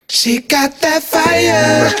She got that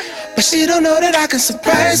fire, but she don't know that I can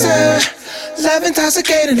surprise her. Love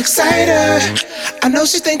intoxicate and excite her. I know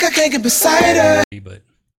she think I can't get beside her. But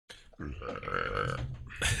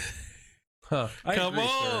Come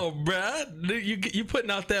on, bruh. You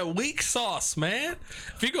putting out that weak sauce, man.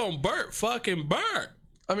 If you gonna burp, fucking burp.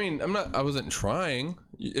 I mean, I wasn't trying.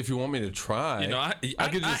 If you want me to try, You know, I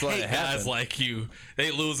could just let hate it happen. guys like you.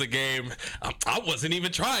 They lose a game. I wasn't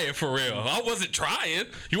even trying for real. I wasn't trying.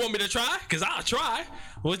 You want me to try? Cause I'll try.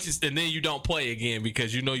 And then you don't play again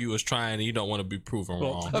because you know you was trying and you don't want to be proven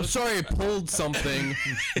wrong. I'm sorry I pulled something,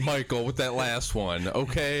 Michael, with that last one.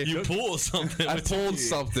 Okay, You pulled something. I pulled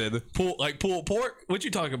something. Pulled pork? What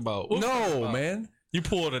you talking about? What No, man. You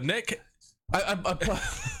pulled a neck.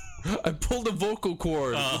 I pulled a vocal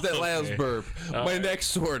cord with that last burp. My neck's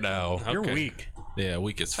sore now. You're weak. Yeah,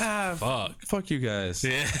 weak as fuck. Fuck you guys.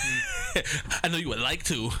 Yeah. I know you would like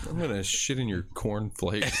to. I'm gonna shit in your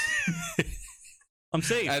cornflakes. I'm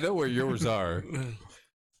safe. I know where yours are.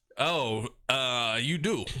 Oh, you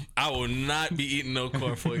do. I will not be eating no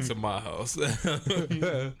cornflakes in my house.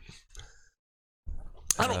 I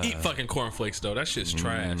don't eat fucking cornflakes though. That shit's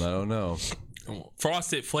trash. I don't know.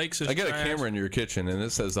 Frosted Flakes is I got trash. a camera in your kitchen and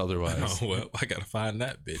it says otherwise. Oh, well, I gotta find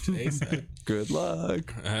that bitch ASAP. Good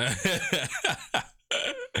luck.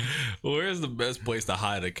 Where's the best place to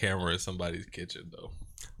hide a camera in somebody's kitchen though?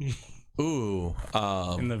 Ooh.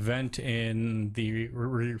 In the vent in the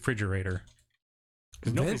refrigerator.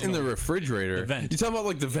 Vent in the refrigerator. The vent. You talking about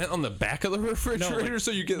like the vent on the back of the refrigerator, No, like,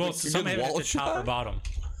 so you get like, some a have good it wall at the top or shot? bottom.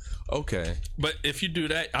 Okay. But if you do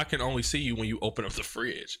that, I can only see you when you open up the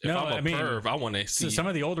fridge. If No, I'm a I mean, perv, I want to see. So some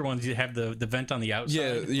of the older ones, you have the vent on the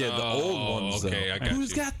outside. Yeah, the old ones. Okay, though. I got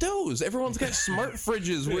Who's you. got those? Everyone's got smart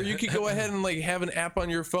fridges where you could go ahead and like have an app on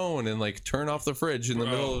your phone and like turn off the fridge in the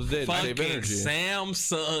middle of the day to save Fucking energy.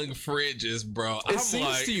 Samsung fridges, bro. It I'm sings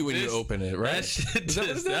like, to you when you open it, right? That shit Is that what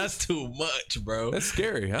it just, does? that's too much, bro. That's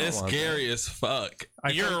scary. I don't It's want scary as fuck.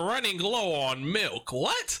 You're running low on milk.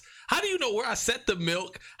 What? How do you know where I set the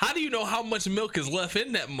milk? How do you know how much milk is left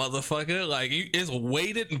in that motherfucker? Like, it's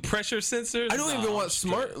weighted and pressure sensors? I don't even want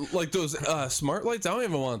smart, like those smart lights. I don't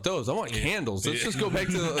even want those. I want candles. Let's just go back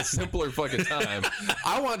to a simpler fucking time.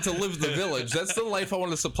 I want to live the village. That's the life I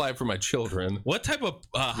want to supply for my children. What type of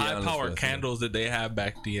high-powered with candles did they have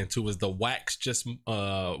back then, too? Was the wax just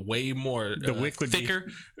way more The wick would thicker?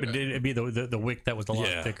 It'd be the wick that was a lot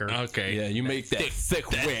thicker. Okay. Yeah, you make that thick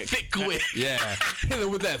wick. Thick wick. Yeah, and then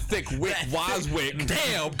with that thick wick, Wick.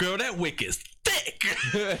 Damn, girl, that wick is thick.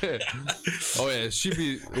 Oh yeah, she'd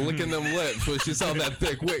be licking them lips when she saw that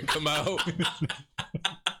thick wick come out.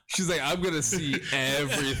 She's like, I'm gonna see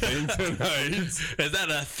everything tonight. Is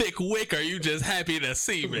that a thick wick or are you just happy to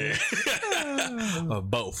see me? Or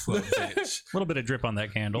both, bitch. A little bit of drip on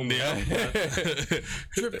that candle. Yeah.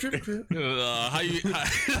 Drip, drip, drip.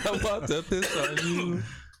 I want that this on you.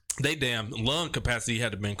 They damn lung capacity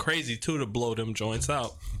had to been crazy too to blow them joints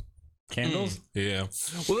out. Candles? Yeah.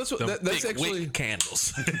 Well, that's what that's thick actually wick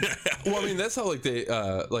candles. Well, I mean, that's how like they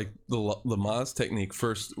like the Lamaze technique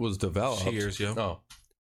first was developed. Cheers, yo. Oh,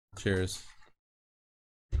 cheers.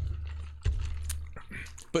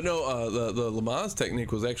 But no, the Lamaze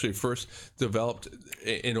technique was actually first developed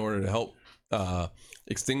in order to help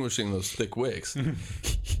extinguishing those thick wicks.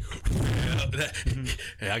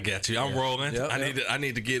 Yeah, I got you. I'm rolling. Yep, I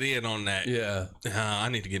need to get in on that. Yeah, I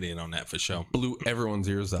need to get in on that for sure. blew everyone's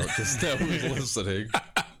ears out just now who's listening.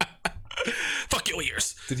 Fuck your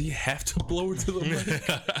ears. Did he have to blow to the mic?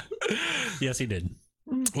 Yes, he did.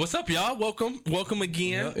 What's up, y'all? Welcome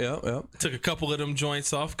again. Yeah. Took a couple of them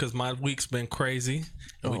joints off because my week's been crazy.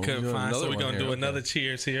 And we couldn't find, so we're going to do another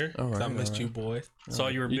cheers here. All right, I missed you, boys. Saw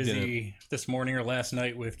you were busy this morning or last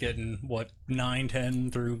night with getting, 9,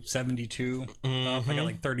 10 through 72. I got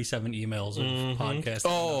like 37 emails of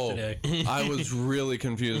podcasts today. I was really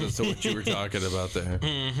confused as to what you were talking about there.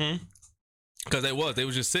 Because they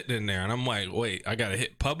was just sitting in there, and I'm like, wait, I gotta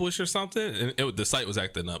hit publish or something, and the site was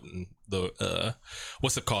acting up, and the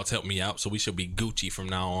what's it called to help me out, so we should be Gucci from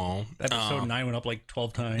now on. Episode 9 went up like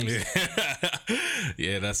 12 times.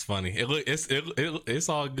 Yeah, that's funny. It's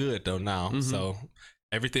all good though now. So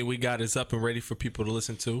everything we got is up and ready for people to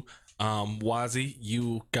listen to. Wozzy,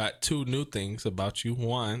 you got 2 new things about you.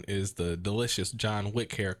 One is the delicious John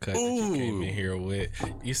Wick haircut that you came in here with.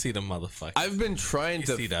 You see the motherfucker. I've been trying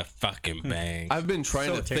to see that fucking bang. I've been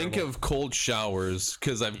trying So to think terrible. of cold showers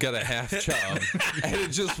because I've got a half chub and it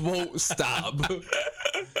just won't stop.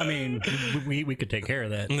 I mean, we could take care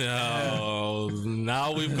of that. No,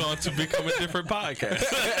 now we've gone to become a different podcast.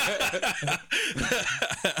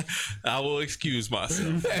 I will excuse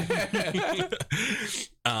myself.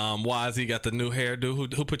 Wozzy got the new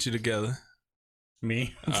hairdo. Who put you together?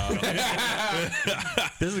 Me.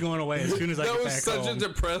 This is going away as soon as I get back home. That was such a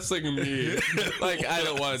depressing me. Like, I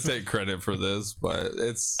don't want to take credit for this, but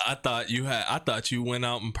it's. I thought you went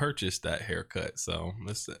out and purchased that haircut. So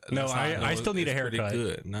no, I still need a haircut.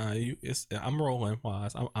 Good. Nah, I'm rolling.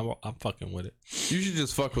 Wise. I'm fucking with it. You should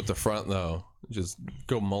just fuck with the front though. Just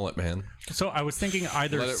go mullet, man. So I was thinking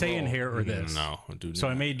either Saiyan hair or this. No, dude. So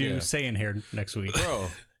I may do Saiyan hair next week, bro.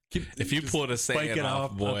 If you pull the Saiyan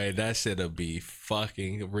off, boy, that shit'll be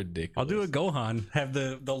fucking ridiculous. I'll do a Gohan. Have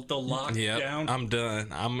the lock down. I'm done.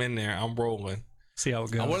 I'm in there. I'm rolling. See how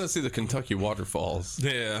it goes. I want to see the Kentucky waterfalls.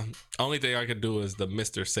 Yeah. Only thing I could do is the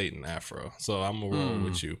Mr. Satan afro. So I'm gonna roll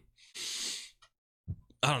with you.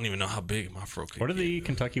 I don't even know how big my fro can What are the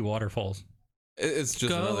Kentucky waterfalls? It's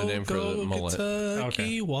just another name for the mullet.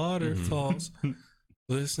 Kentucky waterfalls.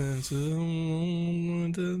 Listen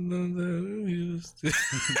to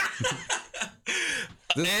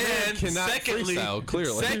This man cannot freestyle,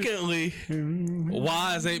 clearly. Secondly,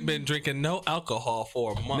 Wise ain't been drinking no alcohol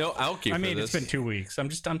for a month. No alky. I mean, it's been 2 weeks. I'm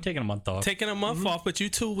taking a month off. Taking a month off, but you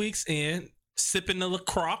 2 weeks in, sipping the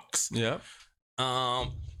LaCroix. Yeah.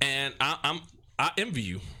 And I envy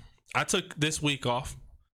you. I took this week off,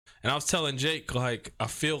 and I was telling Jake, like, I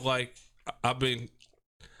feel like I've been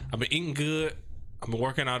eating good. I've been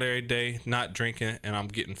working out every day, not drinking, and I'm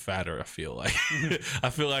getting fatter. I feel like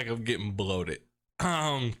I'm getting bloated.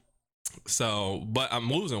 So, but I'm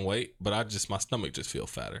losing weight, but my stomach just feel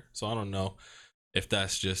fatter. So I don't know if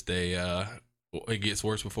that's just it gets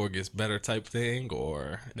worse before it gets better type thing,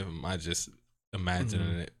 or if I just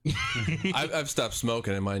imagining it. I've stopped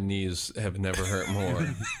smoking, and my knees have never hurt more.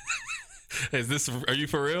 Are you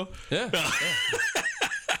for real? Yeah.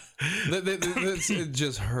 It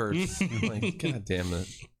just hurts. Like, God damn it.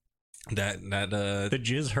 The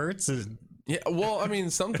jizz hurts. Yeah, well, I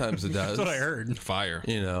mean, sometimes it does. That's what I heard. Fire.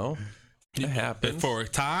 You know, it happens. For a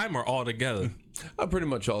time or all together? Pretty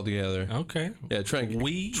much all together. Okay. Yeah, try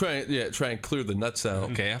and clear the nuts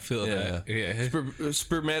out. Okay, I feel that. Yeah.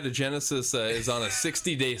 Spermatogenesis is on a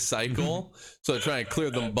 60-day cycle, so try and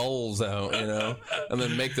clear them bowls out, you know, and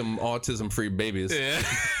then make them autism-free babies. Yeah.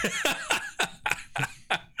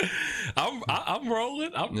 I'm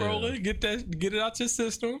rolling. Rolling. Get it out your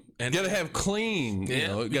system. And you gotta have clean. You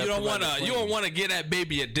know, you don't want to get that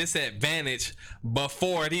baby a disadvantage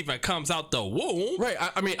before it even comes out the womb. Right.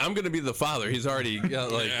 I mean, I'm gonna be the father. He's already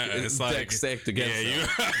deck stacked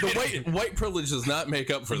against the white privilege does not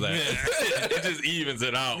make up for that. Yeah, it just evens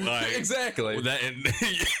it out. Like, exactly. That, and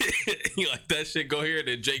you like that shit go here, and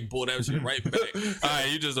then Jake pull that shit right back. All right,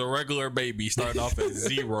 you just a regular baby starting off at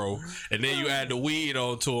 0, and then you add the weed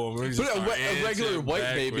onto him. A regular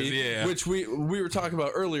white baby, which we were talking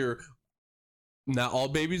about earlier. Not all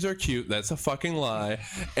babies are cute. That's a fucking lie.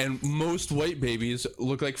 And most white babies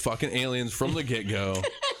look like fucking aliens from the get-go.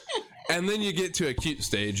 And then you get to a cute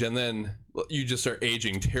stage, and then you just start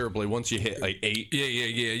aging terribly once you hit like 8. Yeah.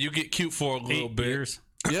 You get cute for a little bit. Years.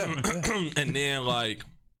 Yeah. And then like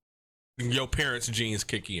your parents' genes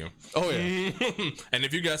kick in. Oh yeah. And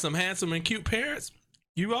if you got some handsome and cute parents,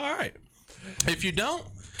 you all right. If you don't,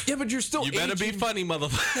 yeah, but you're still. You better be funny,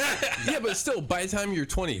 motherfucker. Yeah, but still, by the time you're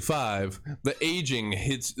 25, the aging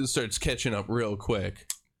starts catching up real quick.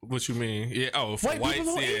 What you mean? Yeah. Oh, for whites,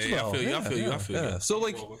 yeah. I feel you. So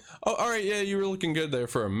like, all right, yeah, you were looking good there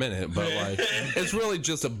for a minute, but like, it's really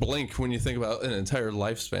just a blink when you think about an entire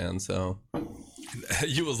lifespan. So.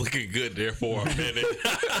 You was looking good there for a minute.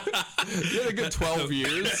 You had a good 12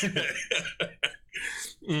 years.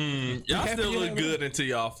 Y'all still look good until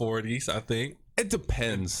y'all 40s, I think. It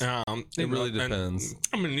depends. It really depends.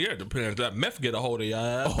 I mean, yeah, it depends. That meth get a hold of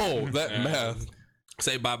y'all. Oh, that meth.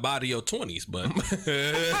 Say bye-bye to your 20s, but. And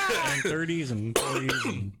 30s and 40s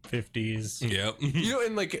and 50s. Yep. You know,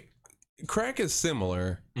 and like, crack is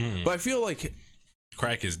similar, but I feel like.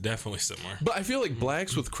 Crack is definitely similar. But I feel like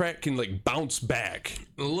blacks with crack can like bounce back.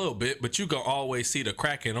 A little bit, but you can always see the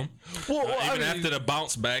crack in them. Well, even after the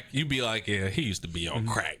bounce back, you be like, yeah, he used to be on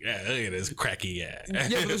crack. Yeah, look at this cracky ass. Yeah,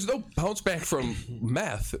 but there's no bounce back from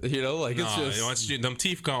meth, you know? Like, it's just... Once them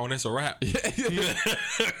teeth gone, it's a wrap.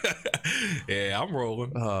 Yeah, I'm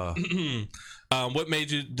rolling. What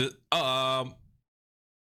made you... I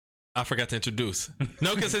forgot to introduce.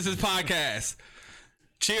 No Consensus Podcast.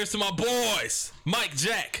 Cheers to my boys, Mike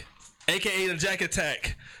Jack, a.k.a. the Jack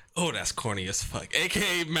Attack, Oh, that's corny as fuck.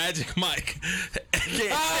 AKA Magic Mike. AKA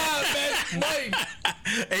Magic Mike.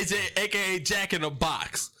 AKA Jack in the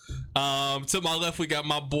Box. To my left, we got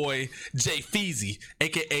my boy Jay Feezy,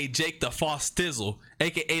 aka Jake the Fostizzle,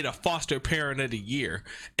 aka the Foster Parent of the Year,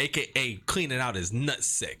 aka cleaning out his nut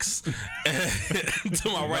sex. To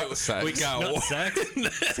my right, we got Nut sex?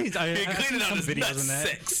 cleaning out his nut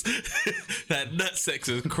sex. That nut sex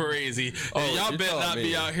is crazy. And y'all better not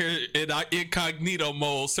be out here in our incognito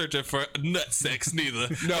mode searching for nut sex neither.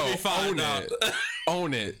 No,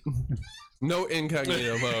 own it. No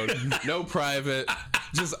incognito mode. No private.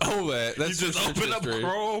 Just own it. That's you just open up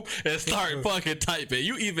Chrome and start fucking typing.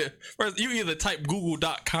 You either type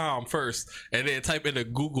google.com first and then type in the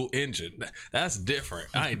Google engine. That's different.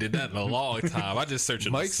 I ain't did that in a long time. I just searched.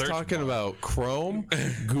 Mike's talking about Chrome,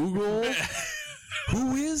 Google.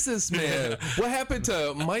 Who is this man? What happened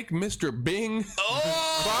to Mike, Mr. Bing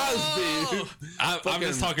Crosby? I'm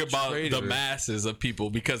just talking about the masses of people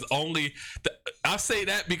because I say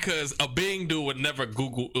that because a Bing dude would never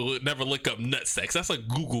look up nut sex. That's a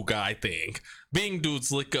Google guy thing. Bing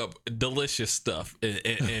dudes look up delicious stuff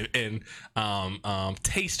and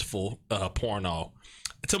tasteful porno.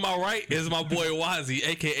 To my right is my boy Wozzy,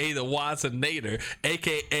 aka the Wazzinator,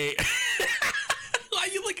 aka why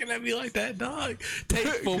you looking at me like that, dog?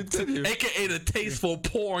 Tasteful, aka the tasteful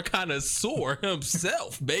porn connoisseur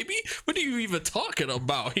himself, baby. What are you even talking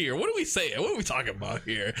about here? What are we saying? What are we talking about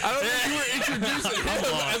here? I don't think you were introducing him.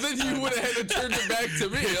 I think you would have had to turn it back to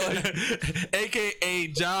me. Like, aka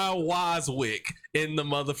John Wick in the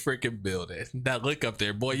motherfucking building. Now look up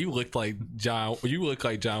there, boy. You look like John. You look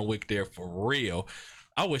like John Wick there for real.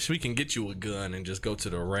 I wish we can get you a gun and just go to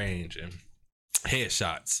the range and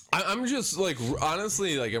headshots. I'm just like,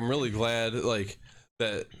 honestly, like, I'm really glad like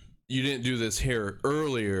that you didn't do this hair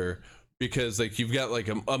earlier, because like you've got like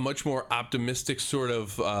a much more optimistic sort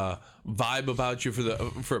of vibe about you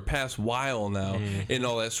for a past while now, and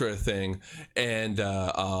all that sort of thing. And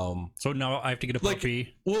so now I have to get a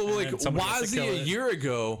puppy. Like Wozzy a year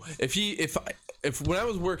ago, if when I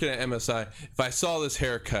was working at MSI, if I saw this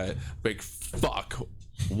haircut, like, fuck,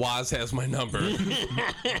 Woz has my number.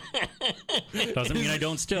 Doesn't mean I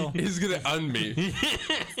don't still. He's gonna end me.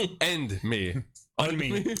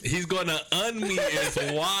 He's gonna me is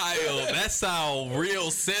wild. That sound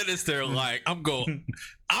real sinister. Like I'm going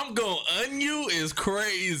you is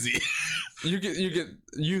crazy. You get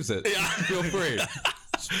use it. Yeah. Feel free.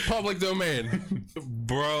 Public domain.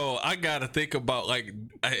 Bro, I gotta think about like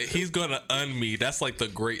he's gonna me. That's like the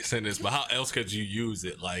great sentence, but how else could you use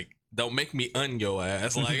it? Like, don't make me your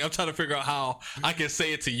ass. Like, I'm trying to figure out how I can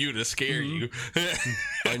say it to you to scare you.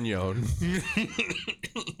 Onion.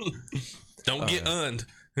 Don't get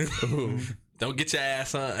Don't get your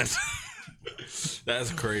ass on.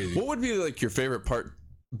 That's crazy. What would be like your favorite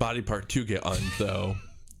body part to get on though?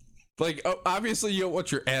 Like, obviously you don't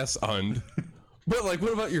want your ass on, but like,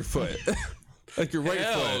 what about your foot? Like your right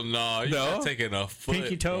foot? No, you're not taking a foot.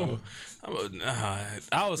 Pinky toe.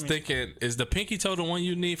 I was thinking, is the pinky toe the one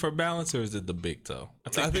you need for balance, or is it the big toe?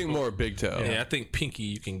 I think more big toe. Yeah, I think pinky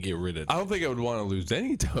you can get rid of. I don't think I would want to lose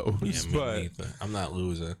any toes, but I'm not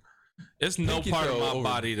losing. There's no part of my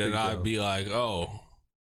body that I'd be like, oh,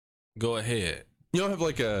 go ahead. You don't have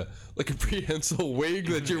like a prehensile wig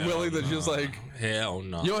that you're willing to just like. Hell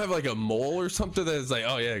no. You don't have like a mole or something that's like,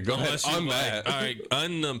 oh yeah, go ahead on that. All right,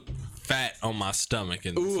 on the fat on my stomach,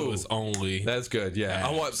 and so it's only. That's good. Yeah,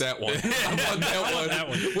 I want that one. I want that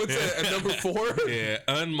one. What's that? At number 4? Yeah,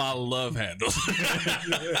 on my love handles.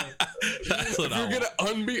 That's what you're gonna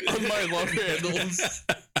on my love handles.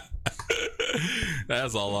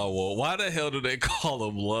 That's all I want. Why the hell do they call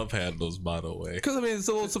them love handles, by the way? Because I mean, it's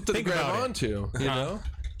a little something to grab onto, you know?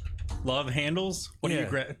 Love handles? What do you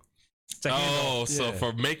grab? So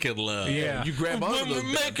for making love. Yeah. You grab onto when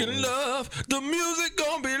we're making love, the music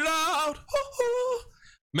gonna be loud.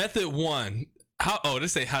 Method 1.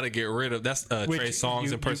 This ain't how to get rid of. That's Trey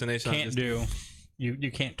Songz impersonation. You can't do.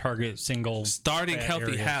 You can't target single. Starting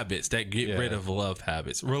healthy habits that get rid of love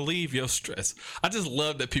habits. Relieve your stress. I just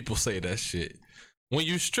love that people say that shit. When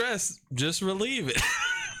you stress, just relieve it.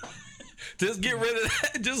 Just get rid of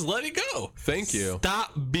that. Just let it go. Thank you.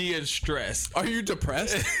 Stop being stressed. Are you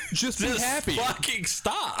depressed? Just be happy. Fucking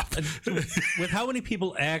stop. With how many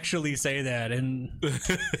people actually say that, and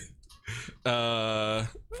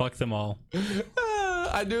fuck them all.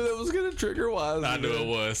 I knew that was gonna trigger Wozzy. I knew it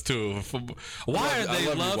was too. Why are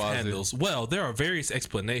they love handles? Well, there are various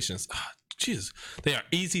explanations. Jesus, they are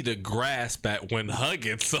easy to grasp at when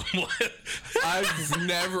hugging someone. I've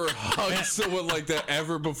never hugged someone like that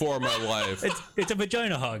ever before in my life. It's a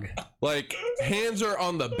vagina hug. Like, hands are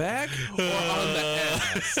on the back or on the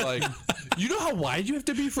ass. Like, you know how wide you have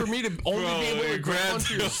to be for me to only be able to grab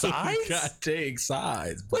onto your sides? God dang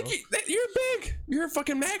sides, bro. Like, you're big. You're a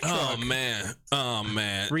fucking Mack truck. Oh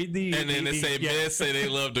man. Read the and then they say men say they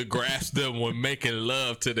love to grasp them when making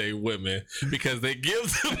love to their women because they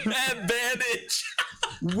give them advantage.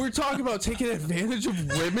 We're talking about taking advantage of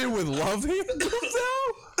women with love handles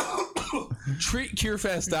now?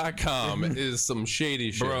 TreatCureFast.com is some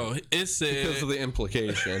shady shit. Bro, it says because of the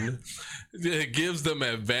implication. It gives them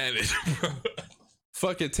advantage, bro.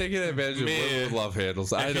 Fucking taking advantage of women with love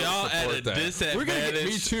handles. I don't support that. We're gonna get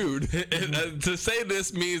me too'd. To say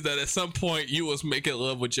this means that at some point you was making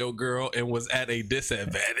love with your girl and was at a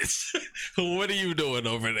disadvantage. What are you doing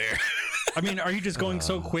over there? I mean, are you just going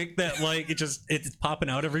so quick that like it's popping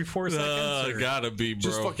out every 4 seconds? Gotta be, bro.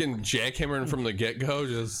 Just fucking jackhammering from the get-go.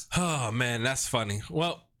 Oh man, that's funny.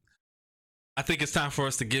 Well, I think it's time for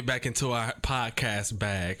us to get back into our podcast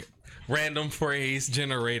bag. Random phrase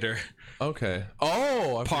generator. Okay.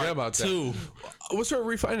 Oh, I forgot about that. 2. What's our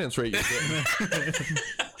refinance rate you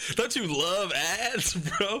get? Don't you love ads,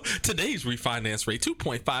 bro? Today's refinance rate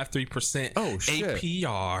 2.53%. Oh shit.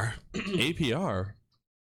 APR. APR.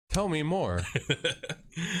 Tell me more.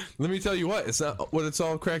 Let me tell you what. It's not what it's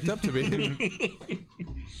all cracked up to be.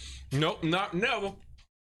 Nope, not never. All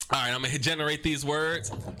right, I'm gonna generate these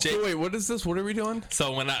words. Wait, what is this? What are we doing?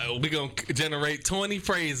 So we're gonna generate 20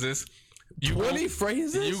 phrases. 20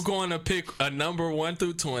 phrases? You gonna pick a number 1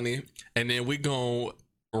 through 20, and then we gonna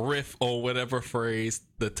riff on whatever phrase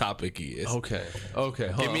the topic is. Okay.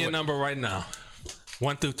 Give me a number right now.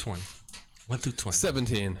 1 through 20. 1 through 20.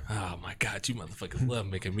 17. Oh my God, you motherfuckers love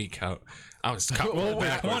making me count. I was counting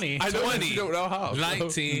backwards. 20. I don't know how.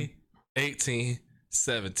 19, 18,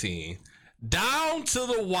 17. Down to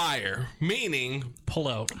the wire, meaning pull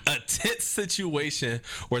out. A tense situation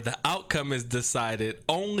where the outcome is decided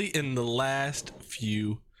only in the last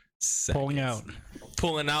few seconds.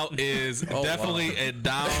 Pulling out is definitely a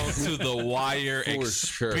down to the wire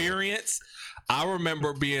experience. Sure. I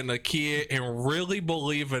remember being a kid and really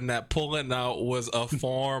believing that pulling out was a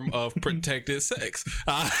form of protected sex.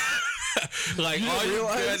 Like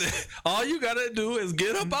all you gotta do is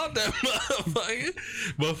get up out that motherfucker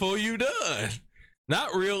before you done.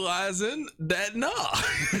 Not realizing that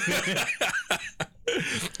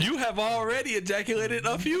you have already ejaculated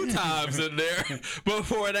a few times in there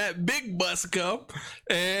before that big bus come,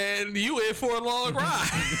 and you in for a long ride.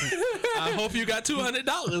 I hope you got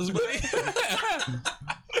 $200, buddy.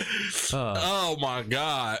 Oh my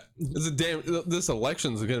God! This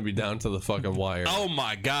election's gonna be down to the fucking wire. Oh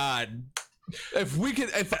my God!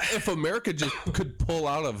 If America just could pull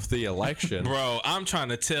out of the election, bro, I'm trying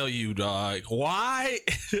to tell you, dog. Why?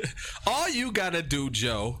 All you gotta do,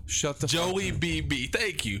 Joe. Shut the Joey BB.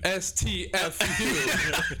 Thank you. STFU.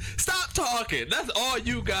 Stop talking. That's all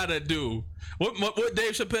you gotta do. What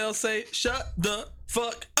Dave Chappelle say? Shut the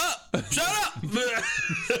fuck up. Shut up.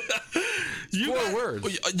 Four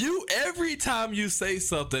words. You every time you say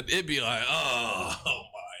something, it be like, oh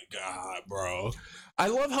my God, bro. I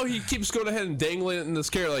love how he keeps going ahead and dangling it in the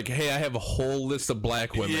scare, like, hey, I have a whole list of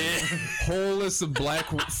black women, whole list of black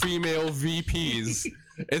female VPs.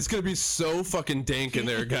 It's gonna be so fucking dank in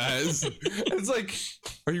there, guys. It's like,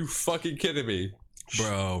 are you fucking kidding me,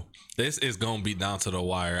 bro? This is gonna be down to the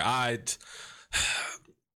wire.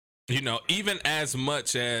 Even as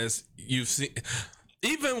much as you've seen,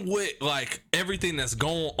 even with like everything that's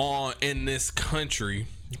going on in this country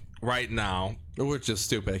right now, which is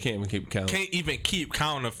stupid. I can't even keep count. Can't even keep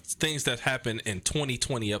count of things that happened in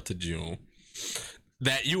 2020 up to June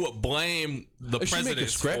that you would blame the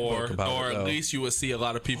presidents for, or at least you would see a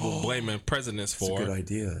lot of people blaming presidents for. That's a good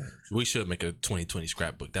idea. We should make a 2020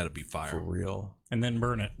 scrapbook. That'd be fire. For real. And then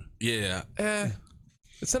burn it. Yeah.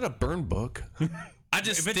 It's not a burn book. I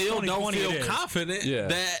just still don't feel confident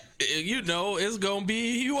that, it's going to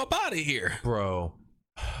be you up out of here. Bro.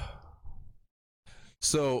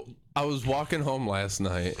 So I was walking home last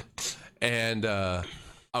night, and I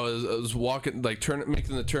was walking, like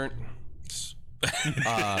making the turn.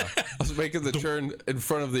 I was making the turn in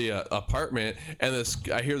front of the apartment, and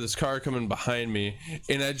I hear this car coming behind me,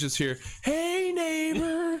 and I just hear, "Hey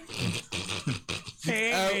neighbor."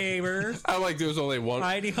 Hey neighbor. I'm like, there's only one.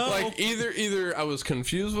 Heidi ho. Like either I was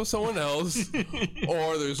confused with someone else,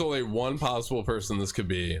 or there's only one possible person this could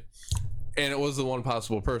be. And it was the one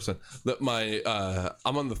possible person. That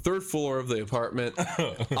I'm on the 3rd floor of the apartment.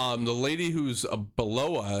 The lady who's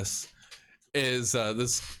below us is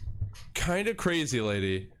this kind of crazy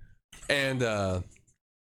lady, and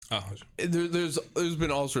there's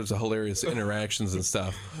been all sorts of hilarious interactions and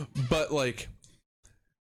stuff. But like,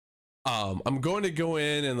 I'm going to go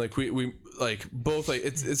in and like we like both like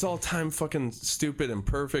it's all time fucking stupid and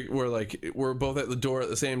perfect. We're both at the door at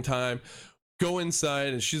the same time. Go inside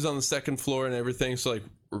and she's on the second floor and everything. So like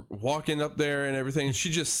we're walking up there and everything. And she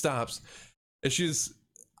just stops and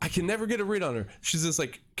I can never get a read on her. She's this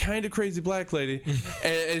like kind of crazy black lady,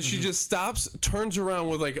 and she just stops, turns around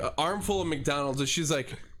with like an armful of McDonald's, and she's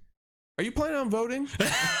like, "Are you planning on voting?"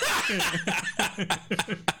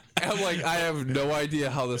 I'm like, I have no idea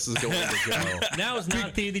how this is going to go. Now is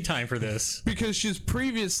not the time for this, because she's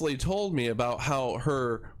previously told me about how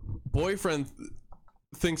her boyfriend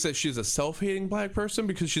thinks that she's a self-hating black person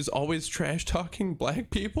because she's always trash talking black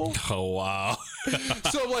people. Oh wow!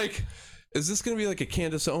 So like, is this gonna be like a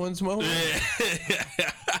Candace Owens moment?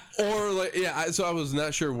 Or like, yeah, so I was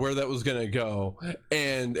not sure where that was gonna go,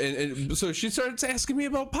 and so she starts asking me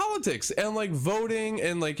about politics and like voting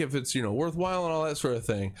and like if it's worthwhile and all that sort of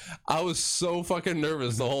thing. I was so fucking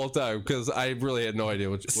nervous the whole time because I really had no idea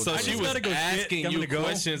what. So she was asking you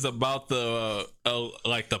questions about the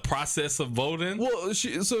like the process of voting. Well,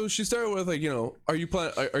 she started with like, are you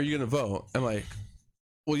gonna vote? I'm like,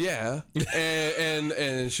 well, yeah,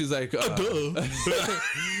 and she's like, and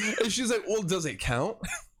she's like, well, does it count?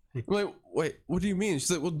 I'm like, wait, what do you mean?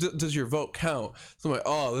 She's like, well, does your vote count? So I'm like,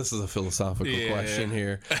 oh, this is a philosophical question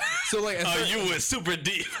here. So like, you went super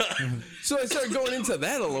deep. So I started going into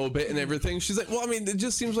that a little bit and everything. She's like, well, I mean, it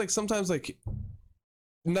just seems like sometimes like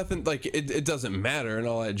nothing, like it doesn't matter and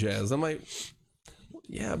all that jazz. I'm like,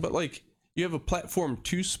 yeah, but like you have a platform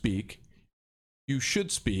to speak. You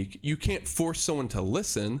should speak. You can't force someone to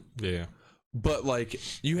listen. Yeah. But like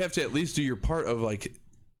you have to at least do your part of like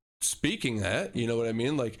speaking that, you know what I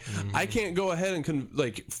mean? Like I can't go ahead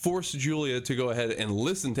and force Julia to go ahead and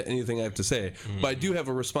listen to anything I have to say, but I do have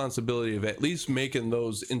a responsibility of at least making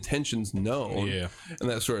those intentions known, and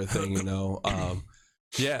that sort of thing,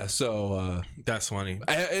 yeah, so that's funny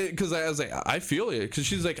because I was like, I feel it, because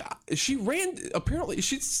she's like, apparently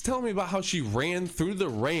she's telling me about how she ran through the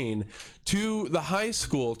rain to the high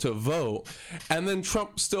school to vote, and then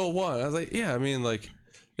Trump still won. I was like, yeah, I mean, like,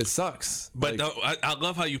 it sucks, but like, I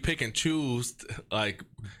love how you pick and choose. Like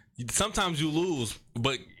sometimes you lose,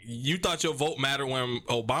 but you thought your vote mattered when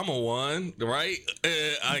Obama won, right?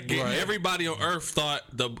 Everybody on earth thought,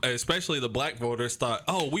 especially the black voters thought,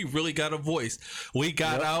 oh, we really got a voice. We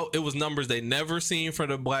got out. It was numbers they never seen for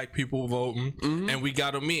the black people voting, and we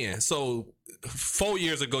got them in. So 4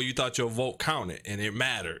 years ago, you thought your vote counted and it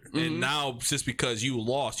mattered, and now just because you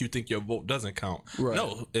lost, you think your vote doesn't count. Right.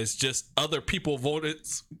 No, it's just other people voted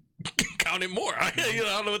counted more. I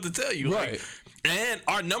don't know what to tell you. Right. Like, and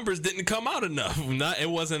our numbers didn't come out enough. It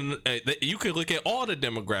wasn't. You could look at all the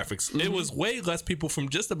demographics. It was way less people from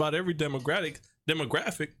just about every demographic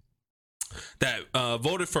that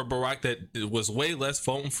voted for Barack. That was way less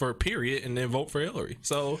voting for period, and then vote for Hillary.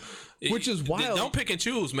 So, which is wild. Don't pick and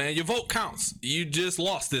choose, man. Your vote counts. You just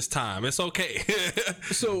lost this time. It's okay.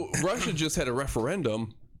 So Russia just had a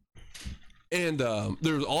referendum. And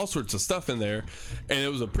there was all sorts of stuff in there, and it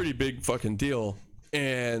was a pretty big fucking deal.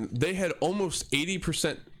 And they had almost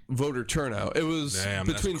 80% voter turnout. It was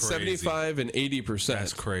between 75 and 80%.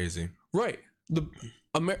 That's crazy, right?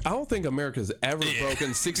 I don't think America's ever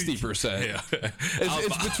broken 60%. Yeah.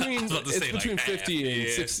 It's between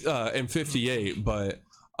 50 and 58, but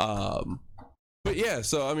yeah.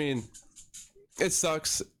 So I mean, it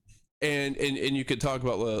sucks. And you could talk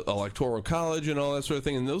about the electoral college and all that sort of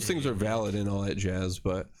thing, and those things are valid and all that jazz,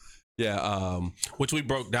 but yeah, which we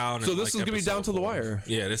broke down. So this is gonna be down to the wire.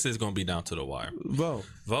 Yeah, this is gonna be down to the wire. Vote.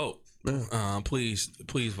 Please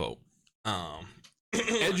vote.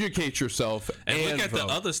 Educate yourself and look at the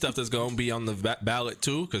other stuff that's gonna be on the ballot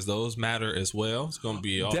too, because those matter as well. It's gonna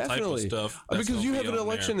be all type of stuff because you have an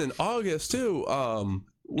election in August too,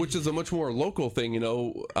 which is a much more local thing,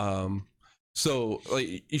 So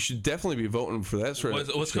like you should definitely be voting for that sort of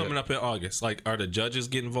what's shit. Coming up in August? Like, are the judges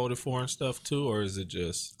getting voted for and stuff too, or is it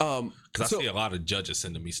just because I see a lot of judges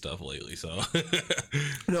sending me stuff lately? So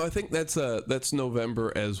no, I think that's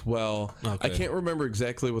November as well. Okay. I can't remember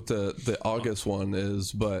exactly what the August one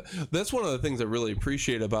is, but that's one of the things I really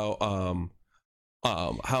appreciate about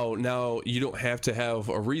how now you don't have to have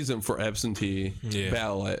a reason for absentee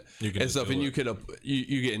ballot and stuff, and you could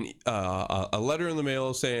you get a letter in the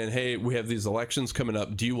mail saying, hey, we have these elections coming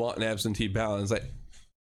up, do you want an absentee ballot? And it's like,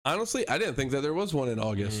 honestly, I didn't think that there was one in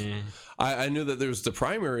August. I knew that there was the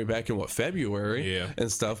primary back in February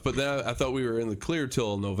and stuff, but then I thought we were in the clear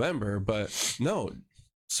till November, but no,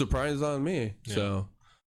 surprise on me. So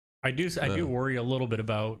I do worry a little bit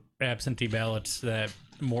about absentee ballots, that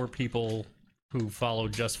more people who follow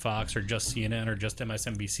just Fox or just CNN or just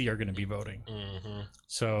MSNBC are going to be voting.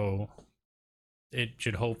 So it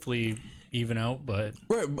should hopefully even out, but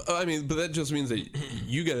right. I mean, but that just means that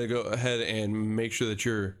you got to go ahead and make sure that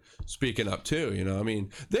you're speaking up too. You know, I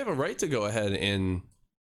mean, they have a right to go ahead and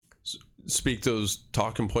speak those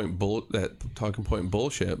talking point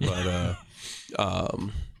bullshit, but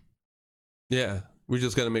yeah, we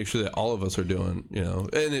just got to make sure that all of us are doing, you know,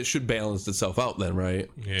 and it should balance itself out then, right?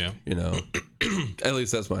 Yeah, you know, at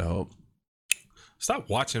least that's my hope. Stop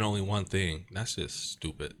watching only one thing. That's just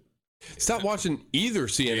stupid. Stop watching either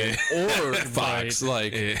CNN or Fox.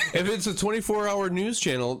 Like, if it's a 24-hour news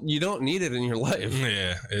channel, you don't need it in your life.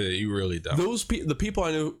 Yeah, you really don't. The people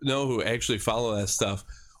I know who actually follow that stuff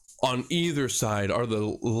on either side are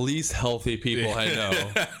the least healthy people I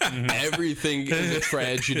know. Everything is a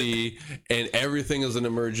tragedy and everything is an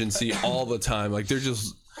emergency all the time. Like, they're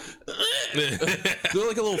just they're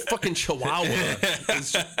like a little fucking chihuahua.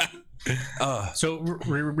 So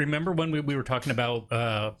remember when we were talking about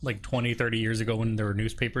like 20, 30 years ago when there were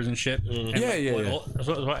newspapers and shit? And yeah.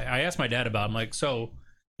 So I asked my dad about it. I'm like, so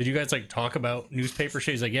did you guys like talk about newspaper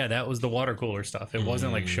shit? He's like, yeah, that was the water cooler stuff. It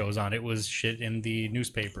wasn't like shows on. It was shit in the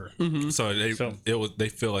newspaper. So they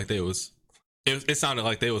feel like they was. It sounded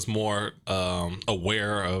like they was more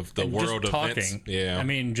aware of the world events. Yeah, I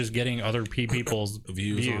mean, just getting other people's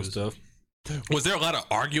views on stuff. Was there a lot of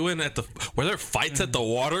arguing were there fights at the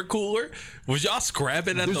water cooler? Was y'all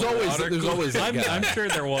scrapping at water cooler? There's always that guy. I'm sure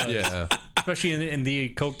there was. Yeah. Especially in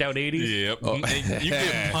the coked out 80s. Yep. Oh. You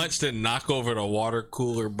get punched and knock over the water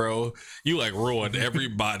cooler, bro. You like ruined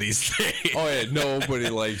everybody's day. Oh yeah, nobody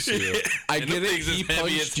likes you. I get it, he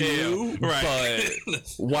punched you, right? But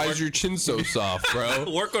why is your chin so soft,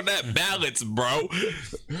 bro? Work on that balance, bro.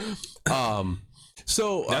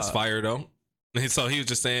 So that's fire though. So he was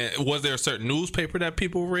just saying, was there a certain newspaper that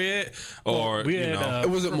people read, or we had,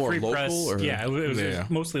 was it more Free local? Press, or? Yeah, it was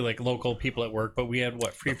mostly like local people at work. But we had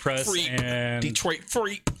Free Press and Detroit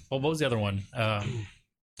Freak. Well, what was the other one?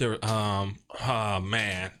 There, oh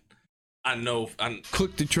man, I know.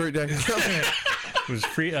 Click Detroit.com. It was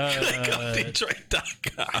free.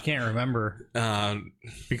 Detroit.com. I can't remember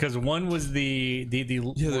because one was the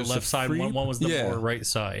more left side, one was the more right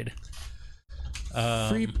side.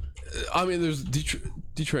 Free. I mean, there's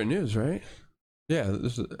Detroit News, right? Yeah,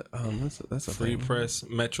 that's a Free thing. Press,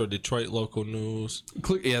 Metro Detroit Local News.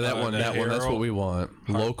 Click, that one. That's what we want.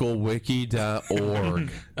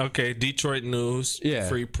 Localwiki.org. Okay, Detroit News. Yeah.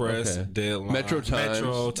 Free Press. Okay. Deadline. Metro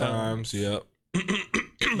Times. Yep.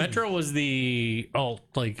 Metro was the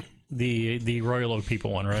Royal Oak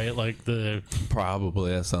people one, right? Like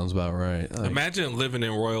probably that sounds about right. Like, imagine living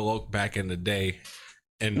in Royal Oak back in the day.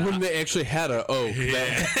 And when they actually had an oak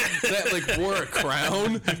that like wore a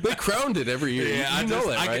crown, they crowned it every year. Yeah, you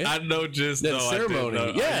know that, right? I know just that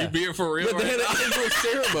ceremony. Yeah, are you being for real? Yeah, they had an annual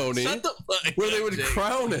ceremony where they would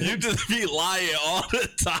crown it. You just be lying all the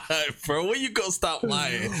time, bro. When you gonna stop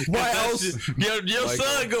lying? Why else? Your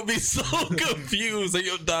son gonna be so confused, and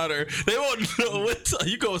your daughter, they won't know what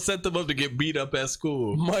you gonna set them up to get beat up at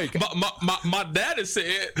school. Mike, my dad is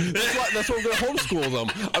saying that's what I'm gonna homeschool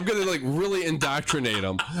them. I'm gonna like really indoctrinate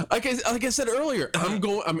them. Like I said earlier,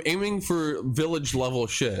 I'm aiming for village level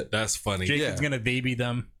shit. That's funny. Jacob's gonna baby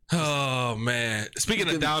them. Oh man! Speaking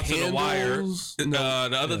of Down to the Wire, the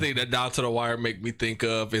other thing that Down to the Wire make me think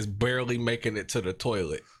of is barely making it to the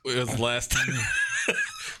toilet. It was the last time. It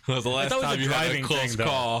was the last time you had a close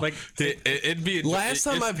call. Like it'd be last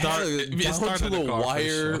time I've had a Down to the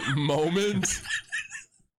Wire moment.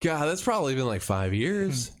 God, that's probably been like 5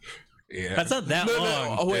 years. Yeah, that's not that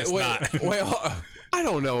long. Oh, wait. I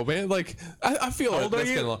don't know, man. Like, I feel like that's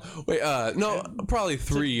kind of long. Wait, no, probably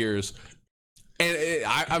 3 years. And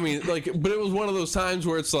I mean, like, but it was one of those times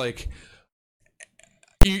where it's like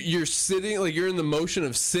you're sitting, like you're in the motion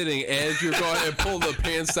of sitting as you're going and pull the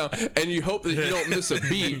pants down, and you hope that you don't miss a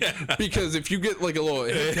beat, because if you get like a little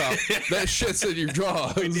hiccup, that shit's in your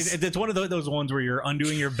jaws. It's one of those ones where you're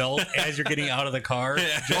undoing your belt as you're getting out of the car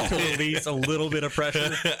just to release a little bit of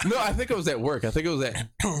pressure. No, I think it was at work. I think it was at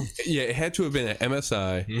it had to have been at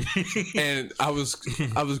MSI, and I was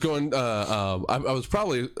going. I was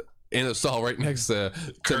probably in a stall right next to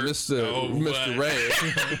Mr. Ray.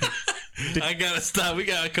 I gotta stop. We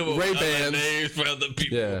gotta come up with other names for other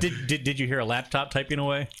people. Yeah. Did you hear a laptop typing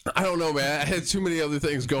away? I don't know, man. I had too many other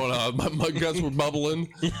things going on. My guts were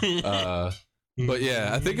bubbling. But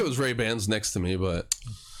yeah, I think it was Ray-Bans next to me. But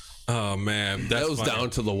oh man, that was funny.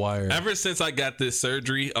 Down to the wire. Ever since I got this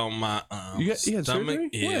surgery on my you had stomach, surgery?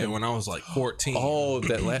 yeah, when I was like 14. Oh,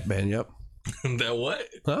 that lap band. Yep. That what?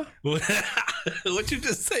 Huh? What you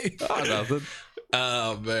just say? Oh, nothing.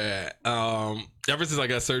 Oh man. Ever since I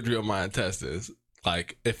got surgery on my intestines,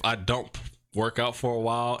 like if I don't work out for a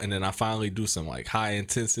while and then I finally do some like high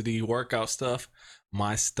intensity workout stuff,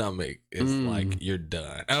 my stomach is like, you're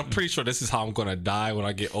done. And I'm pretty sure this is how I'm gonna die when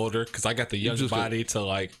I get older, because I got the young body to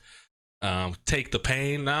like take the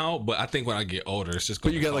pain now, but I think when I get older it's just.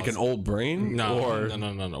 But you got like an old brain? No.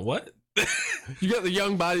 What? You got the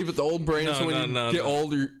young body but the old brain, so when you get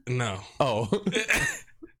older. No. Oh.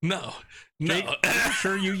 No. Jake, are you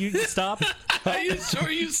sure you stopped? Are you sure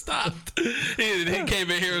you stopped? He came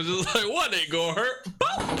in here and was just like, what ain't gonna hurt?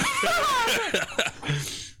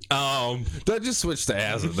 That just switched to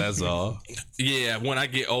acid, that's all. Yeah, when I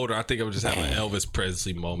get older, I think I'm just having an Elvis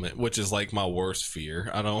Presley moment, which is like my worst fear.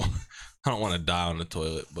 I don't want to die on the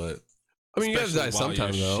toilet, but I mean, you gotta die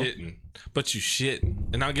sometime though. Shitting, but you shit,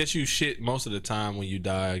 and I guess you shit most of the time when you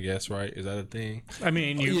die. I guess, right? Is that a thing? I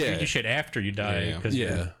mean, you shit after you die.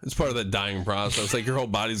 Yeah, it's part of that dying process. Like your whole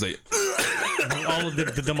body's like all of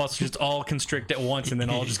the muscles just all constrict at once, and then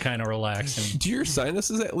all just kind of relax. And do your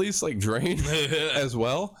sinuses at least like drain as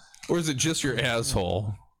well, or is it just your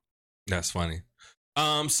asshole? That's funny.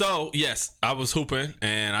 So yes, I was hooping,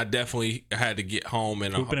 and I definitely had to get home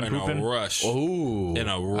in a rush. Oh, in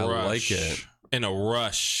a rush. I like it. In a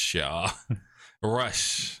rush, y'all.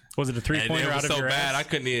 Rush. Was it a 3-pointer out of so your bad? ass? I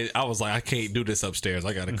couldn't even, I was like, I can't do this upstairs.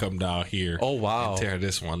 I got to come down here. Oh wow, and tear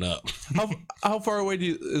this one up. How far away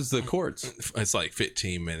is the courts? It's like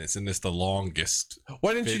 15 minutes, and it's the longest.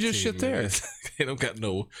 Why didn't you just shit there? They don't got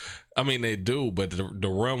no. I mean, they do, but the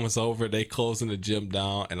run was over. They closing the gym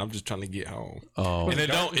down, and I'm just trying to get home. Oh, and it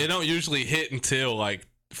don't usually hit until like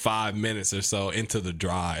 5 minutes or so into the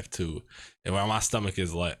drive too, and where my stomach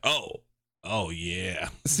is like, oh yeah.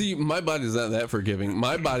 See, my body's not that forgiving.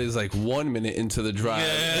 My body's like 1 minute into the drive.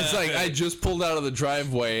 Yeah. It's like I just pulled out of the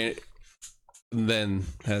driveway. And then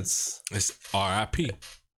it's RIP.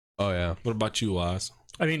 Oh yeah. What about you, Oz?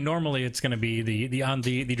 I mean, normally it's gonna be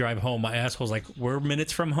the drive home. My asshole's like, we're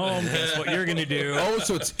minutes from home. Guess what you're gonna do? Oh,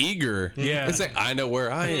 so it's eager. Yeah. It's like I know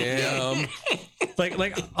where I am.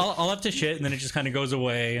 like I'll have to shit, and then it just kind of goes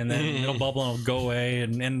away, and then it'll bubble and it'll go away,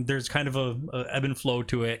 and there's kind of a ebb and flow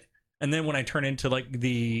to it. And then when I turn into like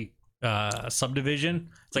the subdivision,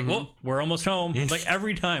 it's like, well, we're almost home. Like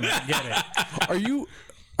every time I get it.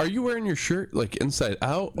 Are you wearing your shirt like inside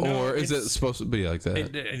out, No, or is it supposed to be like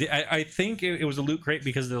that? I think it was a loot crate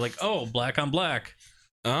because they're like, oh, black on black.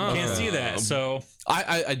 Oh, Can't see that. So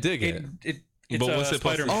I dig it. It's but what's it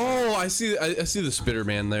supposed to? Oh, I see the Spitter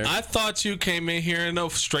Man there. I thought you came in here in a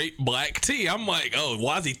straight black tee. I'm like, oh,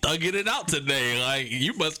 why's he thugging it out today? Like,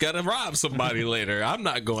 you must gotta rob somebody later. I'm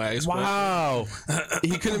not going to ask. Wow.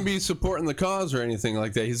 He couldn't be supporting the cause or anything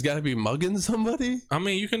like that. He's got to be mugging somebody. I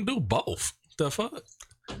mean, you can do both. The fuck.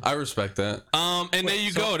 I respect that. And there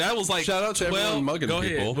you go. That was like, shout out to everyone mugging go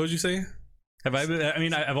people. Ahead. What did you say? Have I been? I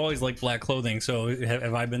mean, I've always liked black clothing. So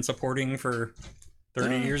have I been supporting for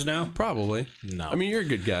 30 years now? Probably. No. I mean, you're a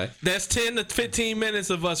good guy. That's 10 to 15 minutes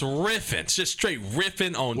of us riffing, just straight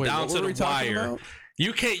riffing on down to the wire. About?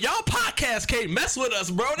 You can't, y'all podcast can't mess with us,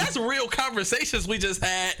 bro. That's real conversations we just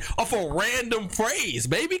had off a random phrase,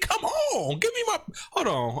 baby. Come on, give me my.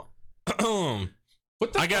 Hold on.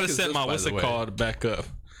 What the I gotta fuck set is my this, what's it called back up.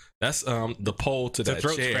 That's the pole to that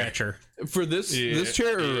throat chair. Scratcher for this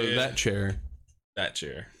chair or that chair. That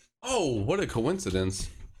chair. Oh, what a coincidence!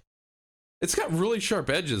 It's got really sharp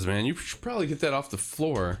edges, man. You should probably get that off the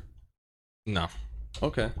floor. No.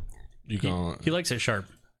 Okay. He likes it sharp.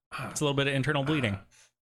 It's a little bit of internal bleeding.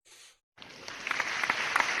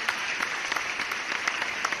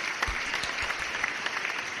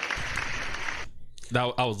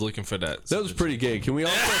 I was looking for that. That was pretty gay. Can we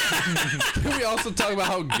also talk about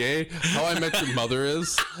how gay How I Met Your Mother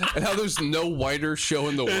is, and how there's no whiter show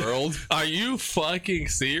in the world? Are you fucking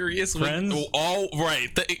serious? Friends? All right.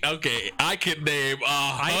 Okay, I can name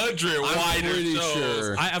 100 whiter shows.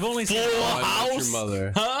 Sure. I've only seen Full How I Met House. Your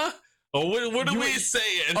Mother. Huh? Oh, what are we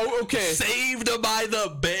saying? Oh, okay. Saved by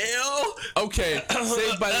the Bell. Okay,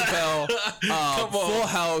 Saved by the Bell, Full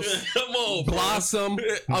House, Come on, Blossom.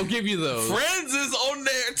 I'll give you those. Friends is on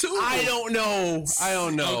there too. I don't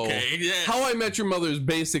know. Okay, yeah. How I Met Your Mother is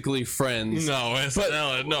basically Friends. No, it's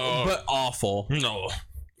no, but awful. No.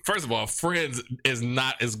 First of all, Friends is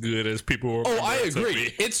not as good as people were. Oh, I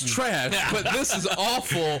agree. It's trash, but this is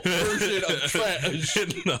awful version of trash.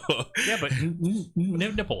 No. Yeah, but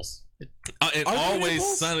nipples. And Always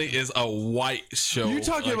nipples? Sunny is a white show. You're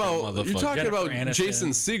talking like about Jennifer Aniston.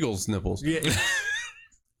 Jason Segel's nipples. Yeah.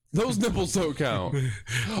 Those nipples don't count.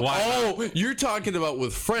 Why? Oh, you're talking about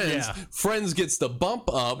with Friends. Yeah. Friends gets the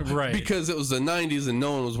bump up Right. because it was the 90s and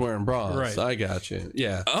no one was wearing bras. Right. I got you.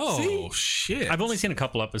 Yeah. Oh, See? shit. I've only seen a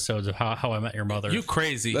couple episodes of How I Met Your Mother. You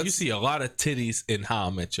crazy. You That's- see a lot of titties in How I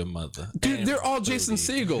Met Your Mother. Dude, And they're all Jason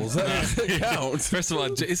booty. Segels. That doesn't count. First of all,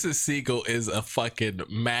 Jason Segel is a fucking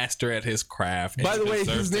master at his craft. By and the way,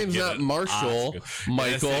 deserves his to name's get not an Marshall, Oscar.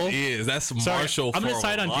 Michael. Yes, it is. That's Sorry, Marshall. I'm gonna for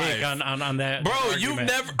side on life. Jake on that. Bro, argument. you've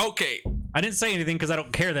never. Okay, I didn't say anything because I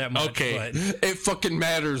don't care that much. Okay. But It fucking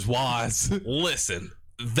matters, Woz. listen.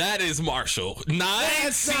 That is Marshall. 9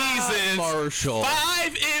 That's not seasons. Marshall.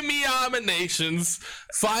 5 Emmy nominations.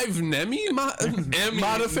 5 Emmy Emmy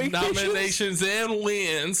modifications? nominations and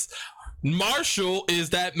wins. Marshall is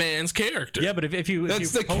that man's character. yeah, but if you That's you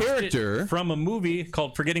the post it character. from a movie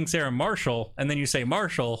called Forgetting Sarah Marshall, and then you say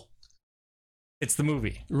Marshall, it's the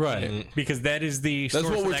movie Right. because that is the That's source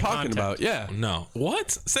what of we're that talking content. about. Yeah. No.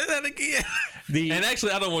 What? Say that again. The And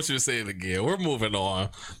actually, I don't want you to say it again. We're moving on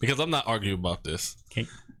because I'm not arguing about this. Okay.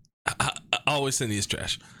 I always send these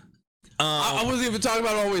trash. I wasn't even talking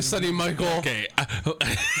about Always Sunny, Michael. Okay.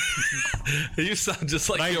 You sound just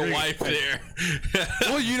like I your agree. wife there.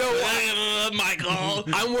 Well, you know what? Michael.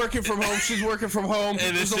 I'm working from home. She's working from home.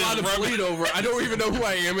 And There's it's a lot just of rubbing- bleed over. I don't even know who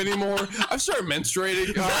I am anymore. I've started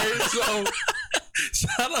menstruating. All right, so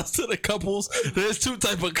Shout out to the couples. There's two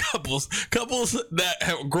type of couples. Couples that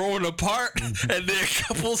have grown apart, and there are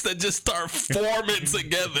couples that just start forming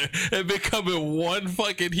together and becoming one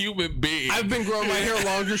fucking human being. I've been growing my hair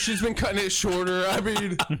longer. She's been cutting it shorter. I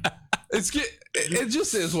mean, it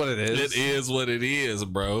just is what it is. It is what it is,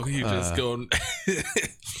 bro. You just go.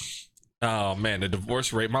 Oh man, the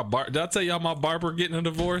divorce rate. Did I tell y'all my barber getting a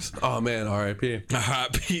divorce? Oh man, R.I.P.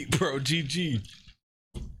 R.I.P. Bro, GG.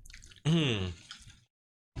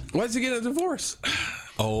 Why'd you get a divorce?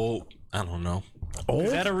 Oh, I don't know.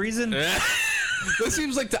 Is that a reason? That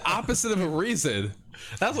seems like the opposite of a reason.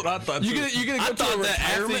 That's what I thought. You're gonna I go to thought a that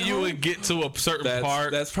after retirement you home? would get to a certain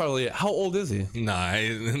part. That's probably it. How old is he? Nah,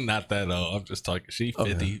 not that old. I'm just talking. She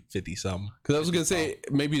 50, 50 something. Because I was gonna say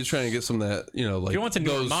maybe he's trying to get some of that, like If you want a new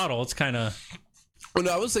those. model, it's kind of Well,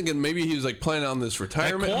 no, I was thinking maybe he was like planning on this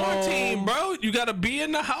retirement Quarantine, home. bro. You got to be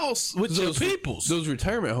in the house with your peoples. Those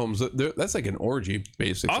retirement homes, that's like an orgy,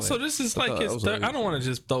 basically. Also, this is like thought his. that was Third, like- I don't want to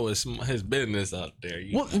just throw his business out there.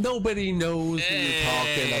 Well, nobody knows who you're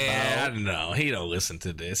talking I about. don't know. He don't listen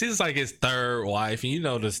to this. He's like his third wife, and you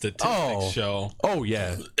know the statistics show. Oh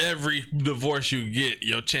yeah, Every divorce you get,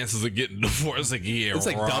 your chances of getting divorced again. It's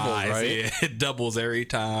like double, right? Yeah, it doubles every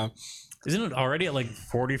time. isn't it already at like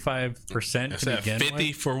 45% It's to at begin 50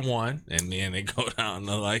 with? for one, and then it go down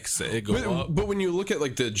to like it go up. but when you look at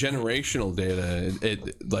like the generational data,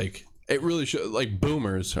 it really shows like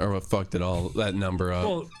boomers are what fucked it all that number up.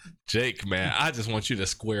 Well, Jake, man, I just want you to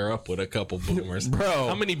square up with a couple boomers, Bro.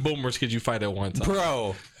 How many boomers could you fight at one time?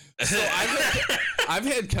 Bro, so I've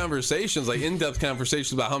had conversations, like in-depth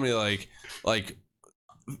conversations about how many like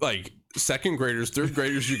second graders, third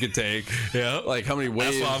graders you could take. Yeah, Like how many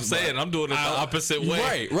ways. that's what I'm saying. I'm doing it the opposite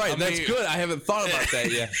way. Right. I That's mean, good. I haven't thought about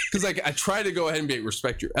that yet. Because like I try to go ahead and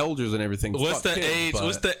respect your elders and everything. What's Fuck the kids, age? but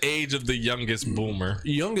What's the age of the youngest boomer?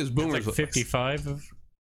 youngest boomers? like 55 of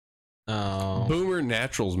Boomer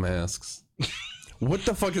naturals masks. What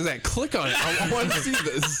the fuck is that? Click on it. I want to see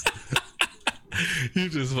this. You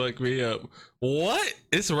just fucked me up. What?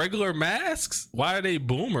 It's regular masks? Why are they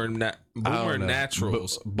boomer know.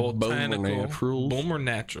 naturals? Boomer naturals? Boomer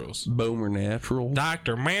naturals. Boomer natural.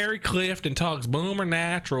 Dr. Mary Clifton talks boomer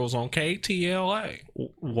naturals on KTLA.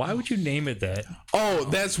 why would you name it that? Oh,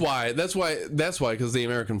 that's why. Because the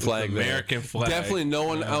American flag. there. American flag. Definitely no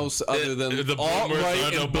one else other than the alt boomers right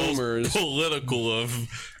are the and most boomers. political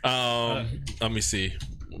of. Let me see.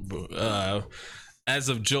 As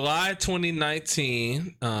of July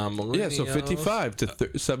 2019, Yeah, so 55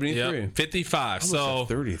 to 73. Yep, 55. So So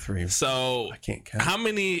 33. so I can't count. how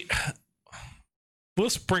many?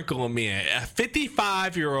 We'll sprinkle them in.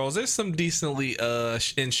 55-year-olds. There's some decently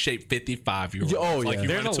in shape 55-year-olds. Oh, Like yeah. you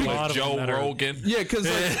There's run a into lot of Joe them that are- Rogan. Yeah, because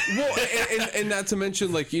like, well, and not to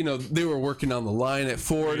mention like they were working on the line at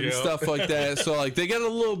Ford and Yeah. stuff like that. So like they got a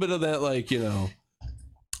little bit of that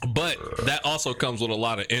But that also comes with a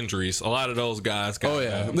lot of injuries. A lot of those guys. Oh,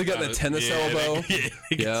 yeah. They got that tennis elbow.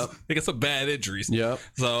 They got some bad injuries. Yep.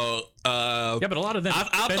 So Yeah, but a lot of them.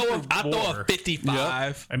 I'll been throw through a war.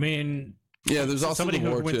 55. I mean, Yeah, there's also somebody the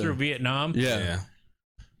who war went too. through Vietnam. Yeah.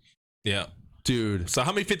 Yeah. Dude. So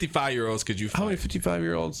how many 55-year-olds could you fight? How many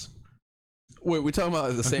 55-year-olds? Wait, we talking about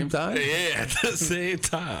at the same time? Yeah, at the same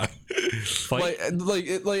time. Like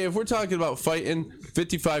if we're talking about fighting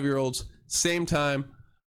 55-year-olds same time,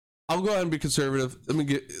 I'll go ahead and be conservative. Let me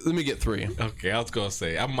get 3. Okay, I was gonna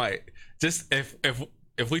say I might just if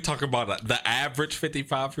we talk about the average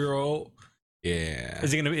 55-year-old, yeah.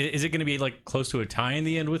 Is it gonna be like close to a tie in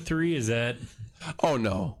the end with 3? Is that? Oh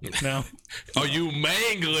no. Are you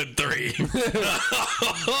mangling 3?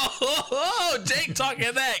 Oh, Jake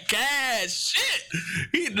talking that cash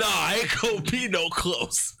shit. I ain't gonna be no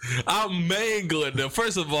close. I'm mangling them.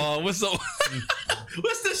 First of all, what's the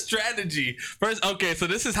strategy? First, okay, so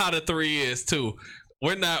this is how the 3 is too.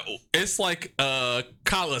 We're not. It's like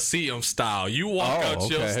Coliseum style. You walk out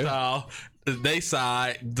your style. They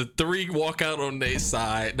side, the 3 walk out on their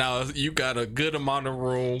side. Now you got a good amount of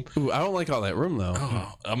room. Ooh, I don't like all that room though.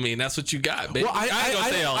 Oh, I mean, that's what you got, baby. Well, I ain't gonna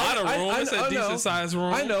say a lot of room. It's a decent sized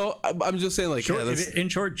room. I know. I'm just saying, like, in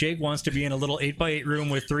short, Jake wants to be in a little 8x8 room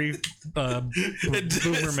with 3 boomer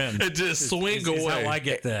men. It just swing away. How I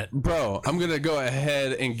get that, bro. I'm gonna go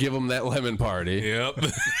ahead and give them that lemon party. Yep.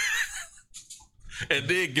 And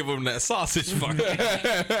then give them that sausage party.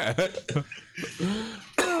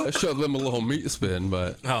 I showed them a little meat spin,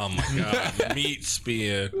 but oh my god, meat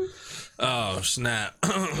spin! Oh snap!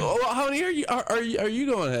 Well, how many are you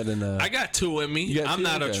going ahead and? I got 2 in me. I'm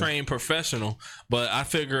not a trained professional, but I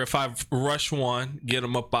figure if I rush one, get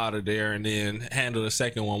them up out of there, and then handle the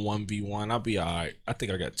second one 1v1, I'll be all right. I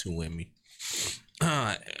think I got 2 in me.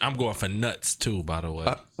 I'm going for nuts too, by the way.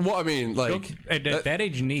 Well, I mean, like at that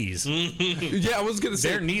age, knees. Yeah, I was gonna say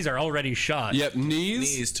their knees are already shot. Yep,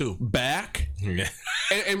 knees too, back,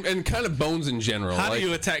 and kind of bones in general. How do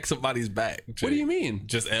you attack somebody's back? What do you mean?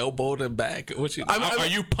 Just elbow them back? Are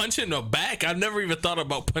you punching the back? I never even thought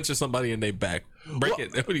about punching somebody in their back. Break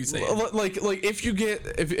it. What do you say? Like if you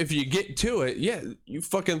get to it, yeah, you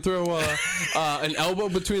fucking throw an elbow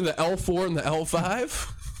between the L4 and the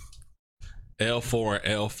L5. L4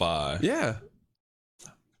 and L5. Yeah.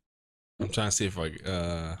 I'm trying to see if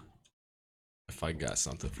I got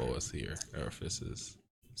something for us here, or if this is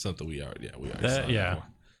something we already saw. Yeah.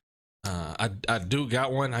 I do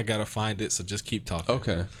got one. I gotta find it, so just keep talking.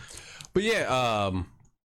 Okay. But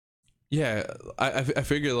yeah, I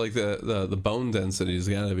figure like the bone density is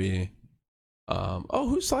gonna be.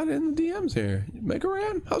 Who's sliding in the DMs here?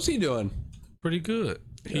 Megaran? How's he doing? Pretty good.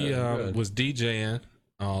 He good. was DJing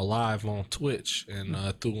live on Twitch and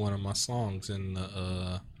threw one of my songs in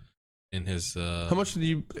his. How much did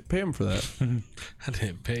you pay him for that? I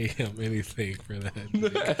didn't pay him anything for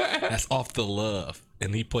that. That's off the love,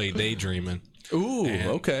 and he played Daydreaming. Ooh,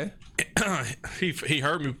 okay. He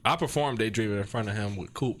heard me. I performed Daydreaming in front of him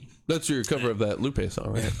with Coop. That's your cover of that Lupe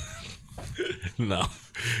song, right? No.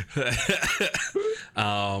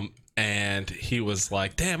 And he was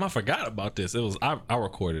like, damn, I forgot about this. It was I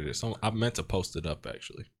recorded it, so I meant to post it up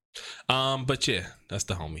actually. But yeah, that's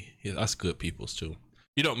the homie. That's good peoples too.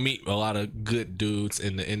 You don't meet a lot of good dudes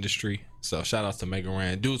in the industry, so shout out to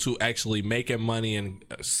Megaran. Dudes who actually making money and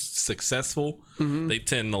successful, they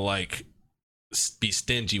tend to like be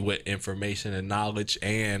stingy with information and knowledge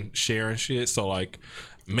and sharing shit. So like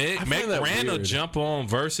Megaran will jump on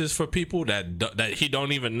verses for people that he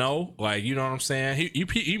don't even know. Like, you know what I'm saying?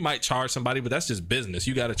 He might charge somebody, but that's just business.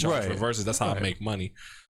 You got to charge for verses. That's how I make money.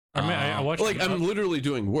 I mean, I watched I'm literally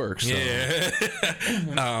doing work. So. Yeah.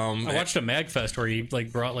 I watched a MagFest where he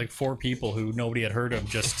like brought like 4 people who nobody had heard of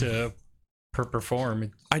just to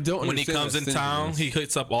perform. I don't. When he comes in town, he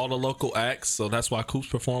hits up all the local acts, so that's why Coops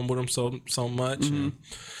perform with him so much. And,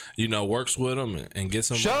 you know, works with him and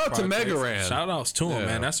gets him. Shout out to Megaran. Shout outs to him,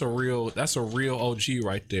 man. That's a real OG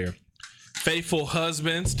right there. Faithful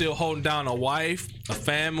husband, still holding down a wife, a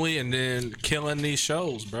family, and then killing these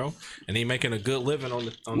shows, bro. And he making a good living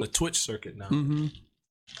on the Twitch circuit now.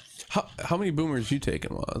 How many boomers you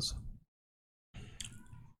taking, Woz?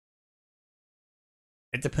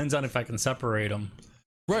 It depends on if I can separate them.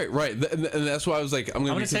 Right. And that's why I was like, I'm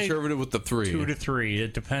gonna be conservative with the 3. 2 to 3.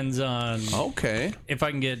 It depends on if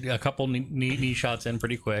I can get a couple knee shots in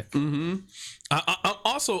pretty quick. I'm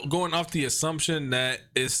also going off the assumption that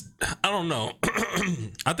I don't know.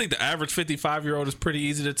 I think the average 55-year-old is pretty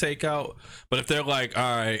easy to take out. But if they're like,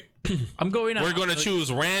 all right, we're going to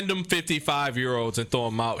choose random 55-year-olds and throw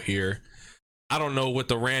them out here. I don't know what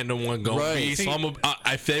the random one gonna be. So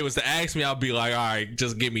if they was to ask me, I'll be like, all right,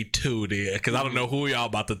 just give me 2 there, because I don't know who y'all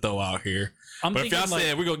about to throw out here. But if y'all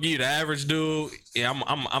said we're gonna give you the average dude, yeah,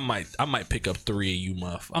 I might pick up 3 of you,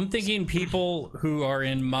 muff. I'm thinking people who are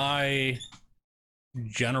in my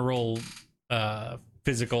general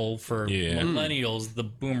physical for millennials, the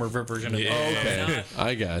boomer version of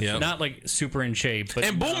I got you. Not like super in shape, but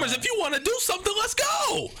boomers, if you want to do something, let's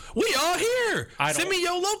go. We all here. Send me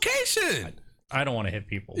your location. I don't want to hit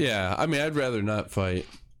people. Yeah, I mean, I'd rather not fight.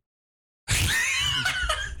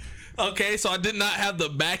 Okay, so I did not have the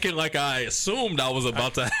backing like I assumed I was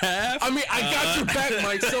about to have. I mean, I got your back,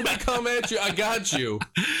 Mike. Somebody come at you. I got you.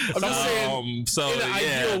 I'm just saying. So in an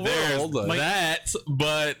ideal world, there's that.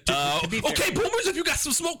 But okay, boomers, if you got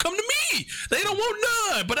some smoke, come to me. They don't want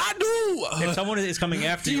none, but I do. If someone is coming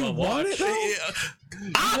after you, want it?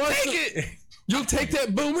 I'll take it. You'll take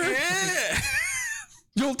that, boomer? Yeah.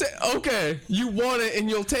 You'll take. Okay, you want it and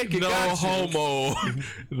you'll take it. No homo.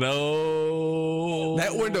 No.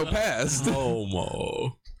 That window passed.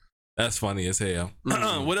 Homo. That's funny as hell.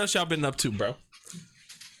 What else y'all been up to, bro?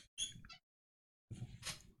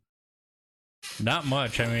 not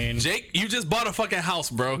much. I mean, Jake, you just bought a fucking house,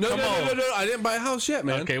 bro. No, Come on. no. I didn't buy a house yet,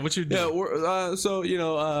 man. Okay, what you do? Yeah, so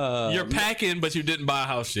You're packing, but you didn't buy a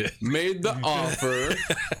house yet. made the offer.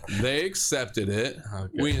 They accepted it.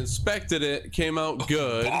 Okay. We inspected it. Came out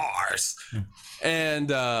good. Bars.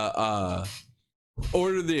 And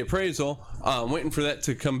ordered the appraisal. Waiting for that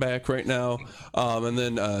to come back right now. And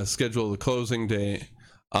then schedule the closing date.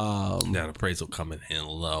 That appraisal coming in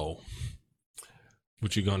low.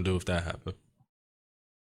 What you gonna do if that happens?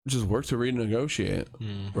 Just work to renegotiate,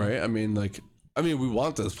 right? I mean, we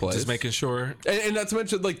want this place. Just making sure. And not to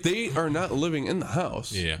mention, like, they are not living in the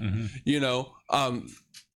house. Yeah. mm-hmm. You know,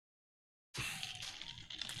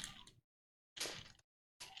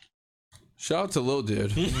 shout out to Lil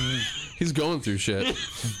Dude. He's going through shit.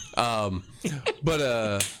 Yeah,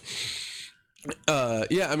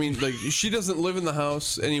 I mean, like, she doesn't live in the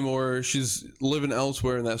house anymore. She's living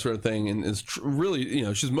elsewhere and that sort of thing, and is really, you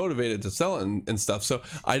know, she's motivated to sell it and stuff. So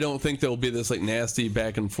I don't think there'll be this like nasty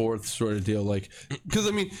back and forth sort of deal, like, because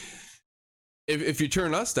I mean, if you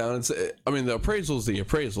turn us down, the appraisal is the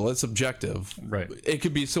appraisal. It's objective, Right. It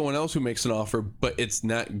could be someone else who makes an offer, but it's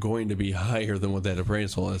not going to be higher than what that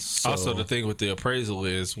appraisal is. So, Also, the thing with the appraisal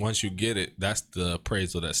is once you get it, that's the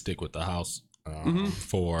appraisal that stick with the house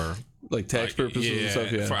for like tax purposes and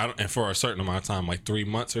stuff. Yeah, for a certain amount of time, like 3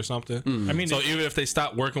 months or something. I mean, So even if they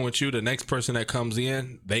stop working with you, the next person that comes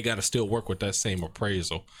in, they got to still work with that same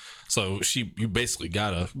appraisal. So you basically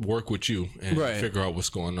got to work with you and figure out what's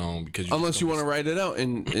going on, because unless you want to write it out,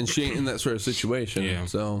 and she ain't in that sort of situation. Yeah.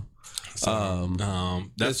 So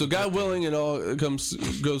that's so God willing, it all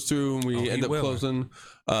goes through, and we end up closing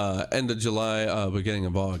end of July, beginning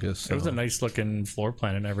of August. So. it was a nice looking floor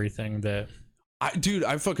plan and everything. That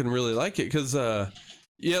I fucking really like it, because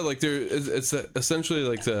like it's essentially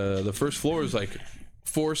like the first floor is like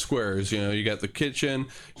 4 squares. You know, you got the kitchen,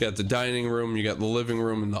 you got the dining room, you got the living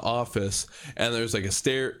room and the office, and there's like a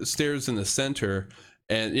stairs in the center.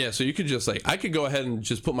 And yeah, so you could just I could go ahead and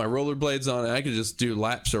just put my rollerblades on, and I could just do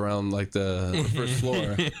laps around like the first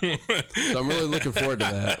floor. So I'm really looking forward to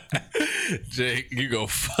that. Jake, you go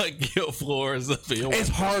fuck your floors up. It's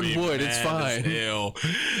hardwood. It's fine. Hell.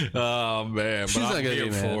 Oh man, She's but not I'm gonna here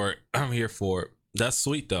be mad. for it. I'm here for it. That's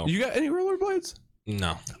sweet though. You got any rollerblades?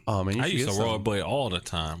 No. Oh man, I used to rollerblade all the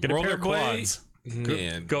time. get a pair of quads.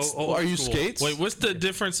 Man, Go. Are you skates? Wait, what's the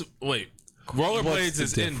difference? Wait, rollerblades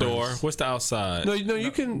is indoor. What's the outside? No,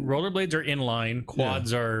 you can. Rollerblades are inline.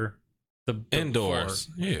 Quads are the Indoors.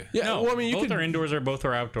 floor. Yeah. Yeah, No, well, I mean, you both can. are indoors or both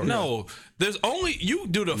are outdoors. No, there's only you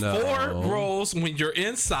do the No. 4 rows when you're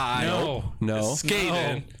inside. No.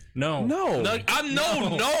 Skating. No. No. No, I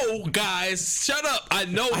know, no, guys, shut up. I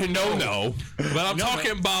know, no. But I'm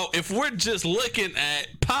talking about if we're just looking at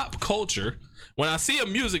pop culture. When I see a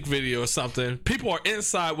music video or something, people are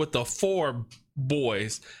inside with the 4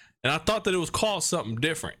 boys, and I thought that it was called something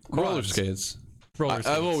different. Roller skates. Roller skates,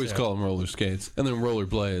 I've always called them roller skates, and then roller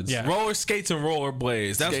blades. Yeah. Roller skates and roller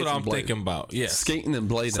blades. That's Skates what I'm and blades. thinking about. Yes. Skating and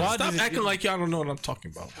blading. Stop acting like y'all don't know what I'm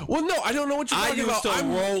talking about. Well, no, I don't know what you're I talking used about. to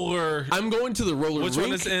roller. I'm going to the roller Which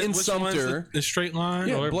one rink is in which one is Sumter. the straight line?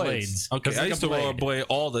 Yeah, Roller blades. blades. Okay, It's I like used a to roller blade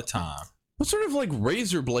all the time. What sort of like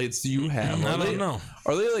razor blades do you have? I don't know.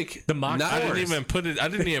 Are they like The mock not I didn't ours?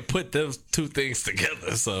 even put those two things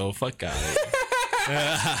together. So fuck out.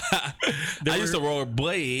 I used to roller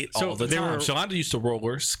blade all the time. Shalonda used to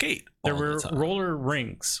roller skate. There all were the time. roller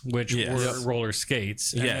rinks, which Yes. were roller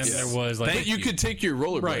skates. And Yes. then there was like But you could take your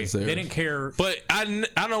roller right. blades there. They didn't care. But I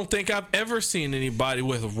don't think I've ever seen anybody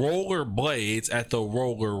with roller blades at the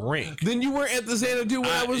roller rink. Then you weren't at the Xanadu when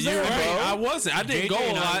I was You're there, right. bro. I wasn't. I didn't JJ go a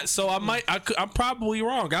and I- lot, so I'm probably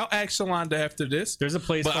wrong. I'll ask Shalonda after this. There's a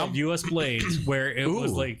place But called I'm- US Blades where it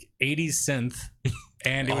was like 80s synth,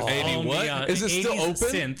 and it was 80 all what? neon. Is it still 80s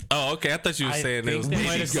open? Synth. Oh, okay. I thought you were I saying it was think they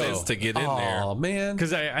might 80 have cents said- to get in there. Oh man,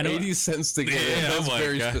 Because I know 80 cents to get in. That's oh my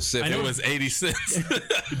very God. specific. It was 80 cents.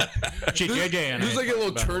 JJ and There's I like a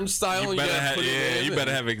little talked about it. turnstile. You and better gotta have, put it in you and-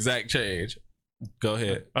 better have exact change. Go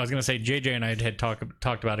ahead. I was gonna say JJ and I had talked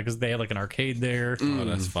about it because they had like an arcade there. Oh,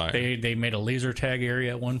 that's fire. They made a laser tag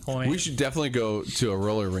area at one point. We should definitely go to a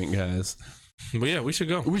roller rink, guys. But yeah, we should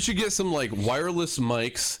go. We should get some like wireless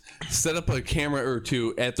mics, set up a camera or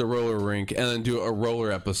two at the roller rink, and then do a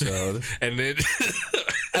roller episode. And then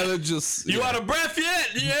just you out of breath yet?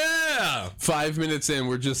 Yeah. 5 minutes in,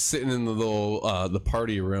 we're just sitting in the little the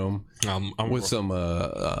party room with some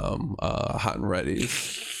hot and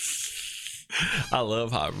readies. I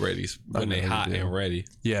love hot and readies when they hot and ready.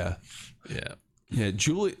 Yeah.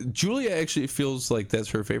 Julia actually feels like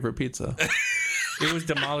that's her favorite pizza. It was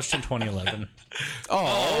demolished in 2011.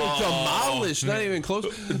 Demolished, not even close.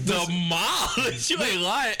 Demolished? You ain't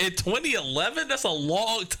lying. In 2011, that's a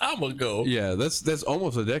long time ago. Yeah, that's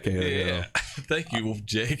almost a decade ago. Thank you,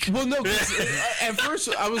 Jake. Well, no, at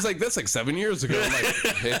first I was like, that's like 7 years ago. I'm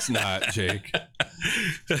like, it's not, Jake.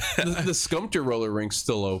 The Sculptor roller rink's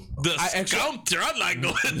still open. Sculptor? I'm not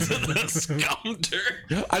going to the Sculptor.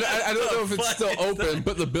 I don't know if it's still open,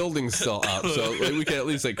 but the building's still up, so like, we can at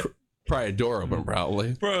least like pry a door open,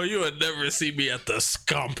 probably. Bro, you would never see me at the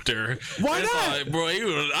Sculptor. Why not? Like, bro,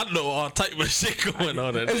 I know all type of shit going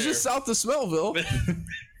on in there. It's just south of Smellville.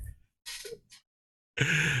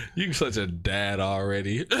 You such a dad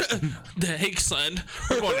already. Hey, son,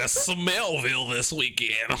 we're going to Smellville this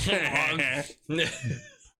weekend.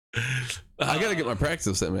 I gotta get my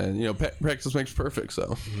practice in, man. You know, practice makes perfect.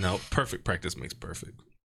 So no, perfect practice makes perfect.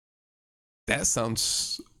 That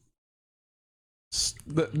sounds.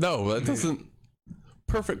 No, that doesn't.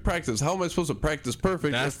 Perfect practice. How am I supposed to practice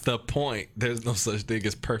perfect? That's the point. There's no such thing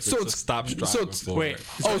as perfect. So stop striving for it.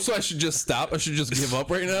 So I should just stop? I should just give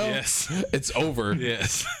up right now? Yes. It's over.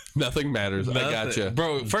 Yes. Nothing matters. I gotcha.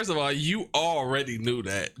 Bro, first of all, you already knew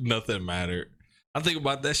that nothing mattered. I think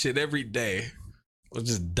about that shit every day. We'll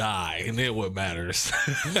just die, and then what matters?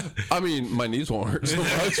 I mean, my knees won't hurt so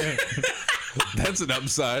much. That's an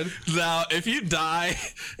upside. Now, if you die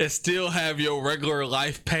and still have your regular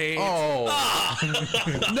life pain, no,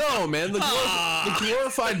 man, the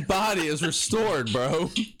glorified body is restored, bro.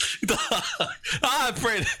 I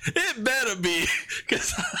pray it better be,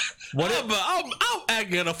 because I'm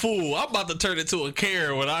acting a fool. I'm about to turn into a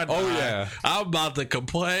Karen when I die. Oh yeah, I'm about to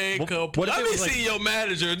complain. Let me see your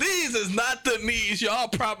manager. These is not the knees y'all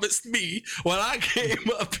promised me when I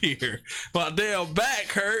came up here. My damn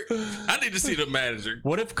back hurt. I need to see the manager.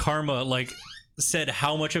 What if karma like said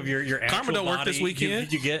how much of your actual karma don't body work this weekend?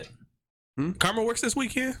 Did you get? Karma works this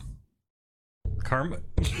weekend. Karma.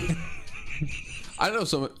 I know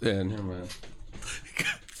some. Yeah, never mind.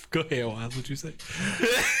 Go ahead, Waz. What you say?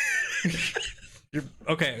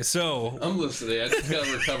 Okay, so I'm listening. I just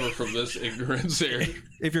gotta recover from this ignorance here.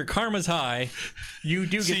 If your karma's high, you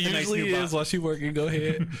do get she the nice new usually is while she working. Go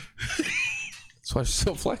ahead. That's why she's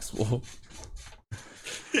so flexible.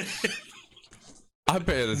 I'm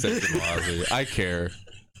paying attention, Wazzy. I care.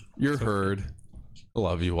 You're heard. I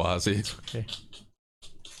love you, Wazzy. Okay.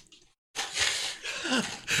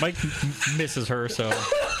 Mike misses her, so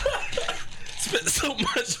spent so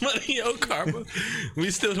much money on karma.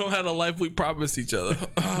 We still don't have the life we promised each other.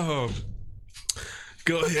 Oh.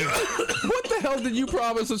 Go ahead. What the hell did you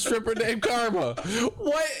promise a stripper named Karma?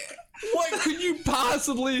 What could you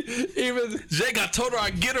possibly even... Jake, I told her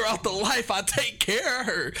I'd get her out the life. I take care of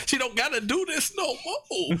her. She don't gotta do this no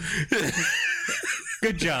more.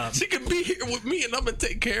 Good job. She can be here with me and I'm gonna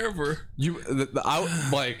take care of her.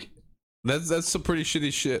 Mike, that's some pretty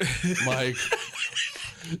shitty shit, Mike.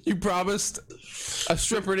 You promised a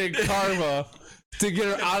stripper named Karma to get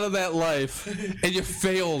her out of that life, and you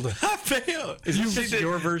failed. I failed. Is this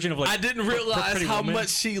your version of like? I didn't realize how woman? much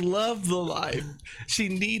she loved the life. She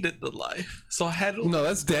needed the life, so I had to. No,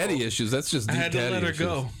 that's daddy issues. That's just deep I had to daddy let her issues.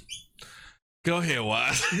 go. Go ahead,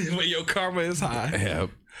 Wise. When your karma is high. Yeah,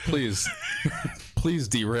 please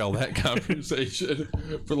derail that conversation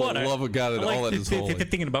for the love of God and all that is holy.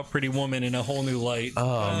 Thinking about Pretty Woman in a whole new light.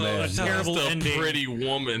 Oh man, a terrible ending. Pretty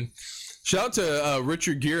Woman. Shout out to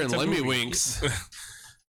Richard Gere and Lemmy Winks.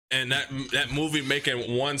 And that movie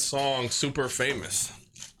making one song super famous.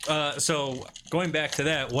 So going back to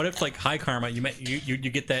that, what if like high karma, you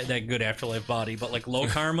get that good afterlife body, but like low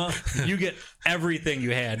karma, you get everything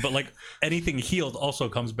you had, but like anything healed also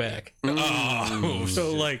comes back. Oh,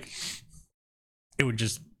 so like it would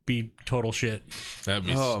just be total shit. That'd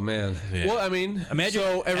be man. Yeah. Well, I mean, imagine.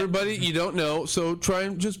 So everybody, you don't know, so try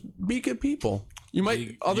and just be good people. You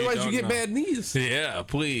might, otherwise you get bad knees. Yeah,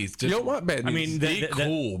 please. You don't want bad knees. I mean, be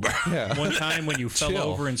cool, bro. Yeah. One time when you fell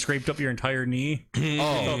over and scraped up your entire knee, you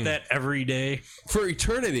felt that every day for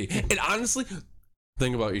eternity. And honestly,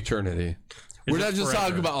 think about eternity. We're not just forever.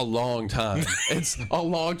 talking about a long time. It's a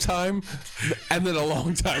long time, and then a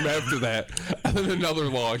long time after that, and then another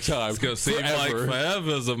long time. It's gonna seem like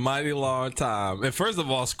forever is a mighty long time. And first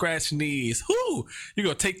of all, scratch knees. Whoo! You're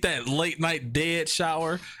gonna take that late night dead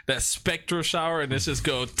shower, that spectral shower, and it's just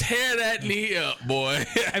gonna tear that knee up, boy.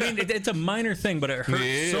 I mean, it's a minor thing, but it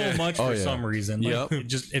hurts so much for some reason. Like,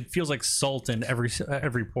 it feels like salt in every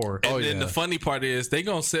pore. And then the funny part is they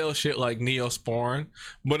gonna sell shit like Neosporin,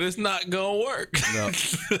 but it's not gonna work. No.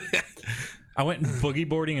 I went boogie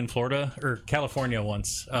boarding in Florida or California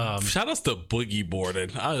once. Shout outs to boogie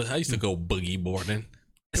boarding. I used to go boogie boarding.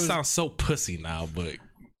 It sounds so pussy now, but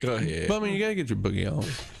go ahead. But I mean, you gotta get your boogie on.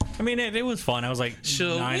 I mean, it was fun. I was like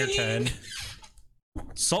 9 or 10.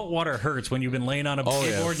 Salt water hurts when you've been laying on a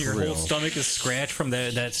boogie board and your whole stomach is scratched from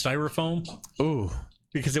that styrofoam. Ooh.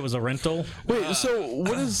 Because it was a rental. Wait, so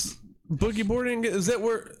what is boogie boarding? Is that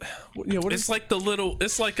where? Yeah, what is? It's like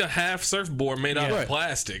it's like a half surfboard made out of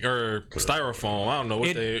plastic or styrofoam. I don't know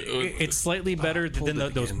what it's slightly better than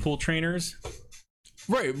those pool trainers.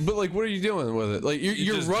 Right, but like, what are you doing with it? Like,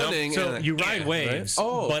 you're running. So you ride waves,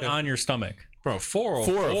 but on your stomach. Bro,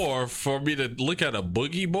 404 for me to look at a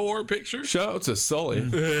boogie board picture. Shout out to Sully.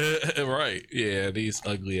 Right, yeah, these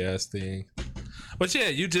ugly ass things. But yeah,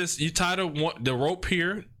 you tie the rope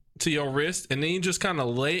here to your wrist, and then you just kind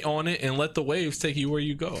of lay on it and let the waves take you where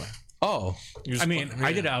you go. Oh, I mean,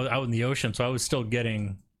 I did it out in the ocean, so I was still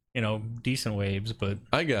getting, decent waves. But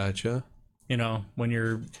I gotcha. When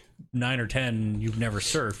you're 9 or 10, you've never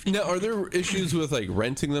surfed. Now, are there issues with like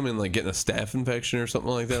renting them and like getting a staph infection or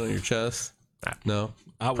something like that on your chest? No,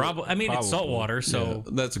 probably. I mean, it's salt water, so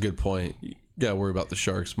that's a good point. You gotta worry about the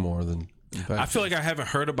sharks more than. I feel like I haven't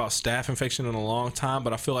heard about staph infection in a long time,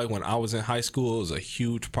 but I feel like when I was in high school, it was a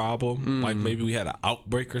huge problem. Like maybe we had an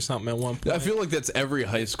outbreak or something at one point. I feel like that's every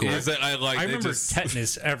high school. I remember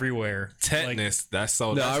tetanus everywhere. Tetanus.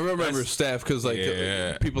 I remember staph because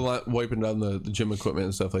people not wiping down the gym equipment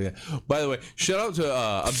and stuff like that. By the way, shout out to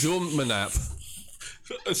Abdul Manap.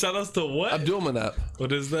 Shout outs to what? Abdul Manap.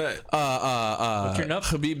 What is that? What's your nup?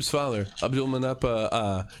 Habib's father, Abdul Manap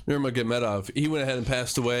Nurmagomedov. He went ahead and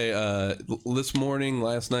passed away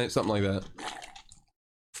last night, something like that.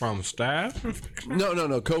 From staph? No.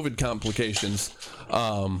 COVID complications.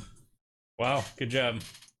 Wow, good job.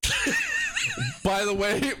 By the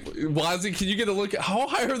way, Wozzy, can you get a look at how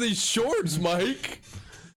high are these shorts, Mike?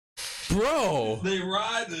 Bro, they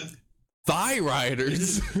riding. Thigh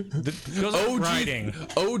riders. Those are riding.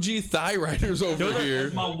 OG thigh riders over here.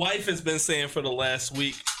 As my wife has been saying for the last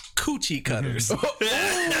week, coochie cutters.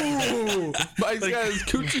 Mike's got his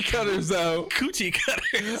coochie cutters out. Coochie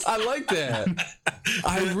cutters. I like that.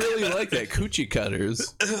 I really like that. Coochie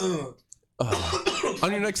cutters.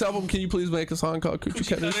 On your next album, can you please make a song called Coochie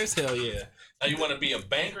Cutters? Hell yeah. Now you want to be a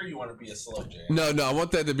banger or you want to be a slow jam? No, I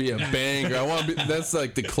want that to be a banger. I want to be, that's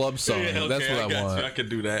like the club song. Yeah, okay, that's what I want. I can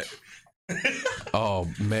do that. Oh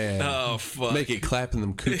man. Oh fuck. Make it clap in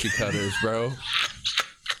them coochie cutters, bro.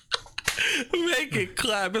 Make it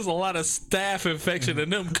clap. There's a lot of staph infection in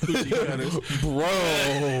them coochie cutters.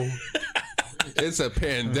 Bro. It's a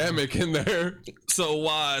pandemic in there. So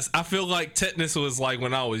Wise, I feel like tetanus was like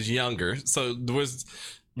when I was younger. So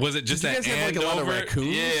was it just that have like a lot of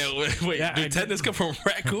raccoons? Yeah, wait, did tetanus come from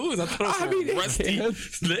raccoons? I thought it was from rusty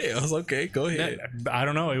snails. Okay, go ahead. I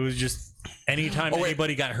don't know. It was just anytime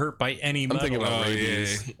anybody got hurt by any metal. I'm thinking about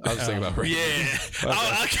rabies. Yeah. I was thinking about rabies. Yeah.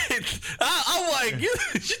 I'm like, you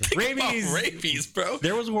think about rabies, bro.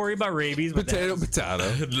 There was worry about rabies. But potato.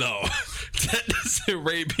 No. Tetanus and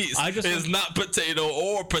rabies is not potato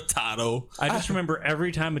or potato. I just remember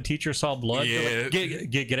every time a teacher saw blood, like,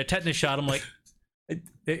 get a tetanus shot. I'm like,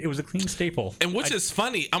 it was a clean staple. And which is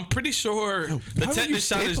funny, I'm pretty sure the tetanus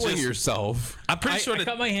shot is just yourself. I'm pretty sure I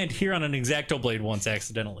cut my hand here on an X-Acto blade once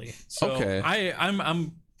accidentally. So okay.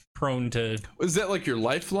 I'm prone to. Is that like your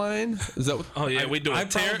lifeline? Is that what? Oh yeah, we do it. I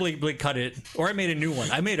probably cut it, or I made a new one.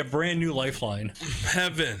 I made a brand new lifeline.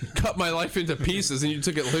 Heaven. Cut my life into pieces, and you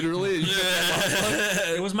took it literally.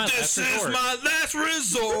 And it was my last resort. This is my last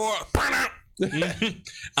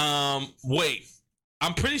resort. Wait.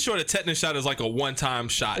 I'm pretty sure the tetanus shot is like a one-time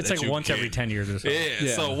shot. It's like once every 10 years or so.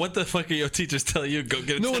 Yeah. So what the fuck are your teachers telling you? Go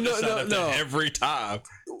get a tetanus shot every time.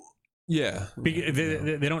 Yeah.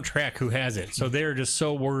 They don't track who has it. So they're just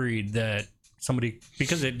so worried that somebody,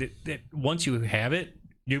 because once you have it,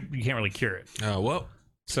 you can't really cure it. Oh, well.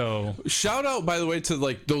 So shout out, by the way, to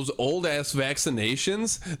like those old ass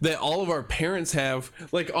vaccinations that all of our parents have,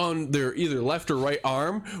 like on their either left or right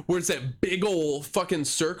arm, where it's that big old fucking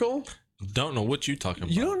circle. Don't know what you talking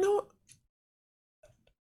about. You don't know?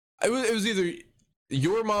 It was either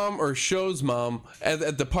your mom or Show's mom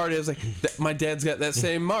at the party. I was like, my dad's got that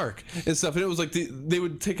same mark and stuff. And it was like they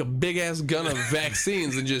would take a big ass gun of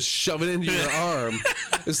vaccines and just shove it into your arm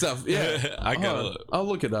and stuff. Yeah, I'll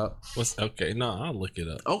look it up. Okay? No, I'll look it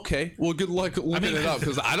up. Okay, well, good luck looking it up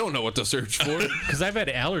because I don't know what to search for. Because I've had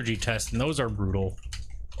allergy tests and those are brutal.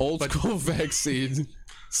 Old school vaccine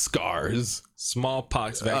scars,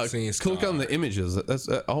 smallpox vaccine. Click on the images. That's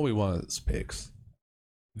all we want is pics.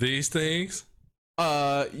 These things.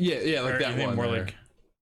 Yeah, like that one. More like.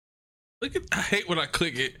 Look at. I hate when I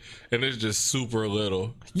click it and it's just super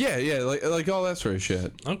little. Yeah, like all that sort of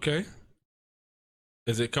shit. Okay.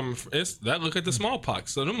 Is it coming from? That look at the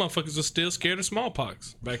smallpox. So them motherfuckers are still scared of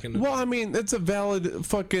smallpox back in the. Well, I mean, that's a valid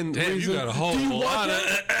fucking Damn, reason. you got a whole lot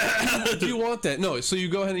of. Do you want that? No. So you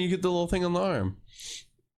go ahead and you get the little thing on the arm.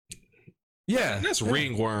 Yeah, that's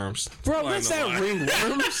ringworms, bro. That's not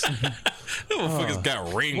ringworms. Them motherfuckers got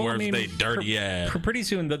ringworms. Well, they dirty ass. Pretty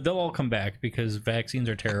soon they'll all come back because vaccines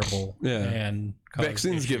are terrible. Yeah, and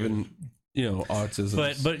vaccines given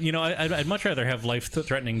autism. But I'd much rather have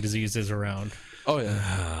life-threatening diseases around. Oh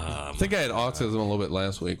yeah, I think I had autism a little bit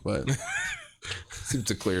last week, but seems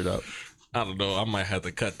to cleared up. I don't know. I might have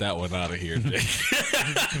to cut that one out of here, Jake.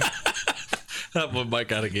 That one might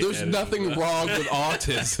gotta get. There's nothing wrong with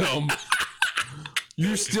autism.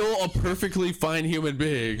 You're still a perfectly fine human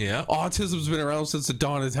being. Yeah. Autism's been around since the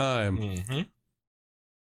dawn of time. Mm-hmm.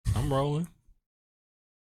 I'm rolling.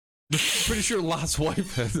 Pretty sure Lot's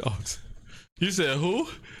wife has autism. You said who?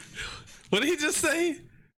 What did he just say?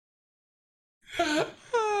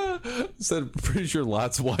 Said pretty sure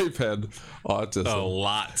Lot's wife had autism. Oh,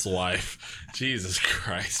 Lot's wife. Jesus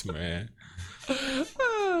Christ, man.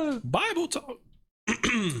 Bible talk.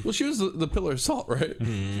 Well, she was the pillar of salt, right?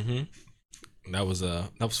 Mm-hmm. That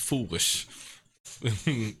was foolish.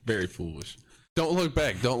 Very foolish. Don't look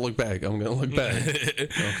back. Don't look back. I'm gonna look back.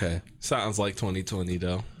 Okay. Sounds like 2020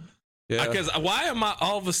 though. Yeah. Because why am I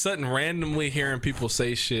all of a sudden randomly hearing people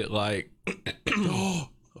say shit like,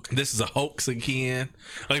 this is a hoax again?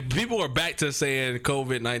 Like people are back to saying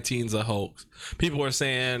COVID-19's a hoax. People are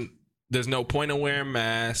saying there's no point in wearing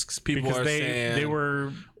masks. People are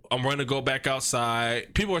saying I'm going to go back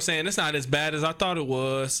outside. People are saying it's not as bad as I thought it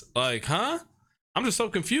was. Like, huh? I'm just so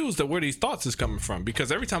confused at where these thoughts is coming from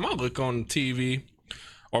because every time I look on TV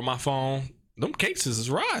or my phone, them cases is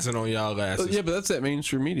rising on y'all asses. Yeah, but that's that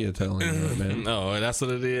mainstream media telling you, man. Oh, that's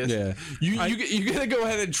what it is? Yeah. You gotta go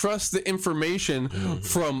ahead and trust the information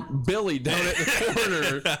from Billy down at the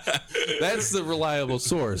corner. That's the reliable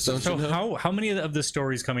source, don't you know? How many of the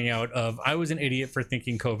stories coming out of I was an idiot for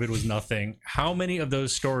thinking COVID was nothing, how many of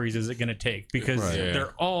those stories is it going to take? Because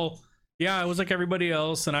they're all, I was like everybody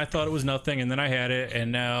else and I thought it was nothing and then I had it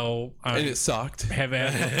and now and it sucked. Have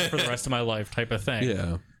it for the rest of my life type of thing.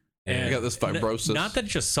 Yeah. And I got this fibrosis. Not that it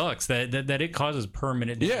just sucks, that it causes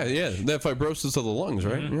permanent damage. Yeah, that fibrosis of the lungs,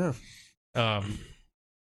 right? Mm-hmm. Yeah.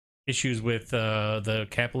 Issues with the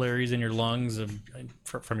capillaries in your lungs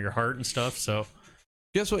from your heart and stuff. So,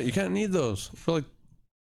 guess what? You kind of need those for like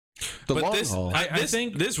the long haul. I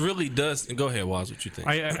think this really does. Go ahead, Woz. What you think?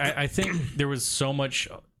 I think there was so much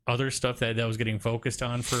other stuff that was getting focused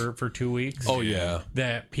on for 2 weeks. Oh yeah,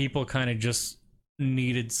 that people kind of just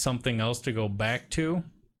needed something else to go back to.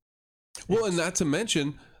 Well, and not to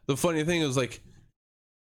mention, the funny thing is, like,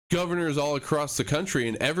 governors all across the country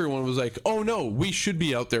and everyone was like, oh no, we should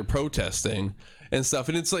be out there protesting and stuff.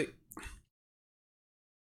 And it's like,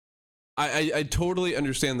 I totally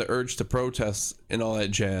understand the urge to protest and all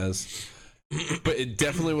that jazz, but it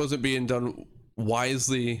definitely wasn't being done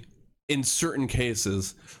wisely in certain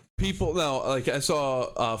cases. People now, like I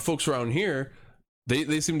saw folks around here,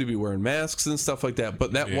 they seem to be wearing masks and stuff like that,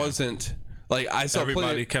 but that wasn't... Like I saw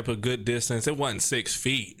everybody kept a good distance. It wasn't 6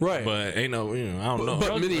 feet, right? But I don't know.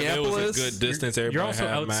 But Minneapolis, it was a good distance. You're also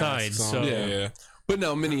outside, so yeah. But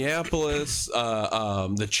now Minneapolis,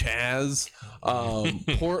 the Chaz,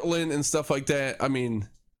 Portland, and stuff like that. I mean,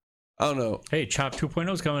 I don't know. Hey, Chop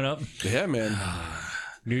 2.0 is coming up. Yeah, man.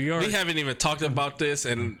 New York. We haven't even talked about this,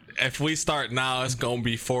 and if we start now, it's gonna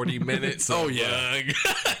be 40 minutes.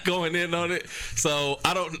 Going in on it. So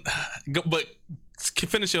I don't. But.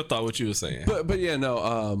 Finish your thought. What you were saying, but yeah, no.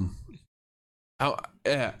 I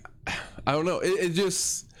don't know. It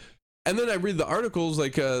just, and then I read the articles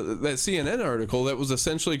like that CNN article that was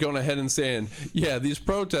essentially going ahead and saying, yeah, these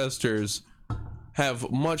protesters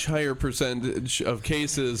have much higher percentage of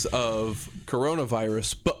cases of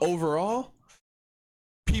coronavirus, but overall,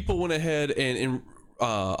 people went ahead and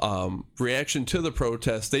in reaction to the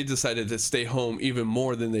protest, they decided to stay home even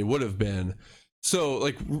more than they would have been. So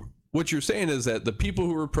like. What you're saying is that the people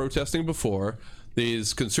who were protesting before,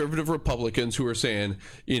 these conservative Republicans who are saying,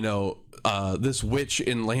 this witch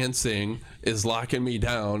in Lansing is locking me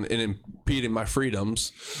down and impeding my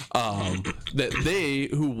freedoms, that they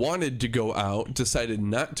who wanted to go out decided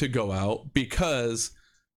not to go out because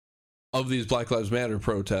of these Black Lives Matter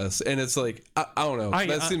protests. And it's like, I don't know,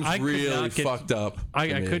 that seems really fucked up. I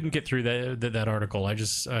couldn't get through that article. I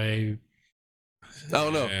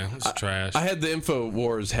don't know. Yeah, it's trash. I had the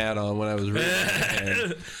InfoWars hat on when I was reading it,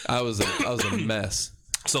 and I was a mess.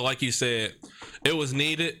 So like you said, it was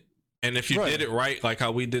needed, and if you did it right, like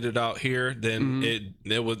how we did it out here, then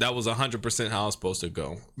that was 100% how it's supposed to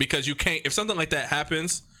go. Because you can't, if something like that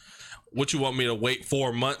happens, what you want me to wait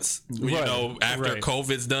 4 months, after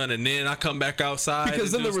COVID's done, and then I come back outside?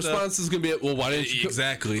 Because then the response is going to be, well, why didn't you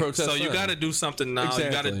protest? So you got to do something now.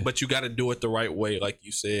 Exactly. But you got to do it the right way, like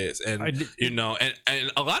you said. And and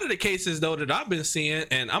a lot of the cases though that I've been seeing,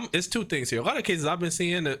 and it's two things here. A lot of cases I've been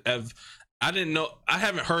seeing that I didn't know. I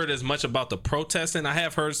haven't heard as much about the protesting. I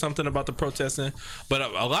have heard something about the protesting, but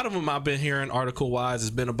a lot of them I've been hearing article wise has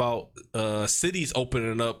been about cities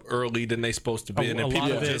opening up early than they supposed to be, and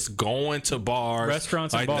people just going to bars,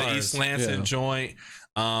 restaurants, like and bars. The East Lansing joint,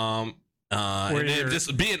 and then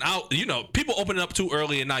just being out. People opening up too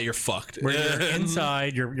early, and now you're fucked. Where you're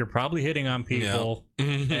inside, you're probably hitting on people,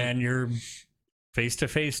 and you're face to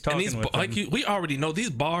face talking with them. We already know these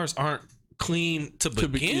bars aren't clean to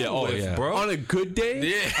begin with, bro. On a good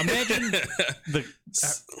day, imagine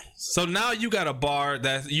so now you got a bar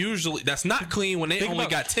that's not clean when they only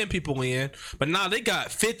got 10 people in, but now they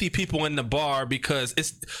got 50 people in the bar because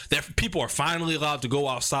people are finally allowed to go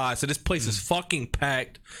outside. So this place is fucking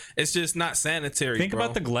packed. It's just not sanitary. Think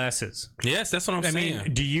about the glasses. Yes, that's what I'm saying. I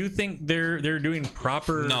mean, do you think they're doing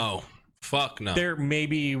proper? No. Fuck no. They're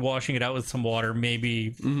maybe washing it out with some water,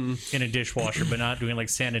 maybe in a dishwasher, but not doing like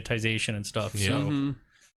sanitization and stuff. Yeah. So,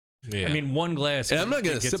 I mean, one glass. And I'm not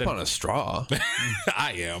gonna sip on a straw.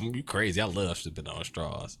 I am. You crazy? I love sipping on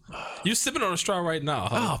straws. You sipping on a straw right now?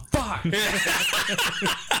 Huh? Oh fuck!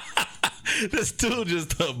 This dude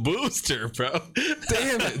just a booster, bro.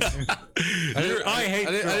 Damn it!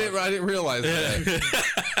 I didn't realize that.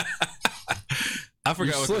 I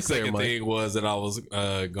forgot what the second thing was that I was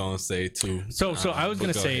gonna say too. So I was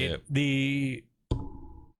gonna say ahead.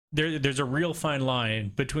 There's a real fine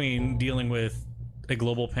line between dealing with a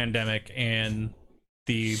global pandemic and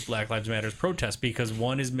the Black Lives Matter protest, because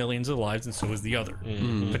one is millions of lives and so is the other,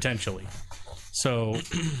 potentially. So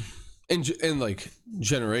and like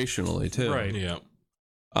generationally too, right? Yeah.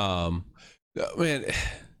 Man,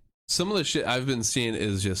 some of the shit I've been seeing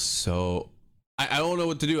is just so. I don't know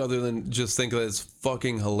what to do other than just think that it's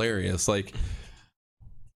fucking hilarious. Like,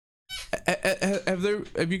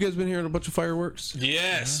 have you guys been hearing a bunch of fireworks?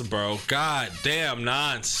 Yes, bro. God damn,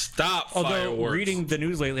 non-stop fireworks. Reading the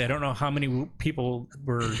news lately, I don't know how many people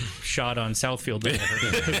were shot on Southfield.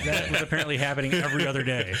 That was apparently happening every other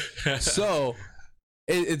day. So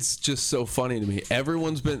it's just so funny to me.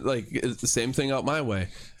 Everyone's been like, it's the same thing out my way,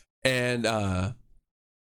 and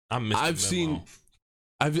I've seen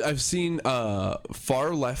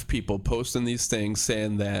far left people posting these things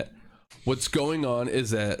saying that what's going on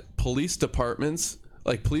is that police departments,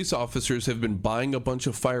 like police officers, have been buying a bunch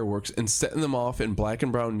of fireworks and setting them off in black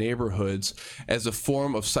and brown neighborhoods as a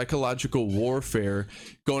form of psychological warfare,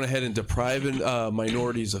 going ahead and depriving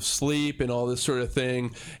minorities of sleep and all this sort of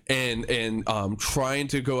thing, and trying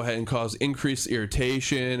to go ahead and cause increased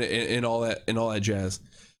irritation and all that jazz.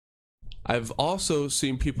 I've also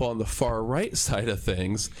seen people on the far right side of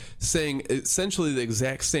things saying essentially the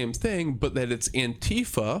exact same thing, but that it's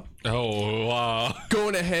Antifa. Oh, wow.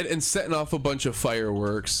 Going ahead and setting off a bunch of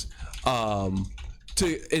fireworks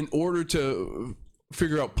in order to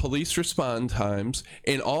figure out police response times,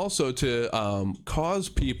 and also to cause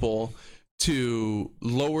people to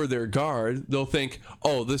lower their guard. They'll think,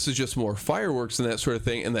 oh, this is just more fireworks and that sort of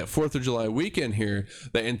thing, and that 4th of July weekend here,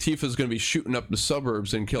 that Antifa is going to be shooting up the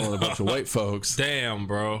suburbs and killing a bunch of white folks. Damn,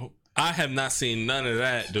 bro. I have not seen none of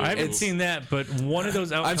that, dude. I haven't seen that, but one of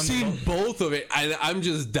those outcomes. I've seen both of it. I'm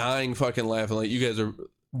just dying fucking laughing. Like, you guys are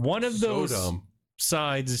one of so those dumb.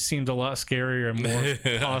 Sides seemed a lot scarier and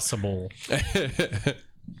more possible.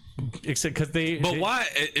 Except because why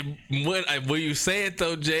when you say it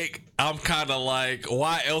though, Jake, I'm kind of like,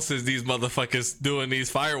 why else is these motherfuckers doing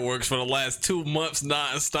these fireworks for the last 2 months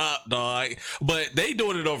non-stop, dog? But they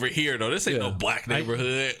doing it over here though. This ain't no black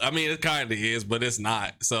neighborhood. I mean, it kind of is, but it's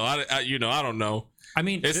not. So I don't know. I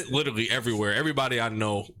mean, it's literally everywhere. Everybody I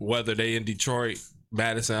know, whether they in Detroit,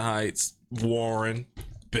 Madison Heights, Warren,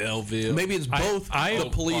 Belleville. Maybe it's both the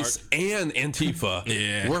police and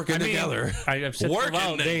Antifa working together. I've said for a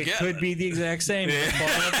while, they could be the exact same. Far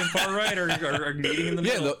left and far right are meeting in the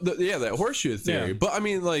middle. That horseshoe theory. Yeah. But I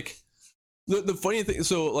mean, like, the funny thing,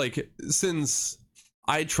 so like, since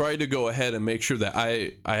I try to go ahead and make sure that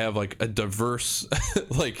I have like a diverse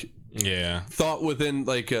like thought within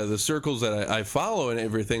like the circles that I follow and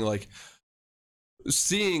everything, like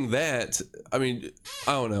seeing that, I mean,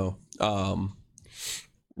 I don't know,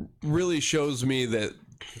 really shows me that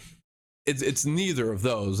it's neither of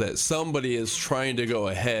those, that somebody is trying to go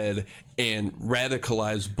ahead and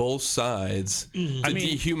radicalize both sides to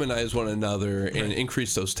dehumanize one another and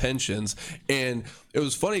increase those tensions. And it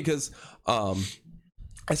was funny because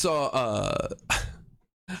I saw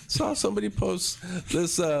somebody post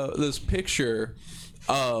this picture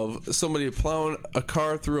of somebody plowing a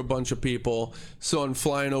car through a bunch of people, someone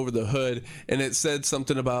flying over the hood, and it said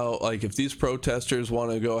something about like, if these protesters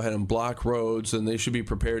want to go ahead and block roads, then they should be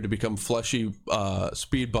prepared to become fleshy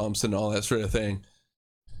speed bumps and all that sort of thing.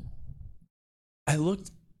 I looked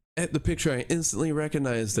at the picture, I instantly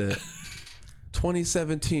recognized it.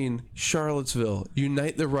 2017 Charlottesville,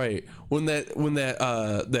 Unite the Right, when that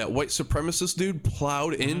white supremacist dude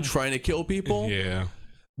plowed in trying to kill people. Yeah,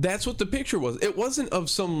 that's what the picture was. It wasn't of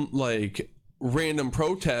some like random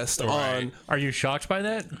protest on. Are you shocked by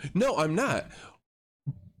that? No, I'm not.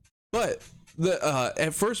 But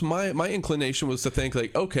at first my inclination was to think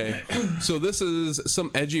like, okay, so this is some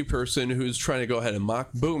edgy person who's trying to go ahead and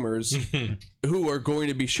mock boomers who are going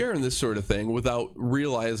to be sharing this sort of thing without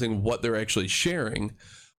realizing what they're actually sharing.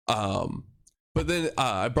 But then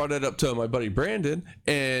I brought it up to my buddy Brandon,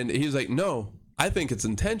 and he's like, no, I think it's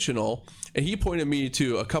intentional. And he pointed me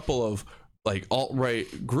to a couple of like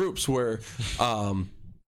alt-right groups where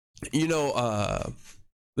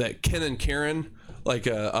that Ken and Karen, like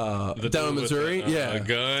down in Missouri,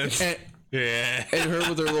 guns, and her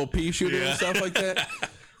with her little pea shooter and stuff like that.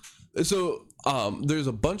 So there's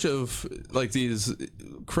a bunch of like these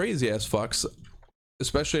crazy ass fucks,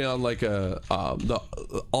 especially on like the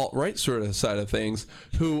alt-right sort of side of things,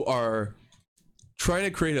 who are trying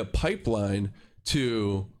to create a pipeline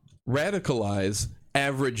to radicalize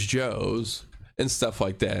average Joes and stuff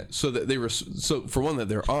like that, so that so for one, that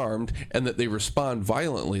they're armed and that they respond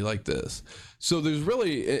violently like this. So there's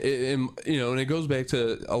really, and it goes back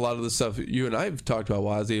to a lot of the stuff you and I have talked about,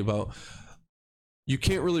 Wozzy, about you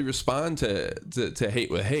can't really respond to hate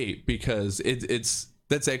with hate, because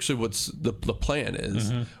that's actually what's the plan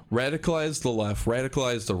is. Radicalize the left,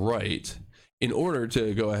 radicalize the right, in order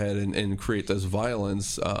to go ahead and create this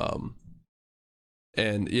violence.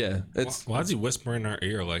 And yeah, why is he whispering in our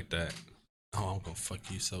ear like that? Oh, I'm gonna fuck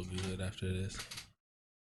you so good after this.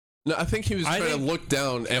 No, I think he was trying to look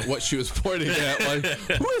down at what she was pointing at. Like,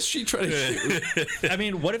 who is she trying to shoot? I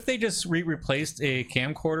mean, what if they just replaced a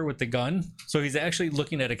camcorder with the gun? So he's actually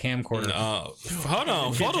looking at a camcorder. Hold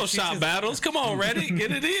on, Photoshop battles. Come on, Reddit,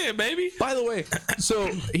 get it in, baby. By the way, so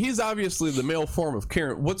he's obviously the male form of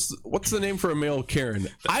Karen. What's the name for a male Karen?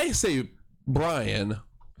 I say Brian.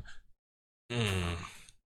 Let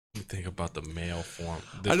me think about the male form.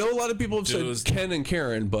 I know a lot of people have said Ken and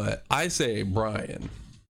Karen, but I say Brian.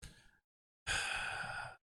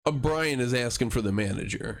 A Brian is asking for the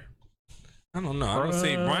manager. I don't know. I don't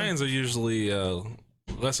see Brian's are usually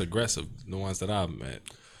less aggressive than the ones that I've met.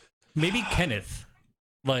 Maybe Kenneth,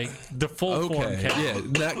 like the full form. Kenneth. Yeah,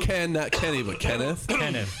 not Ken, not Kenny, but Kenneth.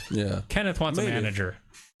 Kenneth. Yeah. Kenneth wants a manager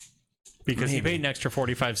because he paid an extra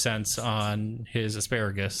 45 cents on his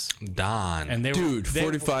asparagus. Don. And they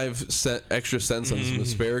 45 extra cents on some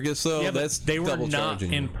asparagus though. Yeah, that's they were double not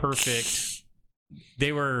charging. imperfect.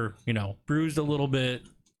 They were, bruised a little bit.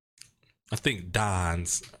 I think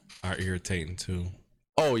Dons are irritating too.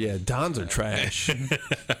 Oh yeah, Dons are trash.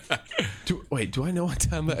 Do I know what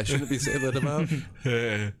Don that I shouldn't be saying that about?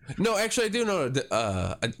 No, actually I do know.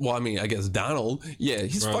 Well, I mean, I guess Donald. Yeah,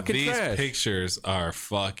 he's fucking trash. These pictures are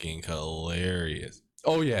fucking hilarious.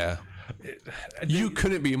 Oh yeah, you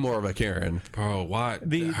couldn't be more of a Karen, bro. What?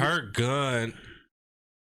 Her gun.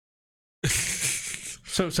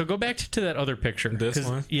 So go back to that other picture. This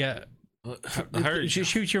one? Yeah.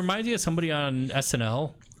 She reminds me of somebody on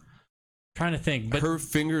SNL. Trying to think, but her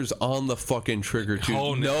fingers on the fucking trigger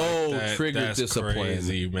too. No like trigger that's discipline,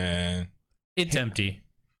 crazy, man. It's empty.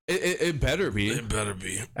 It better be. It better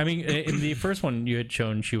be. I mean, in the first one you had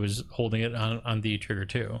shown, she was holding it on the trigger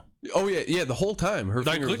too. Oh yeah, the whole time. Her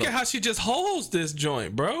like, look at how she just holds this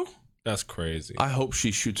joint, bro. That's crazy. I hope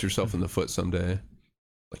she shoots herself in the foot someday.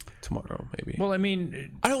 Like tomorrow, maybe. Well, I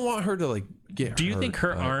mean, I don't want her to like get. Do you think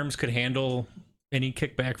her arms could handle any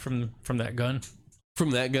kickback from that gun?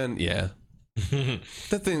 From that gun, yeah.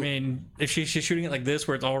 That thing. I mean, if she's shooting it like this,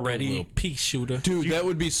 where it's already little pea shooter, dude, that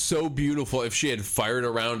would be so beautiful if she had fired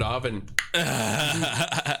a round off and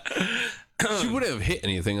she wouldn't have hit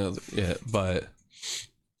anything yet, but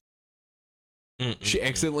she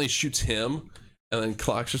accidentally shoots him and then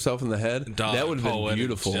clocks herself in the head. Dog, that would have been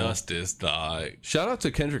beautiful. Justice, dog. Shout out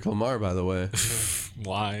to Kendrick Lamar, by the way.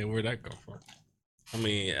 Why? Where'd that go from? I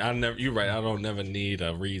mean, you're right. I don't never need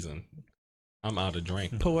a reason. I'm out of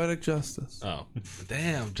drink. Poetic justice. Oh,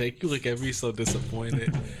 damn, Jake, you look at me so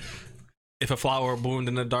disappointed. If a flower bloomed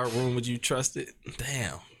in a dark room, would you trust it?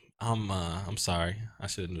 Damn. I'm sorry. I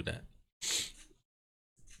should have knew that.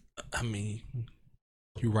 I mean,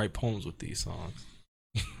 you write poems with these songs.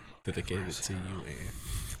 Dedicated to you,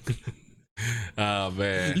 man. Oh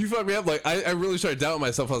man, you fucked me up. Like I really started doubting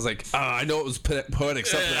myself. I was like, I know it was poetic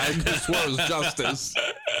something. I could have swore it was justice.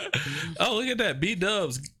 Oh, look at that.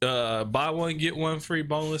 B-Dubs, buy one get one free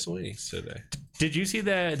boneless wings today. Did you see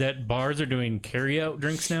that bars are doing carry-out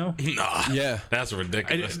drinks now? Nah, yeah, that's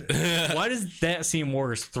ridiculous. Why does that seem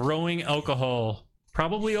worse? Throwing alcohol,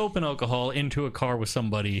 probably open alcohol, into a car with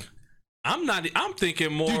somebody. I'm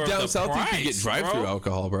thinking more. Dude, down of the south price, you can get drive-through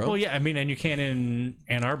alcohol, bro. Well, yeah, I mean, and you can in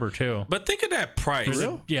Ann Arbor too. But think of that price.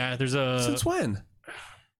 There's a. Since when?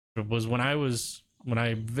 It was when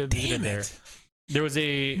I visited there. There was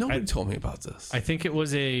a. Nobody told me about this. I think it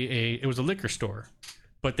was it was a liquor store,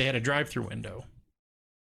 but they had a drive-through window,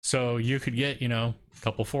 so you could get a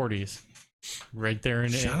couple 40s right there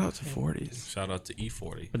in. Shout out to 40s. Shout out to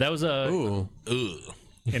E40. But that was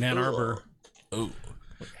in Ann Arbor. Ooh.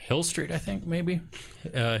 Hill Street, I think, maybe.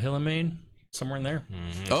 Hill and Main, somewhere in there.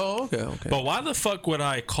 Mm-hmm. Oh, okay. But why the fuck would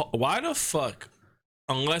I call? Why the fuck?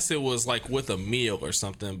 Unless it was like with a meal or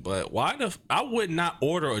something. But I would not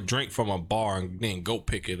order a drink from a bar and then go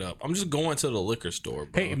pick it up. I'm just going to the liquor store,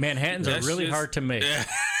 bro. Hey, Manhattans are really hard to make.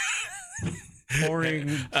 Pouring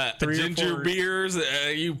 3 ginger or 4 beers,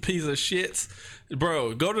 you piece of shits,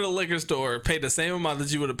 bro. Go to the liquor store, pay the same amount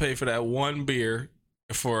that you would have paid for that one beer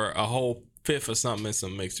for a whole fifth or something in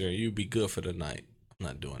some mixer, and you'd be good for the night. I'm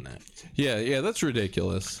not doing that. Yeah, that's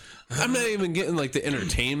ridiculous. I'm not even getting like the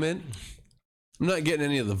entertainment. I'm not getting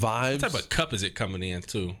any of the vibes. What type of cup is it coming in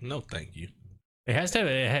too? No, thank you. It has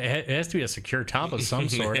to be a secure top of some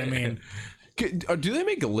sort. I mean, do they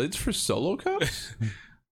make lids for solo cups?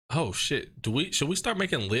 Oh shit! Should we start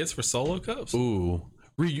making lids for solo cups? Ooh.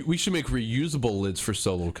 We should make reusable lids for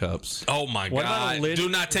solo cups. Oh my god! Do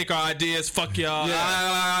not take our ideas. Fuck y'all.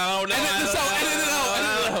 Yeah. Edit this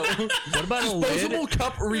out. What about a disposable lid?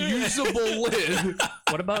 cup, reusable lid?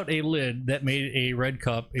 What about a lid that made a red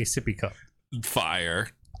cup a sippy cup? Fire.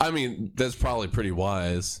 I mean, that's probably pretty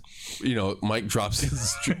wise. Mike drops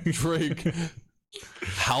his drink.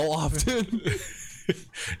 How often?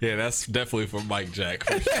 Yeah, that's definitely for Mike Jack.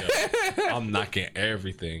 For sure. I'm knocking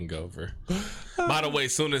everything over. By the way,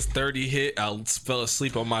 soon as 30 hit, I fell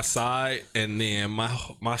asleep on my side, and then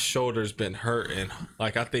my shoulder's been hurting.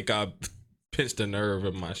 Like I think I pinched a nerve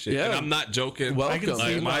in my shit. Yeah. And I'm not joking. Welcome.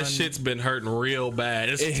 Like my shit's been hurting real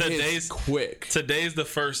bad. Today's quick. Today's the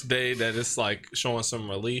first day that it's like showing some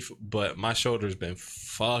relief, but my shoulder's been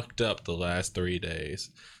fucked up the last 3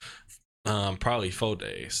 days. Probably 4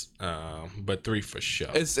 days, but 3 for sure.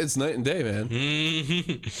 It's night and day, man.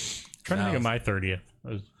 Trying to think of my 30th. It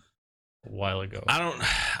was a while ago.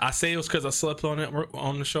 I say it was because I slept on it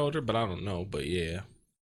on the shoulder, but I don't know. But yeah,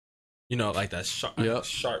 like that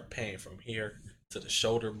sharp pain from here to the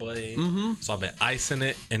shoulder blade. Mm-hmm. So I've been icing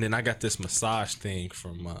it, and then I got this massage thing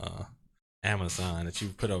from Amazon that you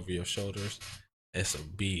put over your shoulders. It's a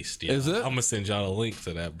beast. Yeah. Is it? I'm gonna send y'all a link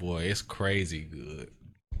to that, boy. It's crazy good.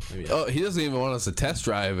 Oh, he doesn't even want us to test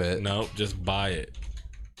drive it. Nope, just buy it.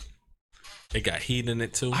 It got heat in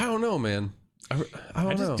it too. I don't know, man.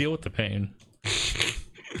 I just deal with the pain.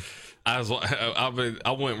 I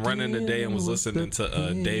went running today and was listening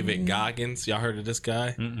to David Goggins. Y'all heard of this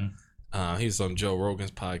guy? He's on Joe Rogan's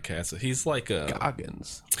podcast. He's like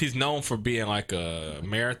Goggins. He's known for being like a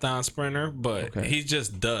marathon sprinter, but he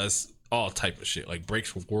just does all type of shit, like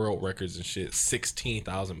breaks world records and shit.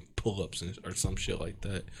 16,000 pull-ups or some shit like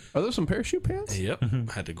that. Are there some parachute pants? Yep.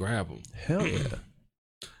 I had to grab them. Hell yeah.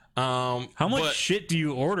 How much shit do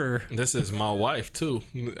you order? This is my wife too.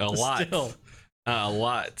 A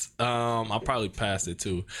lot. I'll probably pass it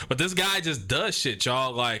too. But this guy just does shit,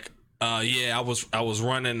 y'all. Like, I was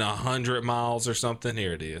running 100 miles or something.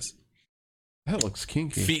 Here it is. That looks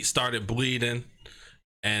kinky. Feet started bleeding.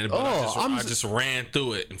 I just ran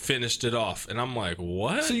through it and finished it off. And I'm like,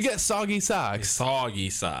 what? So you got soggy socks.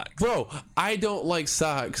 Soggy socks. Bro, I don't like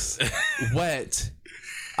socks wet.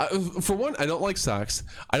 For one, I don't like socks.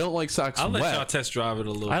 I don't like socks wet. I'll let y'all test drive it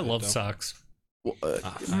a little bit. I love socks.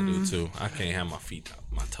 I do too. I can't have my feet,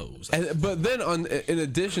 my toes. But then, in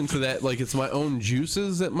addition to that, like it's my own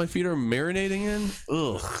juices that my feet are marinating in.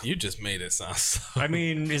 Ugh. You just made it sound so. I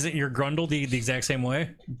mean, isn't your grundle the exact same way?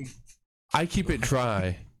 I keep it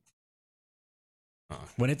dry.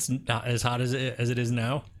 When it's not as hot as it is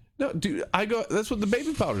now? No, dude, I go. That's what the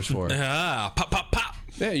baby powder's for. Pop, pop, pop.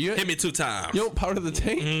 Yeah, you hit me 2 times. You don't powder the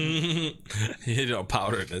tank. You don't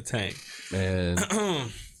powder the tank, man.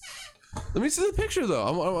 Let me see the picture though.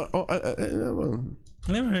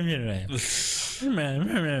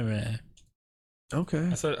 Okay.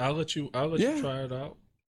 I said I'll let you try it out.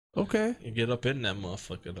 Okay. You get up in that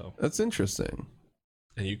motherfucker though. That's interesting.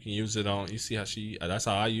 And you can use it on. You see how that's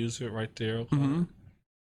how I use it right there. Okay? Mm-hmm.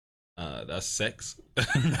 That's sex. Gave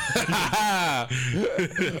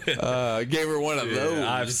her one of those.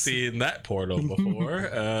 I've seen that porno before.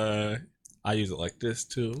 I use it like this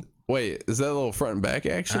too. Wait, is that a little front and back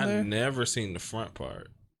action there? I've never seen the front part.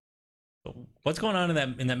 What's going on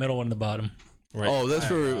in that middle one at the bottom? Right. Oh, that's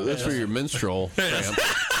for your menstrual cramp.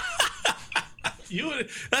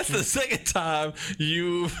 That's the second time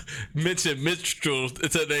you mentioned minstrel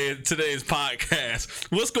today's podcast.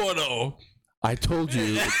 What's going on? I told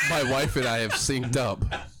you my wife and I have synced up.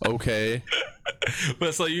 Okay.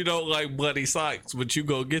 But so you don't like bloody socks, but you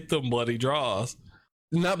go get them bloody draws.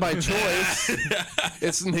 Not by choice.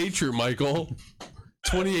 It's nature, Michael.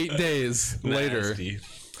 28 days later.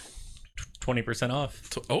 20% off.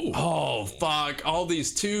 Oh, fuck. All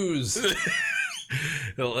these twos.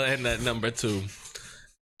 And that number 2.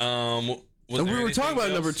 And we were talking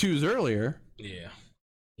about number 2s earlier. Yeah,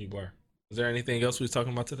 you were. Is there anything else we was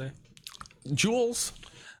talking about today? Jewels.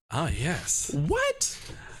 Oh, yes. What?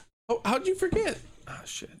 Oh, how'd you forget? Oh,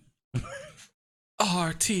 shit.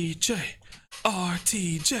 RTJ.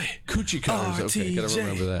 Coochie cutters. Okay, gotta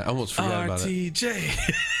remember that. I almost forgot about it.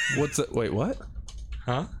 RTJ. What's that? Wait, what?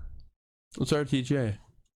 Huh? What's RTJ?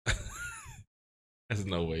 There's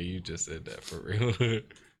no way you just said that for real.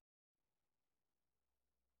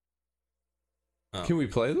 Can we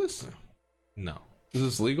play this? No. Is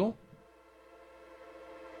this legal?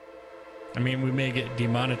 I mean, we may get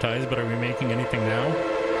demonetized, but are we making anything now?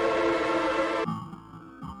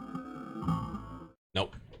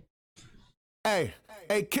 Nope. Hey,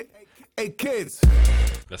 kids.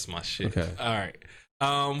 That's my shit. Okay. All right.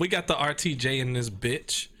 We got the RTJ in this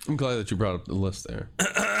bitch. I'm glad that you brought up the list there.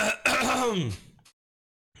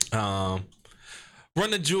 Run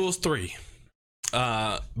the Jewels 3.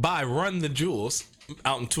 By Run the Jewels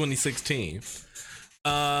out in 2016.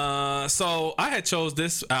 So I had chose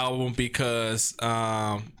this album because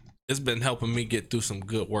it's been helping me get through some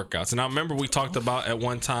good workouts. And I remember we talked about at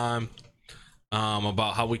one time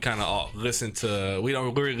about how we kind of we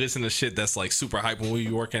don't really listen to shit that's like super hype when we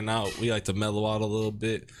be working out. We like to mellow out a little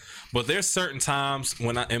bit. But there's certain times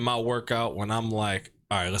in my workout when I'm like,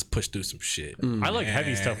 all right, let's push through some shit. I like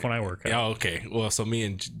heavy stuff when I work out. Yeah, okay. Well, so me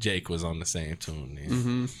and Jake was on the same tune.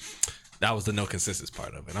 Mm-hmm. That was the no consensus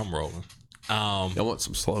part of it. I'm rolling. I want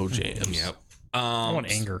some slow jams. Yep. I want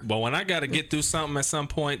anger. But when I got to get through something at some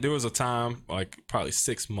point, there was a time, like probably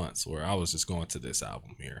 6 months, where I was just going to this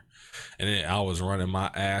album here. And then I was running my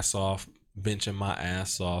ass off, benching my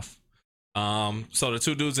ass off. So the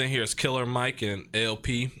 2 dudes in here is Killer Mike and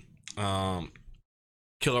LP.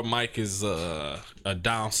 Killer Mike is a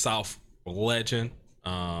down south legend.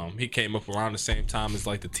 He came up around the same time as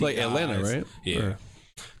like the T.I.s. Like Atlanta, right? Yeah. Or...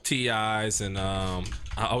 T.I.s and I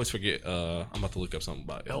always forget. I'm about to look up something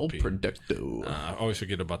about El LP. Producto. I always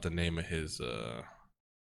forget about the name of his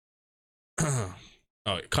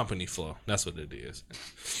Company Flow. That's what it is.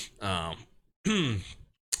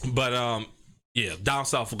 But yeah, down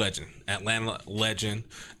south legend, Atlanta legend,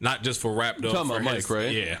 not just for rap though. Talking about Mike,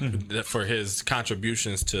 right? Yeah, for his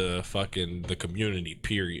contributions to fucking the community.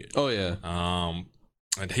 Period. Oh yeah.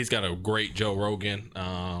 And he's got a great Joe Rogan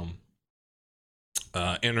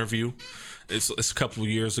interview. It's a couple of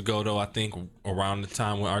years ago though. I think around the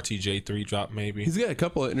time when RTJ 3 dropped, maybe. He's got a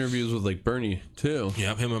couple of interviews with like Bernie too.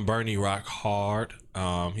 Yeah, him and Bernie rock hard.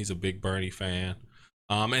 He's a big Bernie fan.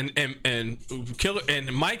 And Killer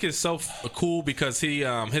and Mike is so cool because he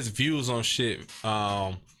his views on shit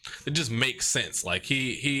it just makes sense. Like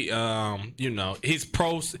he you know, he's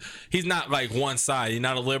not like one side. He's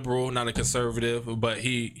not a liberal, not a conservative, but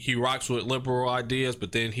he rocks with liberal ideas,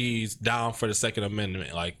 but then he's down for the Second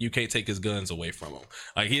Amendment. Like you can't take his guns away from him.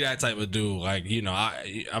 Like he that type of dude. Like, you know,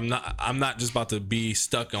 I'm not just about to be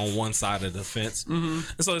stuck on one side of the fence. Mm-hmm.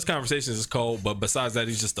 And so this conversation is cold, but besides that,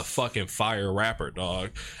 he's just a fucking fire rapper, dog.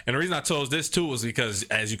 And the reason I chose this too was because,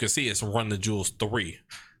 as you can see, it's Run the Jewels 3.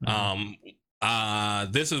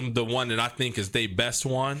 This is the one that I think is their best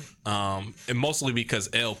one, and mostly because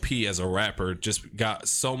LP as a rapper just got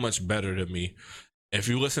so much better than me. If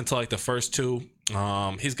you listen to like the first two,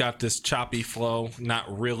 he's got this choppy flow,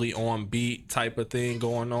 not really on beat type of thing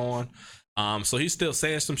going on. So he's still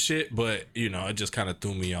saying some shit, but you know, it just kind of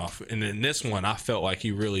threw me off. And in this one, I felt like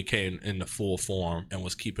he really came into full form and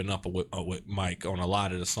was keeping up with Mike on a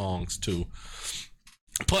lot of the songs too.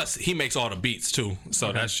 Plus, he makes all the beats too,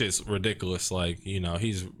 so that shit's ridiculous. Like, you know,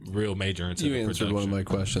 he's real major into the answered production. one of my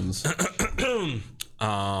questions.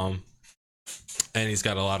 And he's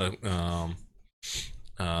got a lot of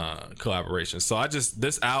collaborations. So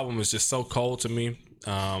this album is just so cold to me.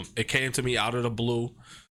 It came to me out of the blue.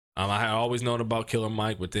 I had always known about Killer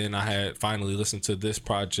Mike, but then I had finally listened to this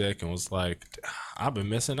project and was like, I've been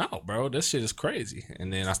missing out, bro. This shit is crazy.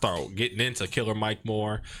 And then I started getting into Killer Mike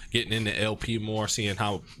more, getting into LP more, seeing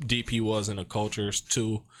how deep he was in the cultures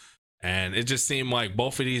too. And it just seemed like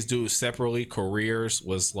both of these dudes separately, careers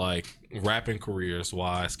was like rapping careers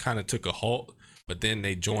wise kind of took a halt, but then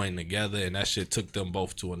they joined together and that shit took them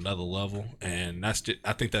both to another level. And I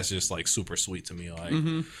think that's just like super sweet to me. Like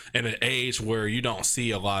in an age where you don't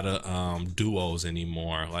see a lot of duos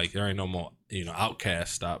anymore, like there ain't no more, you know, Outkast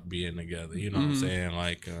stopped being together, you know what I'm saying?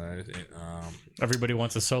 Like Everybody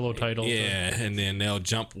wants a solo title. Yeah, and then they'll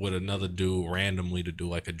jump with another dude randomly to do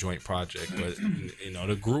like a joint project. But you know,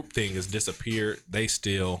 the group thing has disappeared. They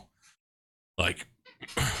still like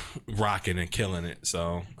rocking and killing it.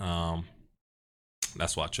 So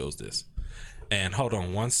that's why I chose this. And hold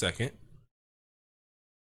on one second.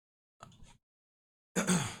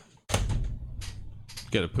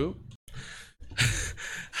 Get a poop?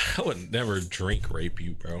 I would never drink rape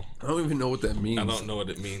you, bro. I don't even know what that means. I don't know what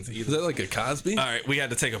it means either. Is that like a Cosby? All right, we had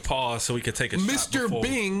to take a pause so we could take a shot Mr. before.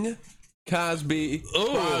 Bing Cosby. Ooh,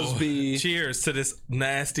 Cosby. Cheers to this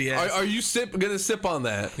nasty ass. Are you gonna sip on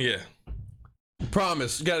that? Yeah.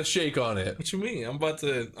 Promise. You gotta shake on it. What you mean? I'm about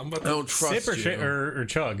to. I don't trust Sip you. or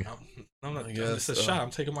chug. I'm not. I guess, It's a shot. I'm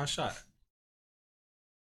taking my shot.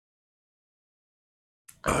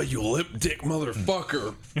 Oh, you lip dick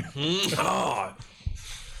motherfucker. Oh,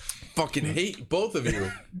 fucking hate both of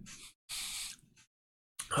you.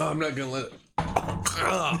 Oh, I'm not gonna let it.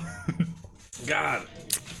 God.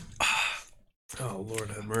 Oh, Lord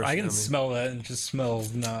have mercy. I on can me. smell that and just smell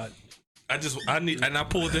not. I need, and I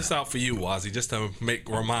pulled this out for you, Wozzy, just to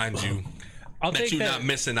remind you I'll that take you're that. not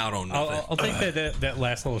missing out on nothing. I'll take that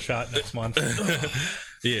last little shot next month.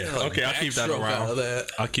 Yeah. Okay, I'll keep that Backstroke out of around.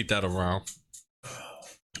 that. I'll keep that around.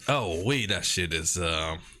 Oh wait, that shit is.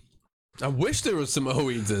 I wish there was some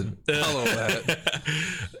OE to follow that.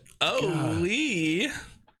 Oh, Lee.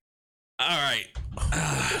 All right.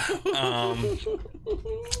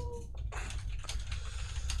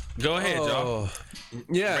 Go ahead, y'all.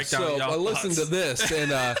 Yeah, Break down so y'all I listened to thoughts. this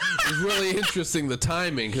and it was really interesting, the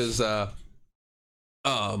timing, because I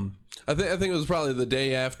think it was probably the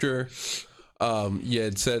day after you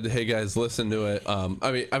had said, hey guys, listen to it.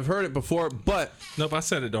 I mean, I've heard it before, but Nope, I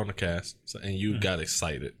said it on the cast, and you got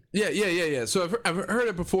excited. yeah. So I've heard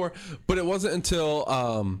it before, but it wasn't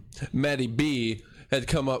until Maddie B had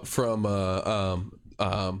come up from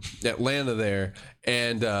Atlanta there,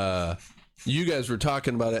 and you guys were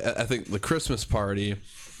talking about it at, I think, the Christmas party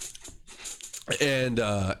and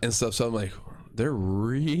stuff. So I'm like, they're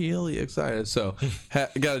really excited. So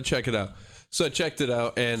got to check it out. So I checked it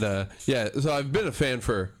out, and yeah, so I've been a fan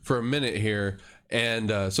for a minute here, and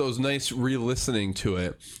so it was nice re-listening to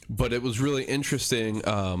it. But it was really interesting.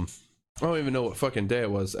 I don't even know what fucking day it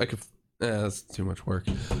was. I could. That's too much work.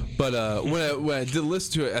 But when I did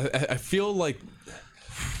listen to it, I feel like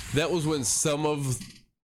that was when some of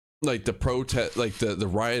like the protest, like the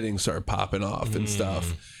rioting started popping off and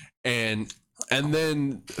stuff, and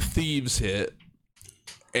then Thieves hit,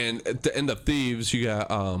 and at the end of Thieves, you got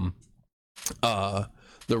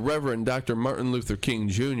the Reverend Dr. Martin Luther King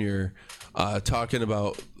Jr. Talking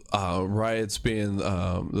about riots being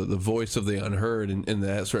the voice of the unheard and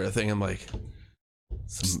that sort of thing. I'm like,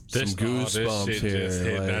 some goosebumps this shit here. just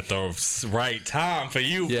hit Like, at the right time for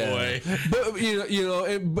you, boy. But you know,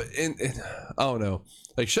 and I don't know.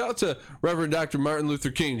 Like, shout out to Reverend Dr. Martin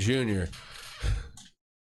Luther King Jr.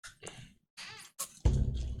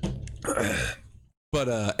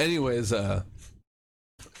 But anyways,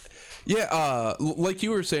 yeah, like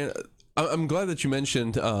you were saying, I'm glad that you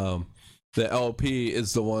mentioned the LP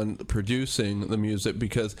is the one producing the music,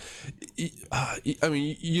 because I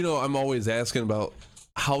mean, you know, I'm always asking about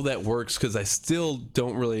how that works, because I still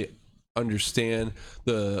don't really understand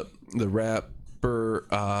the rapper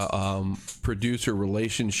producer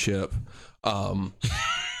relationship.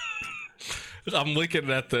 I'm looking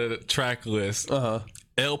at the track list.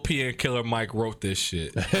 LP and Killer Mike wrote this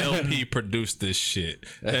shit. LP produced this shit.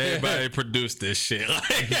 Everybody produced this shit.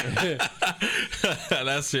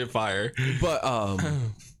 That shit fire. But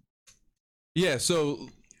yeah, so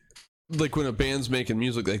like when a band's making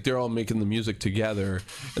music, like they're all making the music together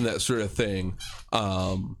and that sort of thing.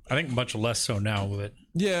 I think much less so now with it.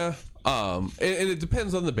 Yeah. And it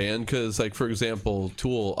depends on the band, because like for example,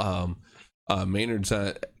 Tool, Maynard's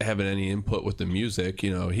not having any input with the music.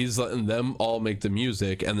 You know, he's letting them all make the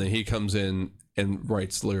music, and then he comes in and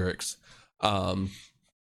writes lyrics. Yeah,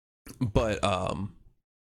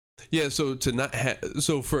 so to not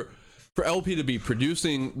so for LP to be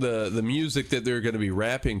producing the music that they're going to be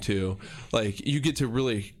rapping to, like you get to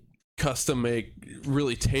really custom make,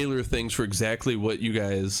 really tailor things for exactly what you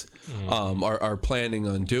guys are planning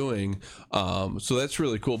on doing. So that's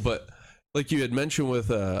really cool. But like you had mentioned with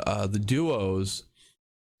the duos,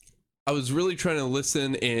 I was really trying to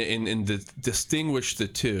listen and distinguish the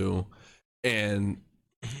two. And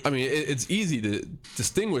I mean, it's easy to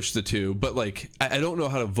distinguish the two, but like I don't know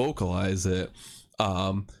how to vocalize it.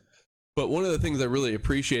 But one of the things I really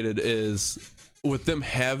appreciated is with them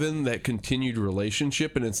having that continued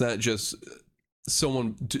relationship, and it's not just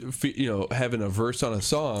someone, having a verse on a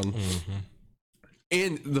song,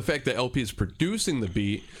 and the fact that LP is producing the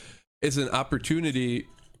beat is an opportunity.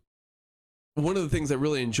 One of the things I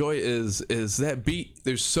really enjoy is that beat.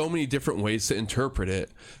 There's so many different ways to interpret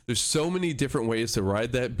it. There's so many different ways to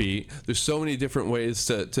ride that beat. There's so many different ways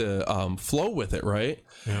to flow with it, right?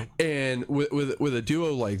 Yeah. And with a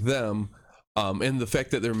duo like them, and the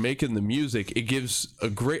fact that they're making the music, it gives a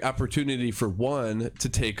great opportunity for one to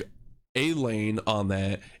take a lane on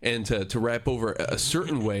that and to rap over a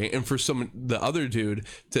certain way, and for the other dude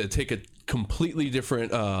to take a completely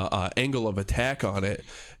different angle of attack on it.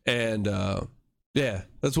 And yeah,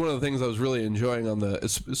 that's one of the things I was really enjoying on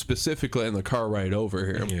specifically on the car ride over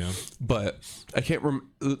here. Yeah, but I can't remember,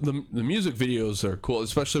 the music videos are cool,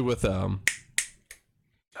 especially with I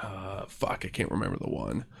can't remember the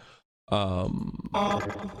one.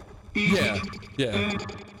 Yeah,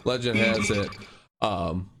 Legend has it.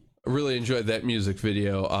 I really enjoyed that music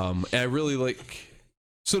video. And I really like.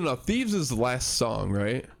 So now Thieves is the last song,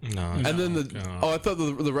 right? No. And then I thought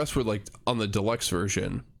the rest were like on the deluxe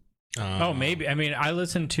version. Oh, maybe. I mean, I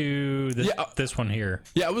listened to this one here.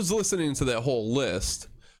 Yeah, I was listening to that whole list,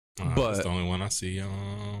 but that's the only one I see.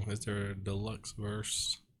 Is there a deluxe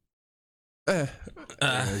verse? Well,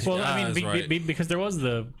 I mean, right. because there was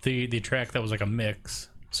the track that was like a mix,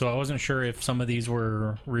 so I wasn't sure if some of these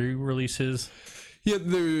were re-releases. Yeah,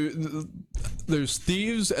 there's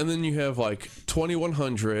Thieves, and then you have like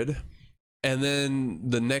 2100, and then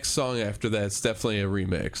the next song after that's definitely a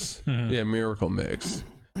remix. Yeah, Miracle Mix.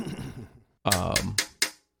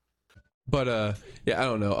 But yeah, I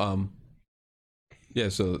don't know. Yeah,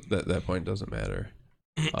 so that point doesn't matter.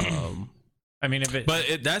 I mean,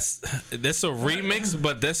 that's a remix,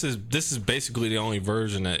 but this is basically the only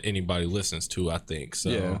version that anybody listens to, I think. So,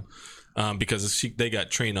 yeah. Because they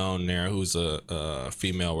got Trina on there, who's a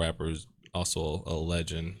female rapper, who's also a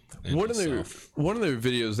legend. One of their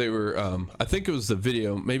videos, they were I think it was the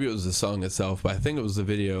video, maybe it was the song itself, but I think it was the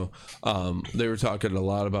video. They were talking a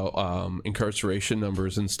lot about incarceration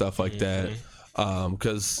numbers and stuff like that,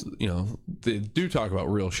 because they do talk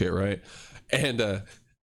about real shit, right? And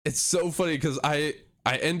it's so funny because I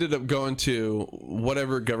ended up going to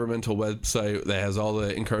whatever governmental website that has all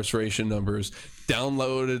the incarceration numbers,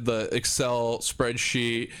 downloaded the Excel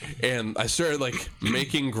spreadsheet, and I started like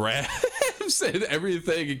making graphs and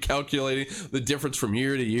everything and calculating the difference from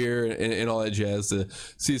year to year and all that jazz to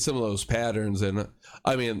see some of those patterns. And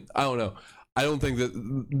I mean, I don't know. I don't think that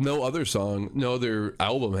no other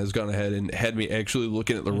album has gone ahead and had me actually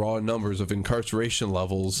looking at the raw numbers of incarceration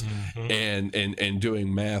levels and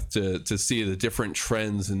doing math to see the different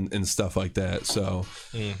trends and stuff like that. So,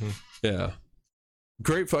 yeah.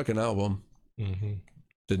 Great fucking album.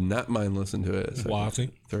 Did not mind listening to it.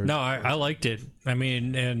 No, I liked it. I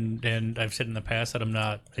mean, and I've said in the past that I'm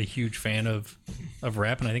not a huge fan of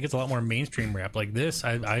rap, and I think it's a lot more mainstream rap. Like this,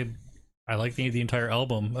 I like the entire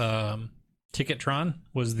album. Ticketron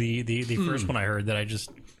was the first one I heard that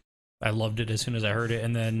I loved it as soon as I heard it,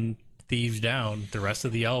 and then Thieves Down, the rest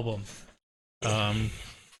of the album.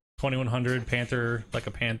 2100, Panther Like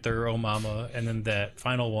a Panther, Oh Mama, and then that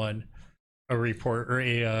final one, a report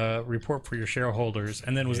for your shareholders.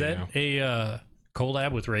 And then was that a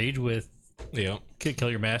collab with Rage with Kill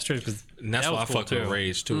Your Masters? Because that's why I fuck with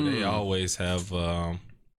Rage too. They always have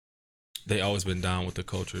they always been down with the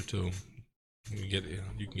culture too. You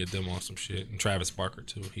can get them on some shit, and Travis Barker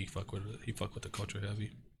too. He fuck with the culture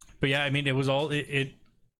heavy. But yeah, I mean, it was all the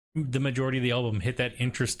majority of the album hit that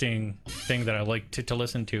interesting thing that I like to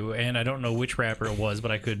listen to, and I don't know which rapper it was,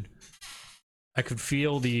 but I could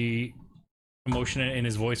feel the emotion in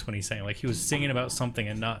his voice when he sang. Like he was singing about something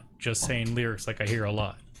and not just saying lyrics like I hear a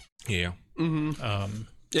lot. Yeah. Yeah,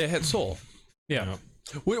 it had soul. Yeah.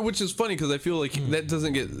 Which is funny because I feel like that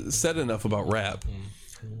doesn't get said enough about rap.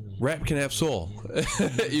 Rap can have soul.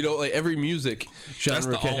 You know, like every music genre. That's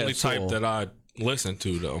the can only have soul. type that I listen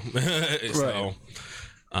to, though. So,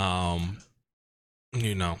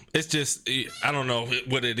 you know, it's just, I don't know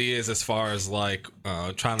what it is as far as like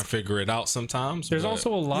trying to figure it out sometimes. There's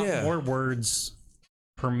also a lot more words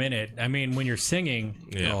per minute. I mean, when you're singing,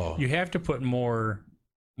 you have to put more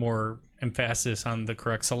emphasis on the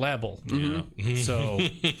correct syllable. So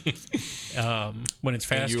when it's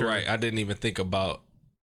faster, you're right. I didn't even think about.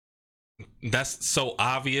 That's so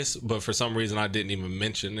obvious, but for some reason I didn't even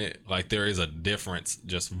mention it. Like there is a difference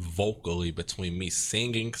just vocally between me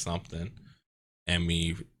singing something and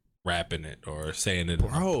me rapping it or saying it in a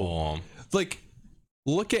poem. Like,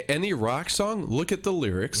 look at any rock song, look at the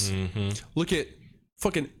lyrics, look at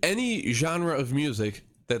fucking any genre of music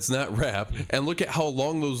that's not rap, and look at how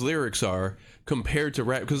long those lyrics are compared to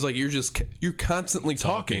rap, because like you're constantly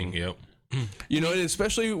talking. Yep. You know, and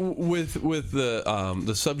especially with the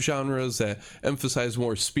subgenres that emphasize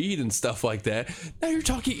more speed and stuff like that. Now you're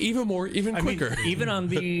talking even quicker. I mean, even on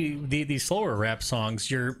the slower rap songs,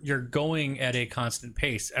 you're going at a constant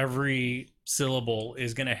pace. Every syllable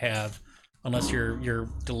is going to have, unless you're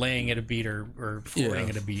delaying at a beat or forwarding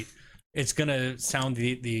at a beat, it's going to sound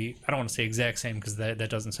the I don't want to say exact same because that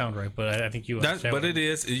doesn't sound right, but I think you understand. But it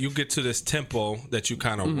is, you get to this tempo that you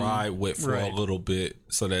kind of ride with for a little bit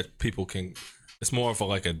so that people can, it's more of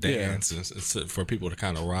like a dance and for people to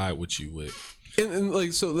kind of ride with you with. And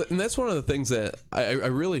like, so, and that's one of the things that I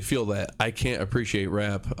really feel that I can't appreciate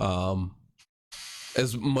rap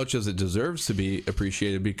as much as it deserves to be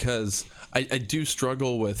appreciated, because I do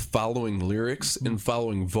struggle with following lyrics and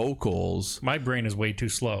following vocals. My brain is way too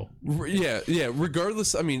slow. Yeah.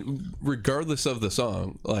 Regardless of the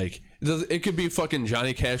song, like it could be fucking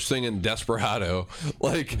Johnny Cash singing Desperado.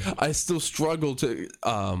 Like I still struggle to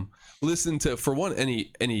listen to, for one,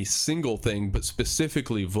 any single thing, but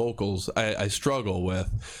specifically vocals. I struggle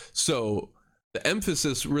with. So the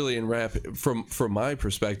emphasis really in rap, from my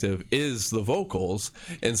perspective, is the vocals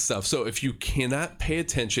and stuff. So if you cannot pay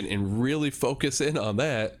attention and really focus in on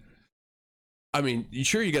that, I mean,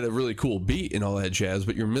 sure, you got a really cool beat and all that jazz,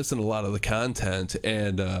 but you're missing a lot of the content.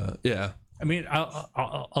 And I mean,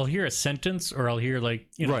 I'll hear a sentence or I'll hear like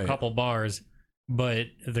a couple bars, but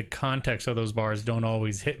the context of those bars don't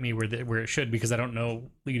always hit me where it should, because I don't know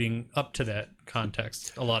leading up to that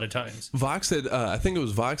context a lot of times. Vox did, I think it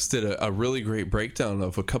was Vox did a really great breakdown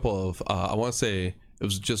of a couple of, I want to say it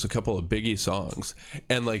was just a couple of Biggie songs,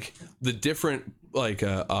 and like the different like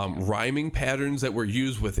rhyming patterns that were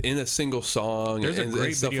used within a single song. There's a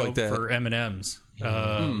great stuff video like that for Eminem's.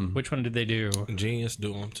 Which one did they do? Genius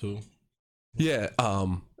do them too. Yeah.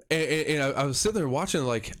 And I was sitting there watching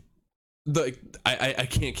like, I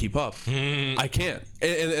can't keep up. I can't.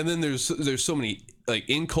 And then there's so many like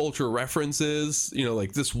in culture references,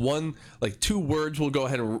 like this one, like two words will go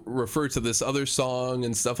ahead and refer to this other song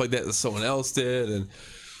and stuff like that someone else did. And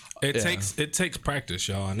it takes practice,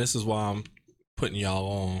 y'all. And this is why I'm putting y'all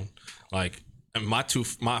on. Like, and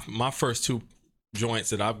my first two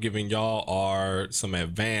joints that I'm giving y'all are some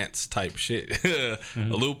advanced type shit.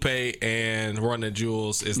 Lupe and Run the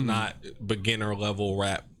Jewels is not beginner level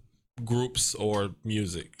rap groups or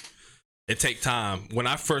music. It take time. When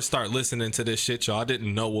I first started listening to this shit, y'all, I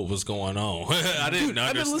didn't know what was going on. I didn't understand.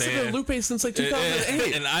 I've been listening to Lupe since like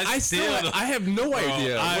 2008, and I have no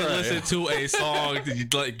idea. I listened to a song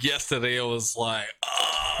like yesterday. It was like,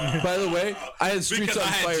 by the way, I had Streets on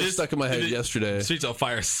Fire stuck in my head yesterday. Streets on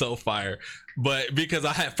Fire is so fire. But because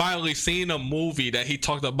I had finally seen a movie that he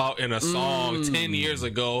talked about in a song 10 years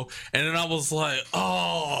ago, and then I was like,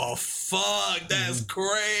 oh, fuck, that's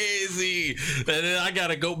crazy. And then I got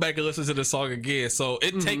to go back and listen to the song again. So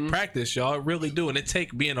it take practice, y'all. It really do. And it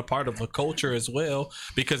take being a part of a culture as well,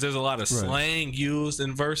 because there's a lot of slang used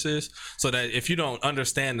in verses, so that if you don't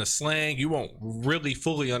understand the slang, you won't really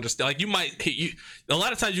fully understand. Like a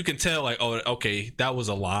lot of times you can tell like, oh, okay, that was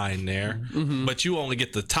a line there, but you only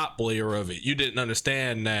get the top layer of it. you didn't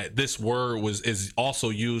understand that this word is also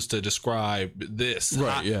used to describe this.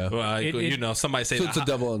 Right, yeah. Like, you know, somebody say So it's a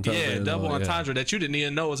double entendre. Yeah, double entendre that you didn't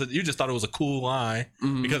even know. You just thought it was a cool line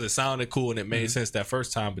because it sounded cool and it made sense that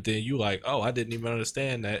first time. But then you like, oh, I didn't even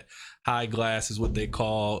understand that high glass is what they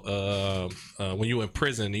call when you in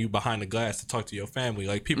prison and you behind the glass to talk to your family.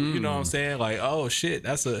 Like people, you know what I'm saying? Like, oh shit,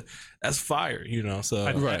 that's fire, you know. So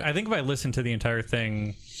I think if I listened to the entire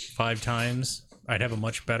thing 5 times, I'd have a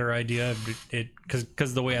much better idea.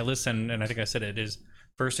 Because the way I listen, and I think I said it, is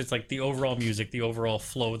first it's like the overall music, the overall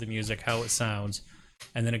flow of the music, how it sounds,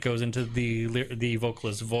 and then it goes into the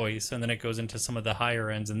vocalist's voice, and then it goes into some of the higher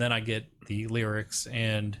ends, and then I get the lyrics,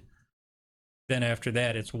 and then after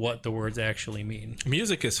that it's what the words actually mean.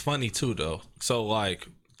 Music is funny too, though. So like,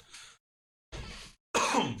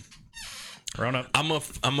 Rona.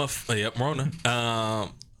 Rona.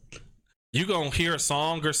 You gonna hear a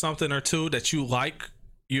song or something or two that you like,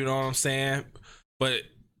 you know what I'm saying? But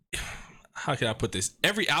how can I put this?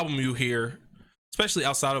 Every album you hear, especially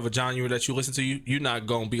outside of a genre that you listen to, you're not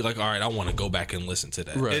gonna be like, all right, I want to go back and listen to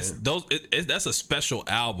that. Right. That's a special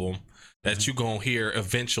album that you gonna hear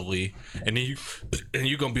eventually, and then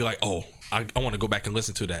you gonna be like, oh, I want to go back and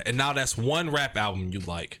listen to that. And now that's one rap album you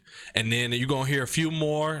like, and then you're gonna hear a few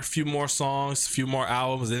more songs, a few more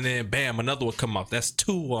albums, and then bam, another one come up. That's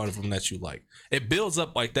 2 of them that you like. It builds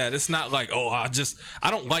up like that. It's not like, oh, I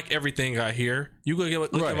don't like everything I hear. You go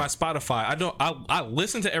look at my Spotify. I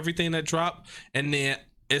listen to everything that dropped, and then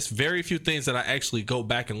it's very few things that I actually go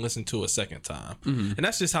back and listen to a second time. And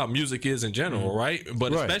that's just how music is in general, right?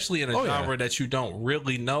 But especially in a genre that you don't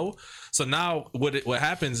really know. So now what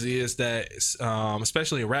happens is that,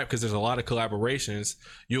 especially in rap, because there's a lot of collaborations,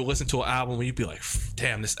 you'll listen to an album and you'll be like,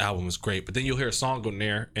 damn, this album is great. But then you'll hear a song on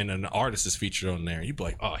there and an artist is featured on there. You'll be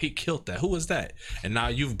like, oh, he killed that. Who was that? And now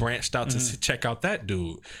you've branched out to check out that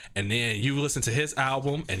dude. And then you listen to his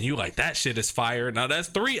album and you like, that shit is fire. Now that's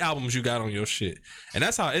 3 albums you got on your shit. And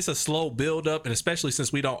that's how it's a slow build up. And especially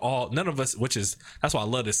since none of us, that's why I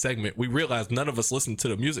love this segment. We realize none of us listen to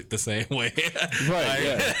the music the same way.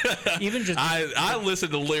 Right. Even just I listen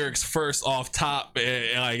to lyrics first off top,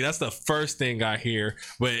 and like that's the first thing I hear.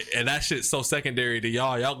 And that shit's so secondary to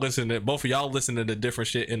y'all. Y'all listen to both of y'all listening to different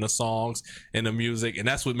shit in the songs and the music, and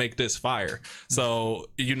that's what make this fire. So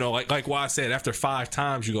you know, like what I said, after 5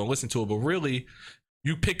 times you're gonna listen to it, but really,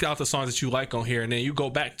 you pick out the songs that you like on here and then you go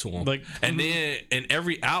back to them. And then in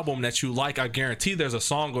every album that you like, I guarantee there's a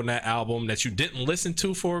song on that album that you didn't listen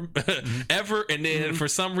to for ever. And then for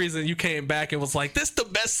some reason you came back and was like, this is the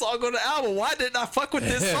best song on the album. Why didn't I fuck with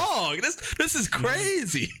this song? This is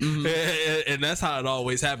crazy. And that's how it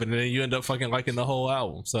always happened. And then you end up fucking liking the whole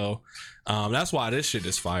album. So that's why this shit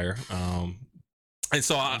is fire. And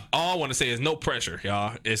so all I want to say is no pressure,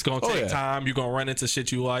 y'all. It's going to take time. You're going to run into shit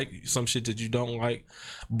you like, some shit that you don't like.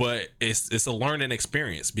 But it's a learning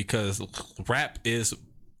experience because rap is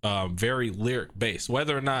very lyric based.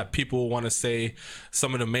 Whether or not people want to say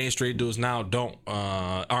some of the mainstream dudes now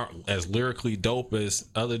aren't as lyrically dope as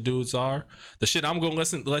other dudes are, the shit I'm gonna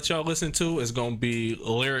let y'all listen to is gonna be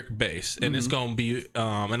lyric based, and it's gonna be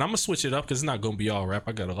and I'm gonna switch it up because it's not gonna be all rap.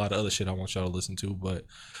 I got a lot of other shit I want y'all to listen to, but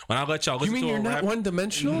when I let y'all listen to, you mean you're not one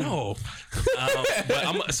dimensional? No, but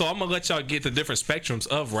I'm gonna let y'all get the different spectrums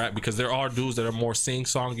of rap because there are dudes that are more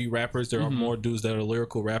sing-songy rappers. There are more dudes that are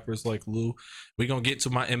lyrical rappers like Lou. We gonna get to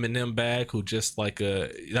my Eminem bag, who just like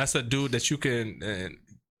that's a dude that you can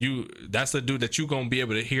that's the dude that you gonna be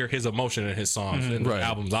able to hear his emotion in his songs and the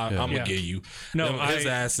albums. I'm gonna give you. No, his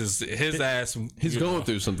ass. He's going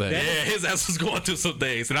through some things. Yeah, his ass was going through some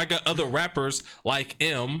things, and I got other rappers like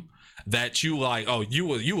M that you like. Oh, you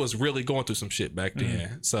was really going through some shit back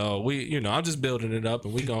then. So I'm just building it up,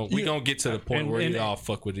 and we gonna get to the point where you all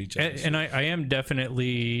fuck with each other. And I am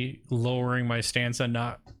definitely lowering my stance on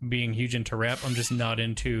not being huge into rap. I'm just not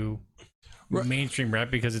into mainstream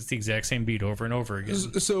rap because it's the exact same beat over and over again.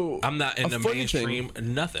 So I'm not in the mainstream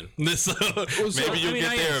nothing. So maybe you'll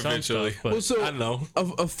get there eventually. Stuff, I know.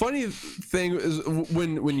 A funny thing is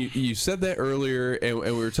when you said that earlier, and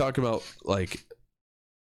we were talking about like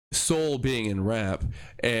soul being in rap,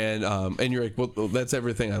 and you're like, well, that's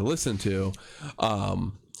everything I listen to.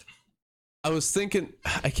 I was thinking,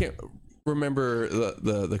 I can't remember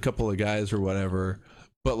the couple of guys or whatever,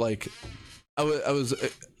 but like I was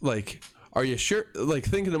like, are you sure? Like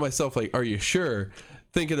thinking to myself, like, are you sure?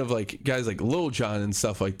 Thinking of like guys like Lil Jon and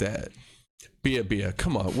stuff like that. Bia,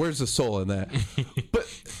 come on, where's the soul in that? But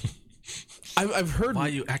I've heard. Why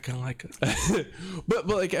you acting like it? but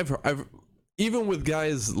like I've even with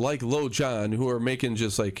guys like Lil Jon who are making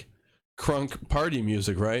just like crunk party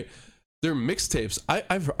music, right? their mixtapes,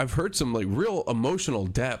 I've heard some like real emotional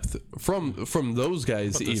depth from those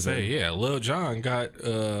guys. Even yeah, Lil Jon got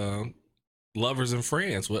Lovers and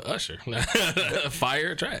Friends with Usher.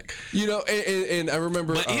 Fire track. You know, and I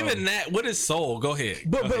remember, but even that, what is Soul? Go ahead.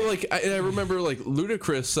 But like I remember like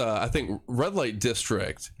Ludacris, I think Red Light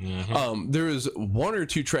District. There was 1 or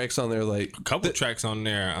 2 tracks on there, like a couple tracks on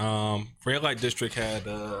there. Red Light District had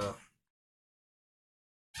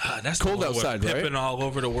that's Cold Outside, right? Pippin' all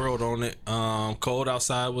over the world on it. Cold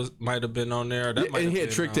Outside might have been on there. That and he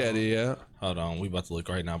had Trick Daddy, yeah. Hold on, we about to look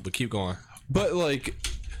right now, but keep going. But like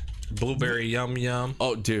Blueberry Yum Yum.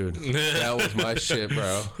 Oh, dude, that was my shit,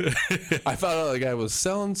 bro. I found out the guy was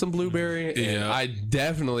selling some blueberry, and I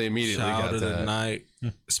definitely immediately Child got of that. the Night,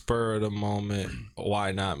 Spur of the Moment,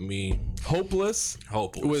 Why Not Me, Hopeless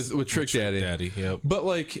with Trick Daddy. Yep. But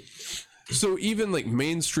like, so even like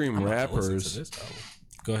mainstream rappers.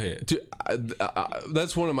 Go ahead. Dude,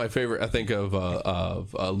 that's one of my favorite, I think, of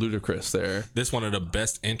Ludacris there. This one of the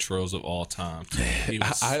best intros of all time. He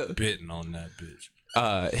was spitting on that bitch.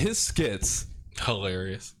 His skits,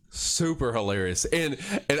 hilarious. Super hilarious. And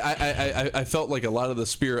I felt like a lot of the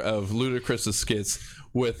spirit of Ludacris's skits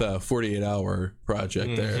with 48 Hour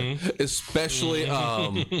Project there, especially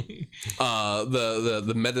the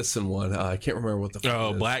medicine one. I can't remember what the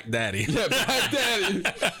fuck Black Daddy. Yeah, Black Daddy.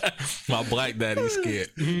 My Black Daddy skit.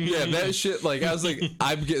 Yeah, that shit, like I was like,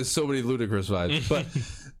 I'm getting so many Ludacris vibes. But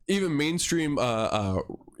even mainstream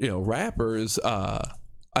rappers, I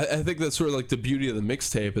think that's sort of like the beauty of the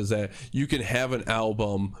mixtape, is that you can have an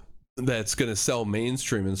album that's going to sell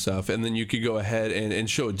mainstream and stuff, and then you could go ahead and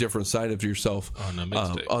show a different side of yourself on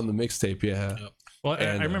the mixtape. Yeah. Yep. Well,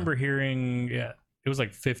 I remember hearing, it was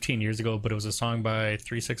like 15 years ago, but it was a song by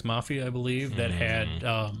 3 6 Mafia, I believe, that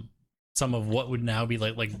had some of what would now be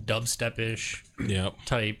like dubstep-ish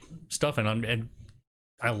type stuff, and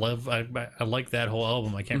I like that whole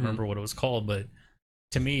album. I can't remember what it was called, but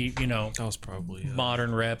to me, that was probably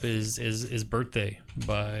modern rap is Birthday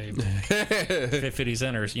by 50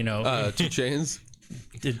 Centers. 2 Chainz.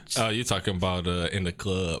 You're talking about In the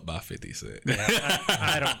Club by 50 Cent. Yeah,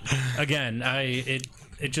 I don't. Again, it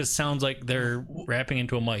just sounds like they're rapping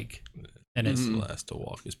into a mic, and it's Last to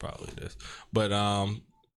Walk is probably this, but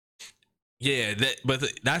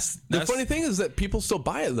that's the funny thing is that people still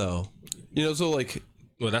buy it though. So like,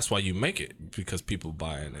 well, that's why you make it, because people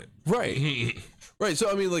buying it, right? Right,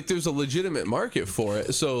 so I mean, like, there's a legitimate market for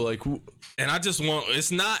it. So, like, and I just want,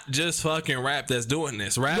 it's not just fucking rap that's doing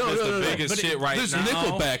this. Rap is the biggest shit right now. There's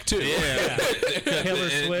Nickelback too. Yeah, Taylor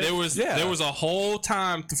Swift. There was a whole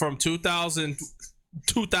time from 2000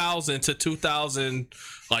 to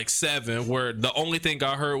 2007 where the only thing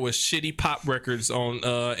I heard was shitty pop records on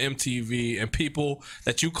MTV, and people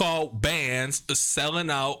that you call bands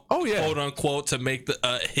selling out, quote unquote, to make the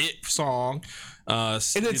hit song. And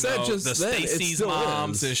it's not just the Stacey's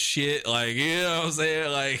moms and shit, like, you know what I'm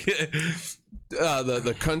saying, like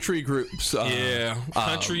the country groups,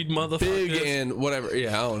 country motherfuckers, big and whatever.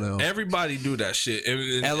 Yeah, I don't know. Everybody do that shit.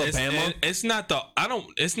 Alabama. It's not the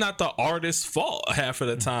artist's fault half of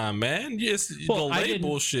the time, man. It's the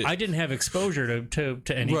label shit. I didn't have exposure to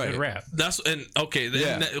any good rap.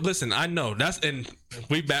 Listen, I know that's, and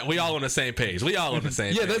we all on the same page. We all on the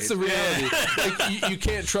same page. Yeah, that's the reality. Like, you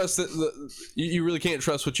can't trust you really can't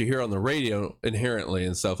trust what you hear on the radio inherently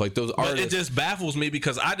and stuff like those artists. But it just baffles me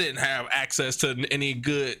because I didn't have access to any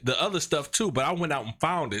the other stuff too, but I went out and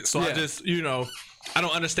found it. So I just, I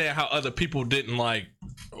don't understand how other people didn't like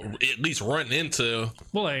at least run into.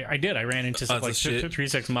 Well, I did. I ran into stuff like 3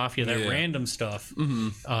 6 Mafia, that random stuff,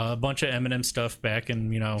 a bunch of Eminem stuff back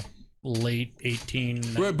in late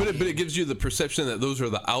 18. Right, but it gives you the perception that those are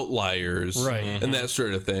the outliers, right, and that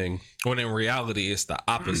sort of thing. When in reality, it's the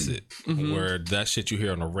opposite, where that shit you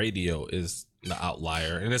hear on the radio is the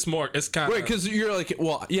outlier, and it's kind of right, because you're like,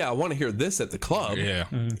 well, yeah, I want to hear this at the club,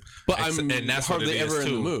 but that's hardly ever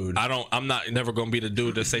in the mood. I'm never gonna be the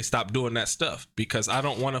dude to say stop doing that stuff, because I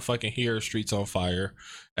don't want to fucking hear Streets on Fire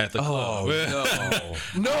at the club.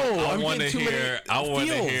 No, I want to hear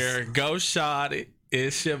Go Shawty,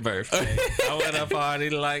 it's your birthday. I want to party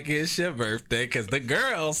like it's your birthday, because the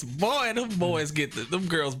girls, them boys get them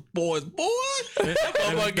girls, boys. Them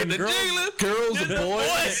girls and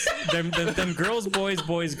boys. Them girls, boys,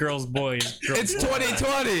 girls, boys. It's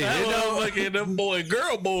 2020. Them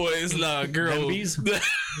girl boys, like girls.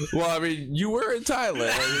 Well, I mean, you were in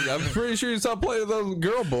Thailand. I'm pretty sure you saw plenty of those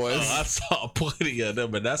girl boys. I saw plenty of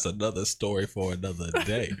them, but that's another story for another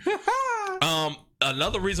day.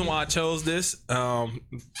 Another reason why I chose this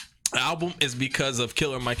album is because of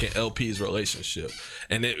Killer Mike and LP's relationship,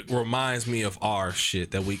 and it reminds me of our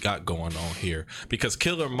shit that we got going on here, because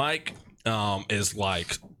Killer Mike is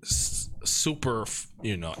like super,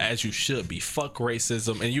 you know, as you should be. Fuck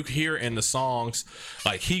racism. And you hear in the songs,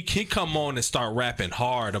 like he come on and start rapping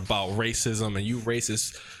hard about racism and you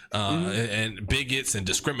racist and bigots and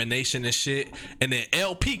discrimination and shit. And then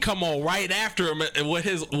LP come on right after him with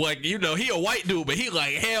his, like, you know, he a white dude, but he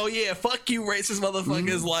like, hell yeah, fuck you racist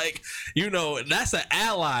motherfuckers. Like, you know, that's an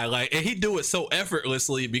ally. Like, and he do it so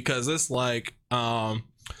effortlessly because it's like,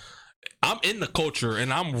 I'm in the culture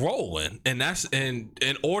and I'm rolling, and that's in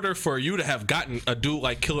order for you to have gotten a dude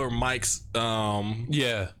like Killer Mike's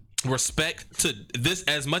respect to this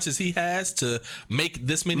as much as he has to make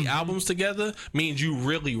this many albums together means you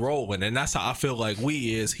really rolling. And that's how I feel like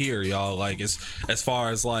we is here, y'all. Like, as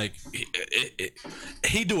far as like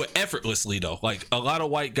he do it effortlessly though. Like a lot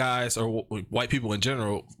of white guys or white people in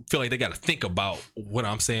general feel like they got to think about what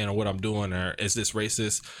I'm saying or what I'm doing, or is this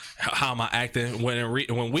racist, how am I acting,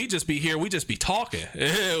 when we just be here, we just be talking.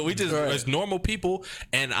 We just as normal people,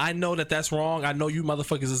 and I know that that's wrong. I know you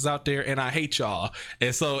motherfuckers is out there and I hate y'all.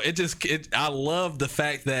 And so I love the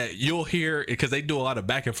fact that you'll hear, because they do a lot of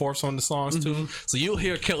back and forths on the songs too. So you'll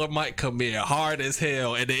hear Killer Mike come in hard as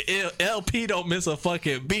hell, and then LP don't miss a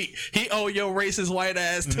fucking beat. He owe your racist white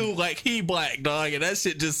ass too, like he black, dog. And that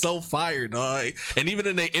shit just so fire, dog. And even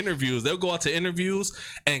in their interviews, they'll go out to interviews,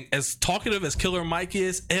 and as talkative as Killer Mike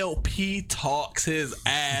is, LP talks his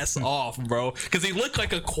ass off, bro. Because he looked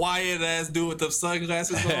like a quiet ass dude with the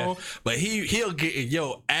sunglasses on, but he'll get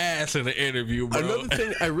your ass in the interview, bro. Another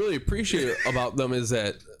thing I really appreciate about them is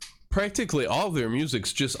that practically all of their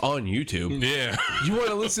music's just on YouTube. Yeah. You want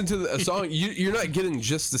to listen to a song, you're not getting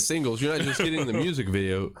just the singles, you're not just getting the music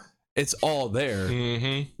video. It's all there.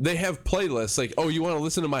 They have playlists like, oh, you want to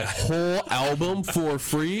listen to my whole album for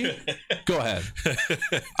free? Go ahead.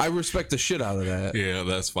 I respect the shit out of that. Yeah,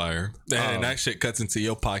 that's fire. And that shit cuts into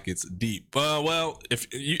your pockets deep. Well, if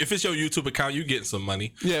it's your YouTube account, you get some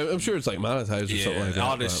money. Yeah, I'm sure it's like monetized or something like that.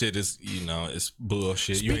 All this shit is, you know, it's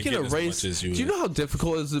bullshit. Speaking of race, do you know how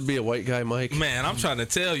difficult it is to be a white guy, Mike? Man, I'm trying to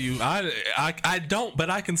tell you, I don't, but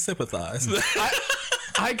I can sympathize.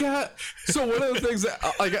 So one of the things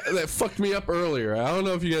that fucked me up earlier, I don't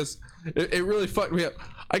know if you guys, it really fucked me up.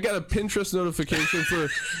 I got a Pinterest notification for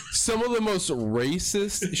some of the most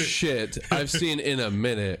racist shit I've seen in a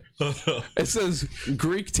minute. It says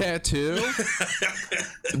Greek tattoo.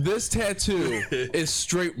 This tattoo is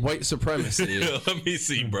straight white supremacy. Let me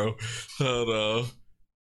see, bro. Hold on.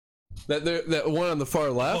 That one on the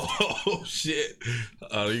far left. Oh shit!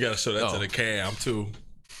 You gotta show that to the cam too.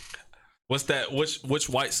 What's that? Which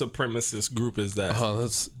white supremacist group is that?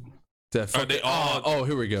 That's definitely. Are they all? Oh,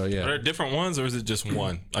 here we go. Yeah. Are there different ones, or is it just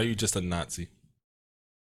one? Are you just a Nazi?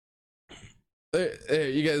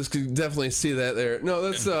 You guys can definitely see that there. No,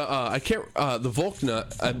 that's I can't. The Volk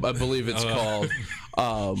nut, I believe it's called.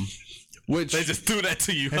 Which they just threw that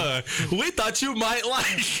to you, huh? We thought you might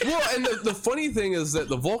like. Well, and the funny thing is that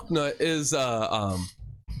the Volk nut is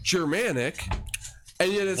Germanic.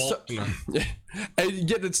 And yet it's talking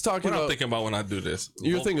what about. I'm thinking about when I do this.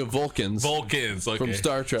 You're thinking of Vulcans. Vulcans, okay. From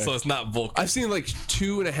Star Trek. So it's not Vulcan. I've seen like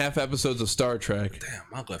 2.5 episodes of Star Trek. Damn,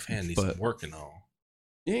 my left hand needs some working on.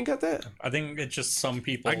 You ain't got that? I think it's just some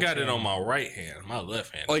people. I got it on my right hand. My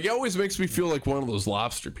left hand. Like, it always makes me feel like one of those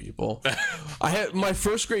lobster people. I had my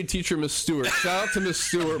first grade teacher, Miss Stewart. Shout out to Miss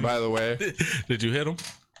Stewart, by the way. Did you hit him?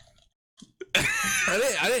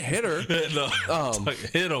 I didn't hit her. No,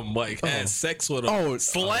 hit him, Mike. Had sex with him. Oh,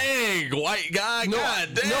 slang, white guy. No, God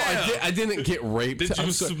damn. No, I didn't get raped. Did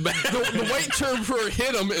you smack? The white term for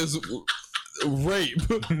hit him is rape.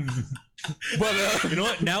 But you know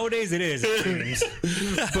what? Nowadays it is.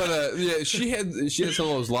 But yeah, she had some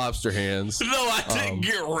of those lobster hands. No, I didn't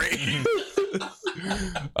get raped.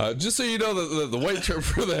 Just so you know, the white term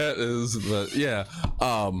for that is, but yeah.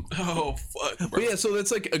 Oh fuck. Bro. But yeah, so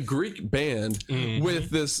that's like a Greek band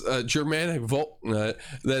with this Germanic Volk nut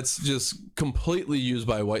that's just completely used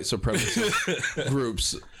by white supremacist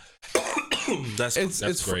groups. That's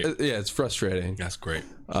great. Yeah, it's frustrating. That's great.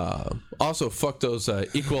 Also, fuck those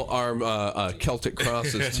equal arm Celtic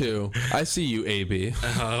crosses too. I see you, AB.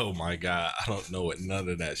 Oh my god, I don't know what none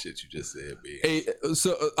of that shit you just said, B.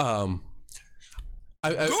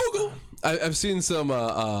 Google. I've seen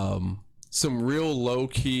some real low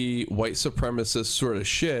key white supremacist sort of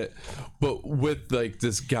shit, but with like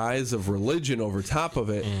this guise of religion over top of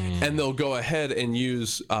it, and they'll go ahead and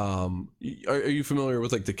use. Are you familiar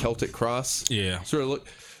with like the Celtic cross? Yeah. Sort of look.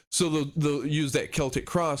 So they'll use that Celtic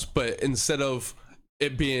cross, but instead of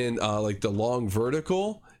it being like the long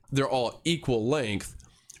vertical, they're all equal length,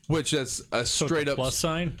 which that's a straight up plus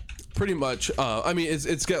sign. Pretty much. I mean,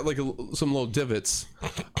 it's got like some little divots.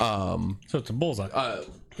 So it's a bullseye.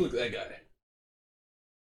 Look at that guy.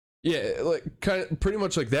 Yeah, like kind of pretty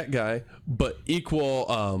much like that guy, but equal,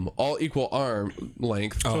 all equal arm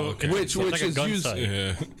length. Oh, okay. Which like a is gun used. sight.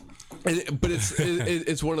 Yeah. But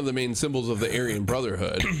it's one of the main symbols of the Aryan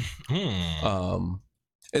Brotherhood,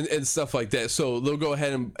 and stuff like that. So they'll go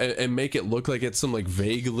ahead and make it look like it's some like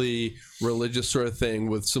vaguely religious sort of thing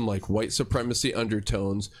with some like white supremacy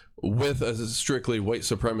undertones with a strictly white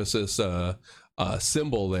supremacist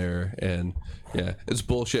symbol there. And yeah, it's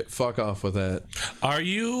bullshit. Fuck off with that. Are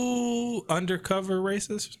you undercover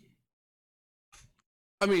racist?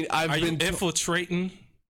 I mean, Are you infiltrating?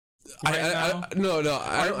 No.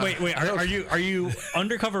 Are you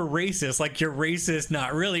undercover racist? Like you're racist,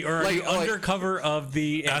 not really, or are you undercover of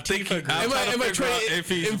the Antifa group? Am I trying to if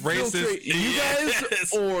he's racist, you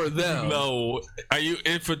guys or them? No. Are you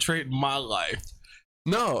infiltrating my life?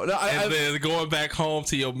 No. And then going back home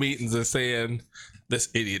to your meetings and saying, this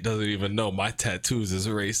idiot doesn't even know my tattoos is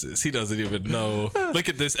racist. He doesn't even know. Look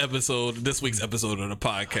at this week's episode of the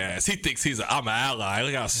podcast. He thinks I'm an ally.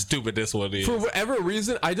 Look how stupid this one is. For whatever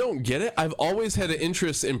reason, I don't get it. I've always had an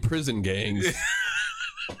interest in prison gangs.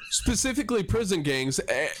 Specifically prison gangs,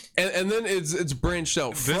 and then it's branched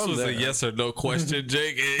out from this was there. a yes or no question,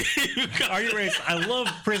 Jake. Are you racist? I love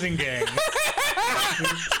prison gangs.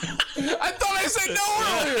 I thought I said no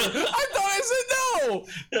earlier.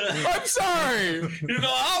 I'm sorry. You know,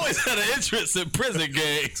 I always had an interest in prison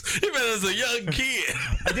gangs, even as a young kid.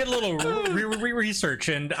 I did a little research,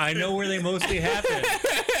 and I know where they mostly happen.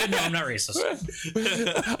 But no, I'm not racist.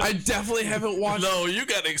 I definitely haven't watched. No, you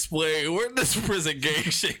gotta explain where this prison gang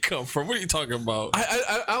shit come from. What are you talking about?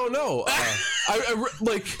 I don't know.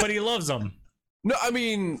 But he loves them. No, I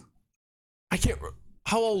mean, I can't.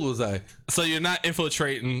 How old was I? So you're not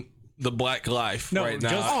infiltrating the black life right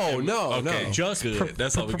now? No. Just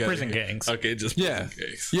That's all we got. prison gangs. Okay, just prison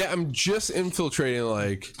gangs. Yeah. I'm just infiltrating.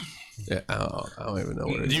 Like, yeah, I don't even know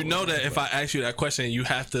what it is. You know that if I ask you that question, you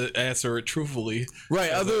have to answer it truthfully, right?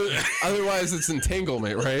 Otherwise, it's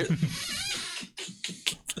entanglement, right?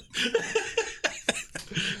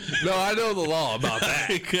 No, I know the law about that.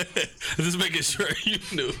 Just making sure you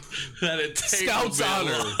knew that it Scout's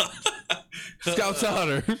honor. Scout's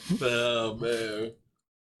honor. Oh man.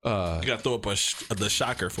 You gotta throw up the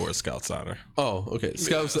shocker for a Scout's honor. Oh, okay.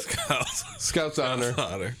 Scout's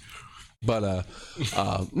honor. But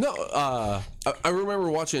I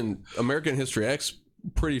remember watching American History X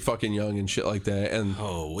pretty fucking young and shit like that. And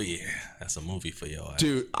oh yeah, that's a movie for y'all,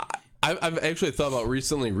 dude. I've actually thought about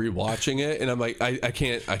recently rewatching it, and I'm like, I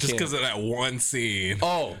can't. Just because of that one scene.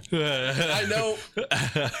 Oh, I know.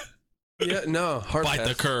 Yeah, no. Hard Bite pass.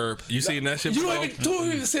 the curb. You seen that shit? You don't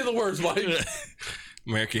even say the words, Mike.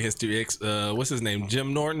 American History X. What's his name?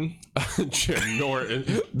 Jim Norton. Jim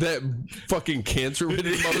Norton. That fucking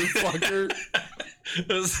cancer-ridden motherfucker.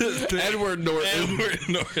 Edward Norton.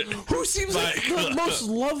 Who seems like the most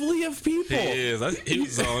lovely of people. He is. He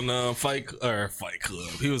was on Fight Club.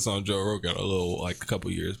 He was on Joe Rogan a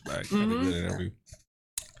couple years back.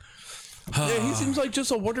 Yeah, he seems like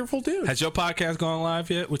just a wonderful dude. Has your podcast gone live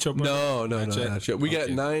yet with your brother? No, not yet. We got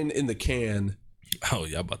 9 in the can. Oh,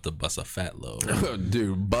 y'all about to bust a fat load.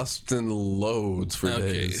 Dude, busting loads for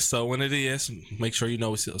days. So when it is, make sure you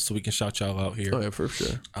know so we can shout y'all out here. Oh, yeah, for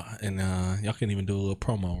sure. And y'all can even do a little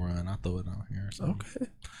promo run. I'll throw it out here. So. Okay.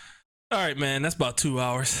 All right, man. That's about 2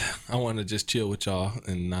 hours. I want to just chill with y'all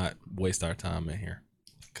and not waste our time in here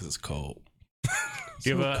because it's cold. Do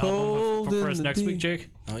you have a album for us next week, Jake?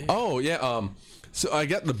 Oh, yeah. So I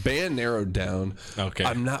got the band narrowed down. Okay.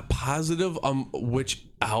 I'm not positive on which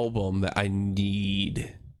album that I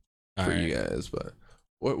need for you guys, but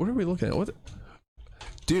what are we looking at? What,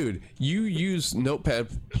 dude? You use Notepad++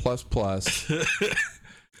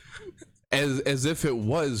 as if it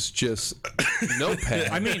was just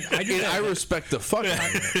Notepad. I mean, I respect the fuck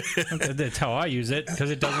out of it. That's how I use it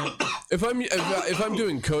because it doesn't. If I'm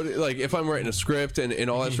doing code, like if I'm writing a script and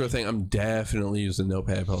all that sort of thing, I'm definitely using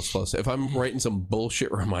Notepad++. If I'm writing some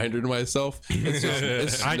bullshit reminder to myself,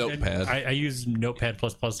 it's Notepad. I use Notepad++.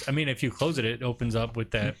 I mean, if you close it, it opens up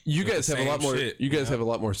with that. You guys have a lot more. Shit, you guys have a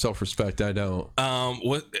lot more self-respect. I don't.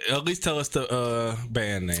 What? At least tell us the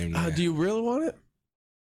band name. Do you really want it?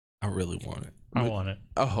 I really want it. I want it.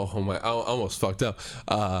 Oh my! I almost fucked up.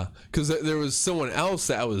 Because there was someone else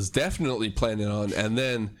that I was definitely planning on, and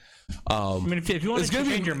then. I mean, if you want to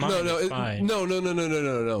change your mind, it's fine. No.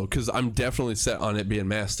 Because I'm definitely set on it being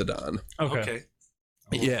Mastodon. Okay.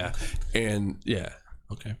 Yeah, and yeah.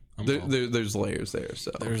 Okay. There's layers there.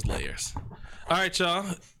 So there's layers. All right, y'all.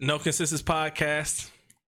 No Consensus Podcast.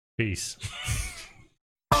 Peace.